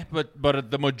meh, but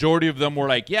the majority of them were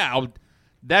like,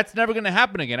 that's never going to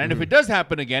happen again. And if it does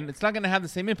happen again, it's not going to have the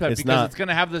same impact it's going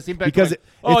to have the same impact.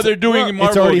 Because they're doing Marvel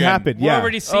it's already again. happened. We're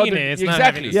already seeing it. It's not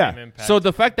having the same impact. So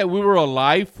the fact that we were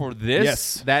alive for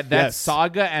this, that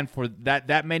saga, and for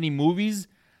that many movies,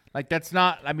 like that's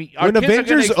not. I mean, our when kids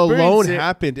Avengers are gonna alone it.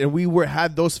 happened, and we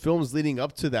had those films leading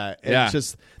up to that, and it's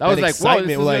just that was like,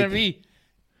 excitement. Wow, this is gonna be.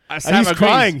 And he's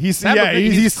crying.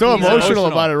 He's so emotional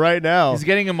about it right now. He's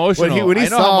getting emotional. When he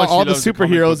saw all the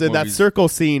superheroes in that circle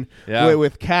scene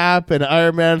with Cap and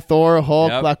Iron Man, Thor,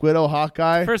 Hulk, Black Widow,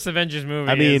 Hawkeye. First Avengers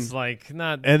movie is like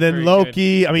not. And then very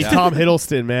Loki. good. I mean, Tom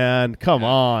Hiddleston, man, come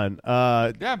on.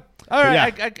 All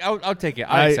right, I'll take it.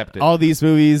 I accept it. All these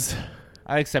movies,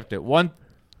 I accept it.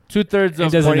 2/3 of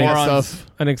doesn't morons.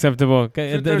 stuff unacceptable.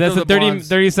 Okay, that's a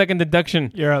 30-second deduction.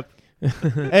 You're up.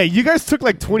 Hey, you guys took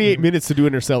like 28 minutes to do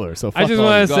Interstellar, so fuck I just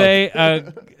want to say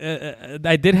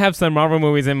I did have some Marvel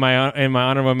movies in my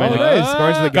honorable mention.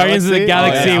 Nice. Guardians of the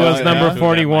Galaxy was number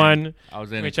 41,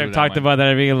 which I've talked about that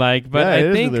I really like. But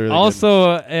I think really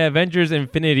also Avengers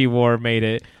Infinity War made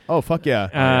it. Oh, fuck yeah.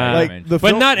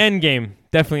 But not Endgame.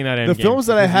 Definitely not Endgame. The films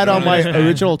that I had on my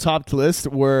original top list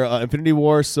were Infinity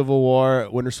War, Civil War,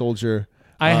 Winter Soldier.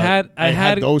 I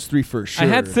had those three for sure. I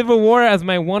had Civil War as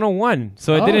my 101,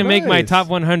 so it didn't make my top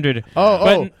 100.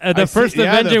 But the first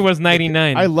Avenger was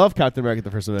 99. I love Captain America: The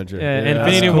First Avenger.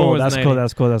 Infinity War was 90.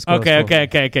 That's cool. Okay.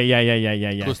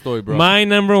 Yeah. Cool story, bro. My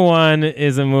number one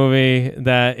is a movie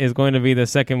that is going to be the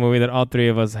second movie that all three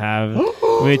of us have,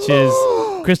 which is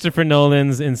Christopher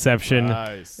Nolan's Inception.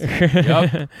 Nice.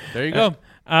 Yep. There you go.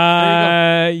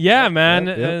 Yeah, man.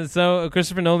 Yep. So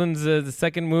Christopher Nolan's the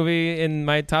second movie in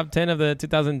my top 10 of the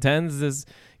 2010s.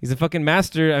 He's a fucking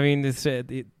master. I mean, I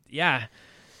mean,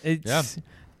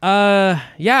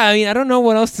 I don't know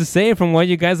what else to say from what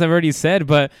you guys have already said,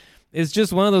 but it's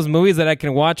just one of those movies that I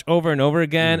can watch over and over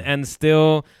again and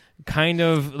still kind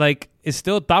of like it's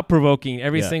still thought provoking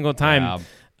every single time. Yeah.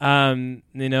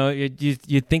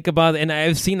 You think about it, and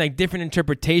I've seen like different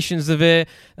interpretations of it.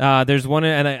 There's one,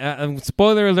 and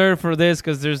spoiler alert for this,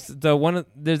 because there's one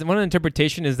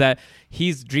interpretation is that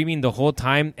he's dreaming the whole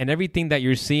time, and everything that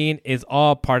you're seeing is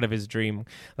all part of his dream.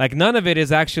 Like none of it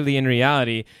is actually in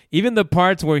reality. Even the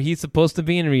parts where he's supposed to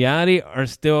be in reality are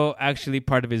still actually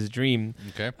part of his dream.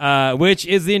 Okay. Which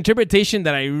is the interpretation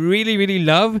that I really, really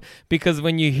love, because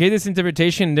when you hear this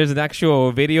interpretation, there's an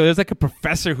actual video. There's like a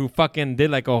professor who fucking did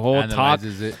like a whole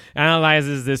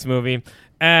analyzes this movie.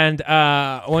 And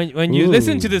when you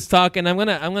listen to this talk, and I'm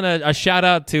gonna shout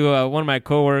out to one of my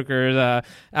coworkers,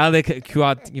 Alec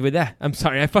Kuat. I'm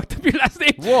sorry, I fucked up your last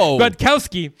name. Whoa,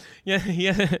 Gutkowski.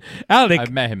 Yeah, Alec.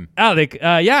 I've met him. Alec.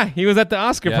 He was at the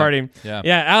Oscar party.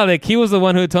 Yeah, Alec. He was the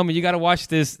one who told me you got to watch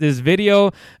this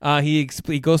video. He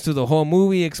goes through the whole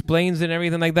movie, explains it and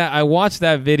everything like that. I watched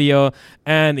that video,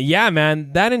 and yeah,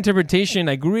 man, that interpretation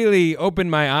like really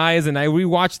opened my eyes, and I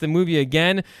rewatched the movie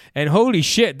again, and holy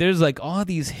shit, there's like all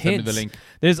these hints. Send me the link.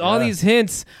 There's all these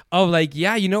hints of like,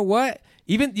 yeah, you know what?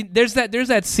 Even there's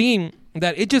that scene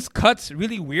that it just cuts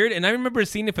really weird, and I remember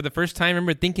seeing it for the first time. I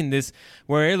remember thinking this,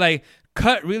 where it like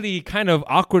cut really kind of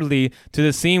awkwardly to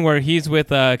the scene where he's with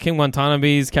Kim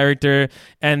Watanabe's character,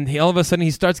 and all of a sudden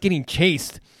he starts getting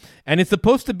chased, and it's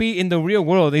supposed to be in the real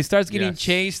world. He starts getting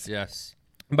chased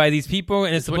by these people,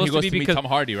 and it's supposed to be because Tom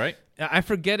Hardy, right? I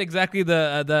forget exactly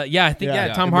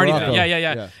Tom Hardy. Morocco.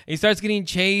 Yeah. He starts getting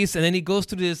chased, and then he goes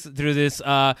through this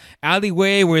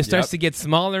alleyway where it starts to get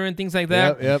smaller and things like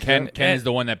that. Ken is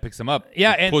the one that picks him up.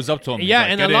 Yeah, and pulls up to him. Yeah,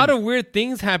 and a lot of weird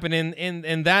things happen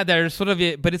in that are sort of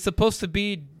it, but it's supposed to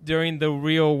be during the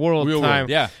real world time.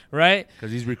 Yeah, right.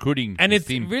 Because he's recruiting, and it's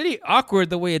really awkward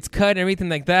the way it's cut and everything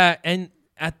like that. And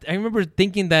I remember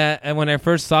thinking that when I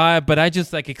first saw it, but I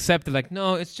just like accepted, like,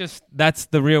 no, it's just that's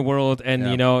the real world, and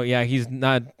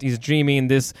he's dreaming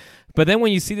this. But then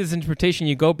when you see this interpretation,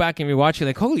 you go back and rewatch it,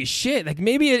 like, holy shit, like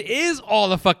maybe it is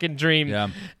all a fucking dream. Yeah.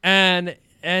 And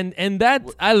that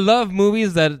I love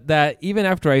movies that even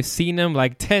after I've seen them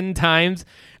like 10 times,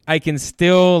 I can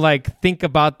still like think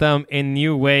about them in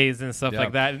new ways and stuff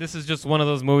like that. And this is just one of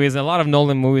those movies. And a lot of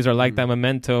Nolan movies are like that,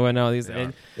 Memento and all these.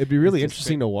 And it'd be really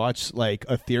interesting to watch like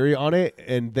a theory on it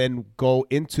and then go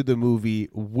into the movie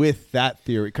with that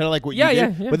theory, kind of like what you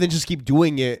did, but then just keep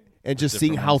doing it and just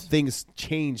seeing how things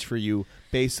change for you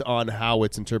based on how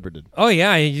it's interpreted. Oh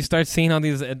yeah, you start seeing all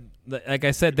these. Like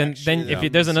I said, then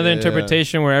if there's another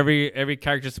interpretation where every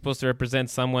character is supposed to represent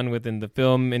someone within the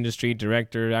film industry,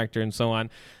 director, actor, and so on,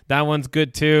 that one's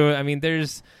good too. I mean,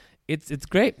 it's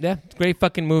great. Yeah, it's a great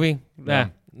fucking movie. Yeah.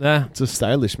 It's a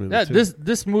stylish movie. Yeah, too.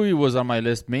 this movie was on my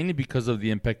list mainly because of the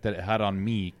impact that it had on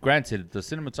me. Granted, the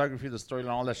cinematography, the storyline,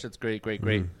 all that shit's great.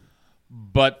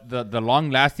 But the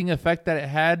long-lasting effect that it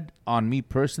had on me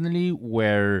personally,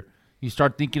 where you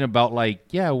start thinking about like,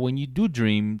 yeah, when you do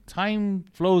dream, time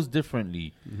flows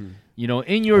differently. You know,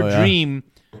 in your dream,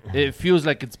 it feels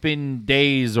like it's been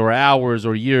days or hours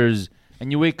or years,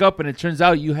 and you wake up and it turns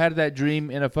out you had that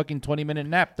dream in a fucking 20-minute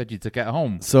nap that you took at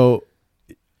home. So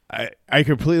I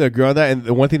completely agree on that. And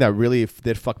the one thing that really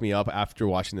did fuck me up after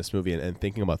watching this movie and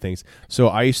thinking about things, so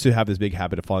I used to have this big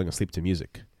habit of falling asleep to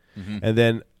music. And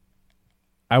then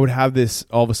I would have this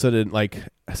all of a sudden, like,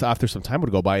 so after some time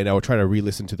would go by and I would try to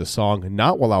re-listen to the song,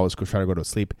 not while I was trying to go to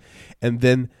sleep. And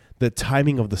then the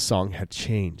timing of the song had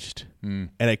changed. And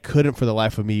I couldn't for the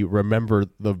life of me remember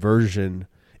the version.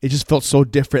 It just felt so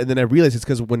different. And then I realized it's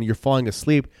because when you're falling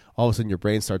asleep, all of a sudden your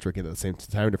brain starts working at the same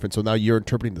time different. So now you're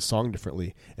interpreting the song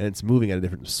differently and it's moving at a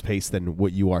different pace than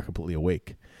what you are completely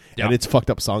awake. Yeah. And it's fucked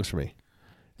up songs for me.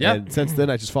 Yeah. And since then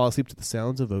I just fall asleep to the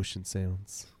sounds of ocean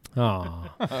sounds. Oh.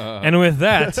 And with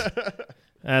that,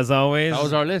 as always, that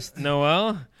was our list.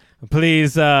 Noel,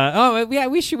 please.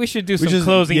 We should do some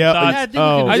closing thoughts.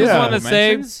 I just want to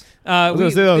say. That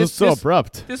was so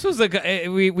abrupt. This was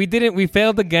we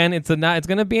failed again. It's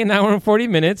gonna be an hour and 40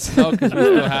 minutes. Oh, because we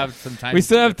still have some time. We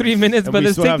still have 3 minutes, but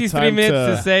let's take these 3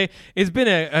 minutes to say it's been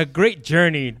a great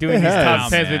journey doing these top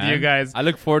 10s with you guys. I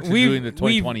look forward to doing the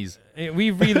 2020s.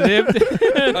 We've relived.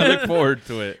 I look forward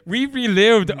to it. We've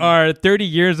relived our 30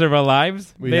 years of our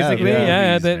lives, basically.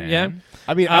 Yeah.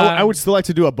 I mean, I would still like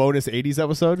to do a bonus 80s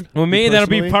episode. Well, maybe that'll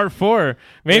be part 4.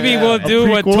 Maybe we'll do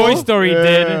what Toy Story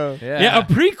did. Yeah, a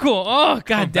prequel. Oh,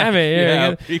 god damn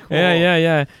it.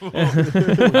 Yeah.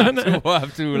 We'll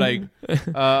have to like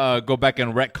go back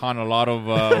and retcon a lot of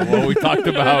what we talked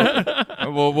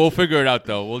about. We'll figure it out,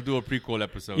 though. We'll do a prequel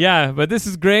episode. Yeah, but this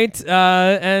is great.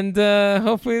 And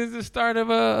hopefully it's the start of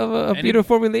a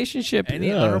beautiful relationship.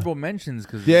 Any honorable mentions?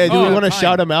 Do we want to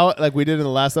shout them out like we did in the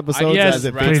last episode as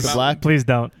it fades to black? Please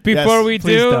don't. Before we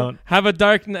do, have a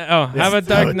dark night. Have a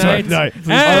dark night.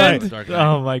 And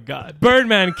oh my God,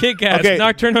 Birdman, Kick-Ass,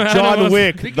 Nocturnal John Animals,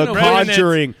 Wick, The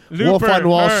Conjuring, Wolf on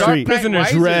Wall Street,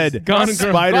 Prisoners, Dread,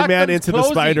 Spider-Man Into the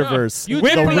Spider-Verse, The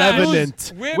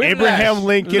Revenant, Abraham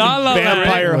Lincoln,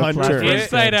 Vampire Hunter,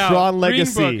 Inside Out, Tron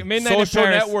Legacy, Social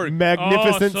Network,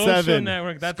 Magnificent Seven,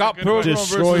 Scott Pilgrim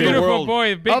vs. the Beautiful World,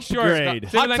 Boy, Big Short,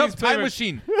 Hot Tub Time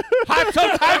Machine, Hot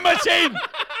Tub Time Machine,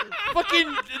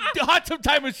 fucking Hot Tub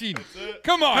Time Machine.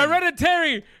 Come on.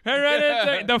 Hereditary.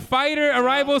 The Fighter,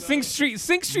 Arrival, Sing Street.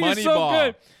 Sing Street is so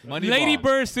good. Lady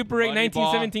Bird, Super 8,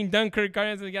 1917, Dunkirk,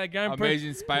 Guardians of the Galaxy,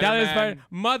 Amazing Spider-Man,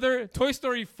 Mother, Toy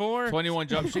Story 4, 21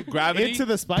 Jump Street, Gravity, Into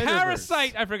the Spider-Verse,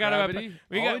 Parasite. I forgot Gravity.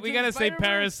 about. We gotta say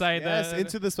Parasite. Yes,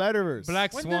 Into the Spider-Verse,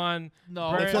 Black Swan,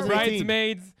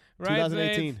 Bridesmaids.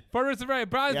 2018. Fortress of Right.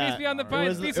 Peace Beyond the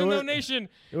Pines. Peace of No Nation.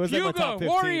 Hugo,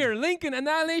 Warrior, Lincoln,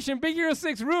 Annihilation, Big Hero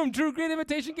 6, Room, True, Great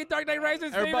Imitation, Kid, Dark Knight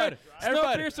Rises, Favorite,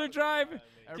 Snowpiercer, Drive.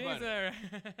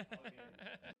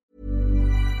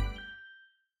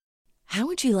 How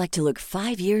would you like to look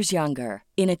 5 years younger?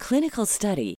 In a clinical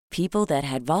study, people that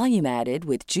had volume added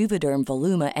with Juvederm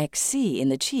Voluma XC in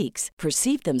the cheeks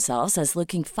perceived themselves as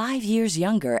looking 5 years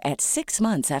younger at 6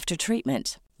 months after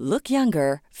treatment. Look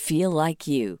younger, feel like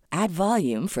you. Add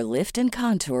volume for lift and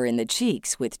contour in the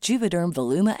cheeks with Juvederm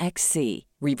Voluma XC.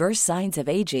 Reverse signs of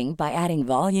aging by adding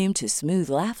volume to smooth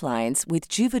laugh lines with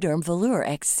Juvederm Volure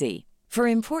XC. For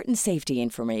important safety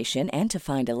information and to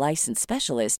find a licensed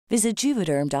specialist, visit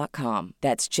Juvederm.com.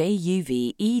 That's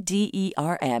JUVEDERM.com.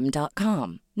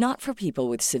 Not for people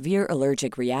with severe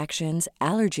allergic reactions,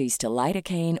 allergies to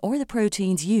lidocaine, or the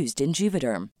proteins used in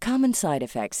Juvederm. Common side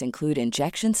effects include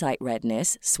injection site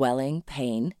redness, swelling,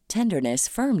 pain, tenderness,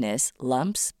 firmness,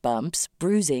 lumps, bumps,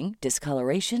 bruising,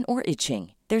 discoloration, or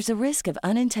itching. There's a risk of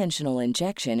unintentional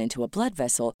injection into a blood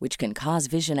vessel, which can cause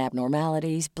vision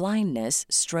abnormalities, blindness,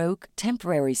 stroke,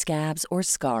 temporary scabs, or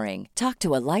scarring. Talk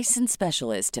to a licensed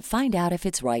specialist to find out if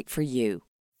it's right for you.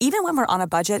 Even when we're on a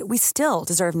budget, we still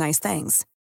deserve nice things.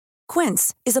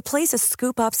 Quince is a place to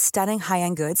scoop up stunning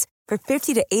high-end goods for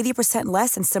 50 to 80%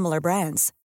 less than similar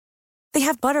brands. They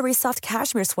have buttery soft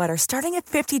cashmere sweaters starting at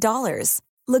 $50,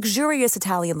 luxurious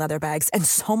Italian leather bags, and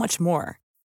so much more.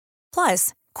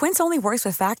 Plus, Quince only works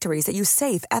with factories that use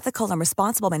safe, ethical, and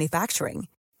responsible manufacturing.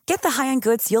 Get the high-end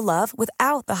goods you'll love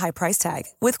without the high price tag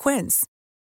with Quince.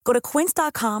 Go to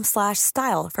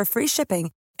quince.com/style for free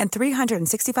shipping and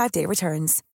 365-day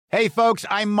returns. Hey, folks,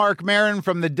 I'm Mark Maron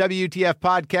from the WTF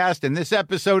Podcast, and this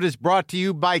episode is brought to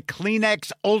you by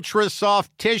Kleenex Ultra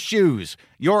Soft Tissues,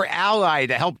 your ally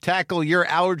to help tackle your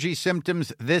allergy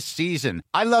symptoms this season.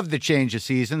 I love the change of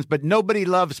seasons, but nobody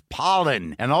loves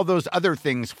pollen and all those other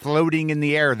things floating in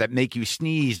the air that make you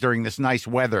sneeze during this nice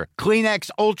weather.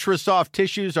 Kleenex Ultra Soft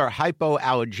Tissues are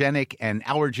hypoallergenic and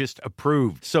allergist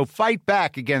approved, so fight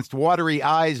back against watery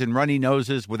eyes and runny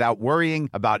noses without worrying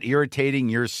about irritating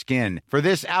your skin. For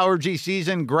this allergy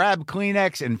season, grab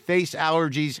Kleenex and face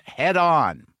allergies head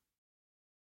on.